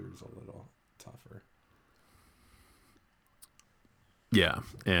 I'm sure is a little tougher. Yeah,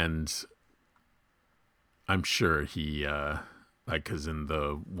 and I'm sure he like, because in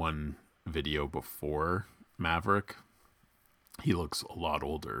the one video before Maverick, he looks a lot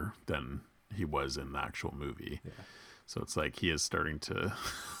older than he was in the actual movie. Yeah. So it's like he is starting to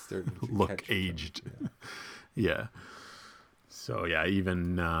look aged. Yeah. So yeah,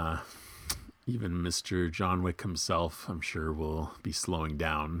 even Mr. John Wick himself, I'm sure, will be slowing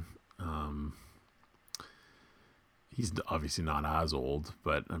down. He's obviously not as old,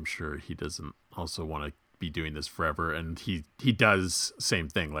 but I'm sure he doesn't also want to be doing this forever. And he does same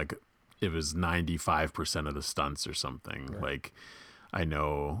thing. Like, it was 95% of the stunts or something. Right. Like, I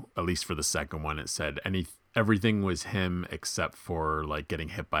know, at least for the second one, it said everything was him except for like getting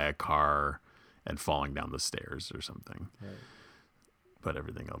hit by a car and falling down the stairs or something. Right. But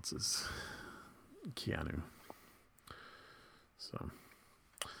everything else is Keanu.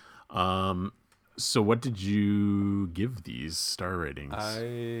 So what did you give these star ratings?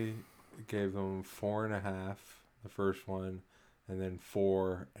 I gave them 4.5, the first one, and then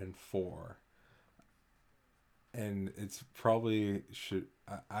 4 and 4. And it's probably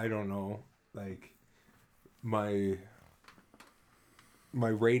I don't know, like my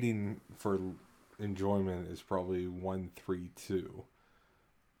rating for enjoyment is probably 1, 3, 2.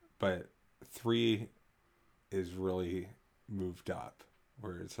 But 3 is really moved up,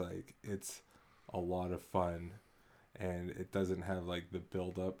 where it's like, it's a lot of fun, and it doesn't have like the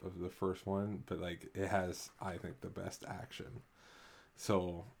build up of the first one, but like it has, I think, the best action.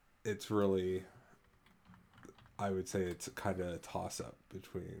 So it's really, I would say it's kind of a toss up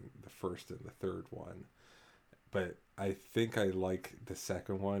between the first and the third one. But I think I like the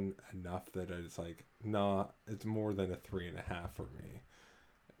second one enough that it's like, nah, it's more than a 3.5 for me.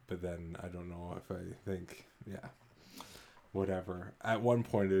 But then I don't know if I think, whatever. At one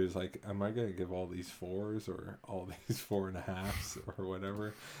point it was like, am I going to give all these 4s or all these 4.5s or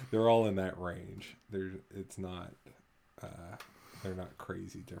whatever? They're all in that range. They're not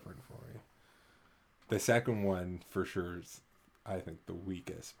crazy different for me. The second one for sure is, I think, the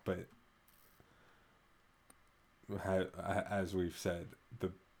weakest, but as we've said,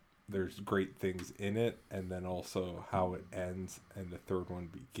 there's great things in it, and then also how it ends and the third one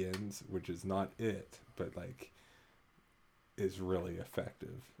begins, which is not it, but like is really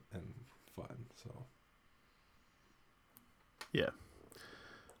effective and fun. So yeah.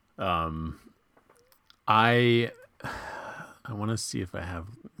 I want to see if I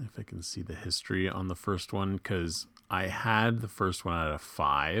can see the history on the first one, because I had the first one at a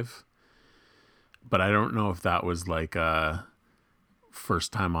 5, but I don't know if that was like a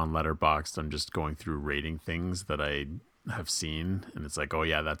first time on Letterboxd. I'm just going through rating things that I have seen, and it's like, oh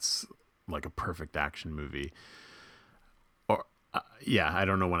yeah, that's like a perfect action movie. Or yeah, I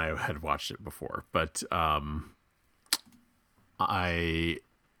don't know when I had watched it before, but I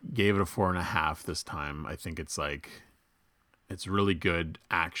gave it a 4.5 this time. I think it's really good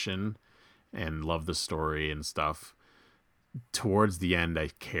action and love the story and stuff. Towards the end, I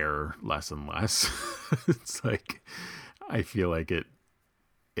care less and less. It's like, I feel like it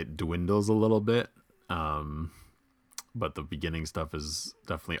dwindles a little bit. But the beginning stuff is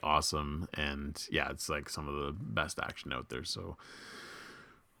definitely awesome. And yeah, it's like some of the best action out there. So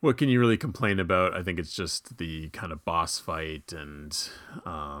what can you really complain about? I think it's just the kind of boss fight and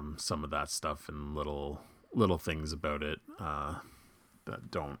some of that stuff and little things about it that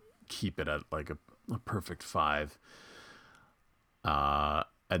don't keep it at like a perfect 5.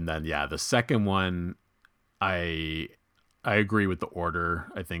 And then yeah, the second one, I agree with the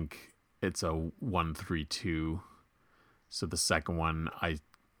order. I think it's a 1, 3, 2. So the second one, I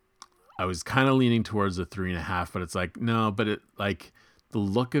was kind of leaning towards a 3.5, but it's like, no, but it like the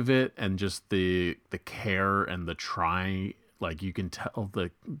look of it and just the care and the try, like you can tell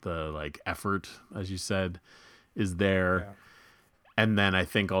the like effort, as you said, is there. Yeah. And then I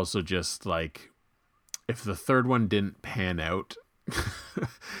think also just like if the third one didn't pan out,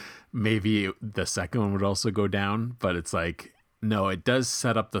 maybe the second one would also go down. But it's like, no, it does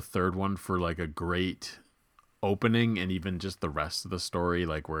set up the third one for like a great opening, and even just the rest of the story,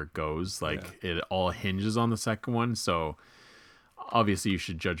 like where it goes, like it all hinges on the second one. So obviously you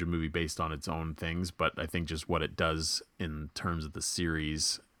should judge a movie based on its own things, but I think just what it does in terms of the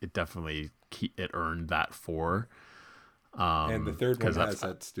series, it definitely it earned that 4. And the third one has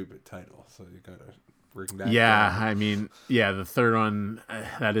that stupid title, so you gotta bring that down. I mean, yeah, the third one,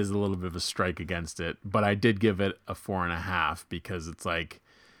 that is a little bit of a strike against it, but I did give it a 4.5 because it's like,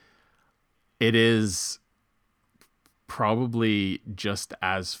 it is probably just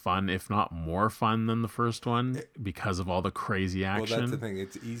as fun, if not more fun than the first one, because of all the crazy action. Well, that's the thing.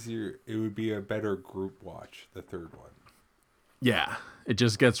 It's easier. It would be a better group watch, the third one. Yeah, it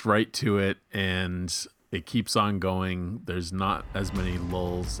just gets right to it, and it keeps on going. There's not as many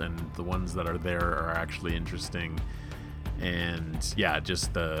lulls, and the ones that are there are actually interesting. And yeah,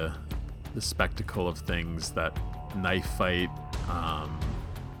 just the spectacle of things, that knife fight,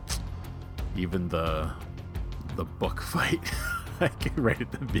 even the book fight, like right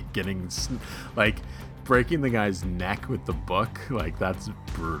at the beginning, like breaking the guy's neck with the book, like that's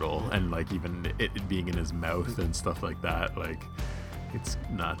brutal. And like even it being in his mouth and stuff like that, like it's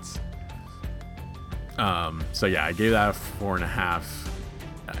nuts. So yeah, I gave that a 4.5.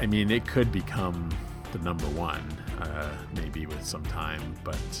 I mean, it could become the number 1, maybe with some time,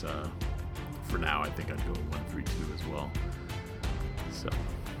 but for now I think I'd go 1, 3, 2 as well. So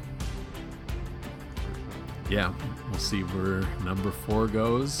yeah, we'll see where number 4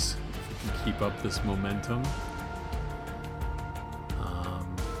 goes, if we can keep up this momentum.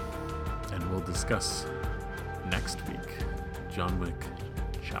 And we'll discuss next week John Wick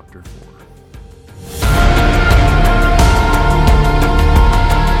Chapter 4.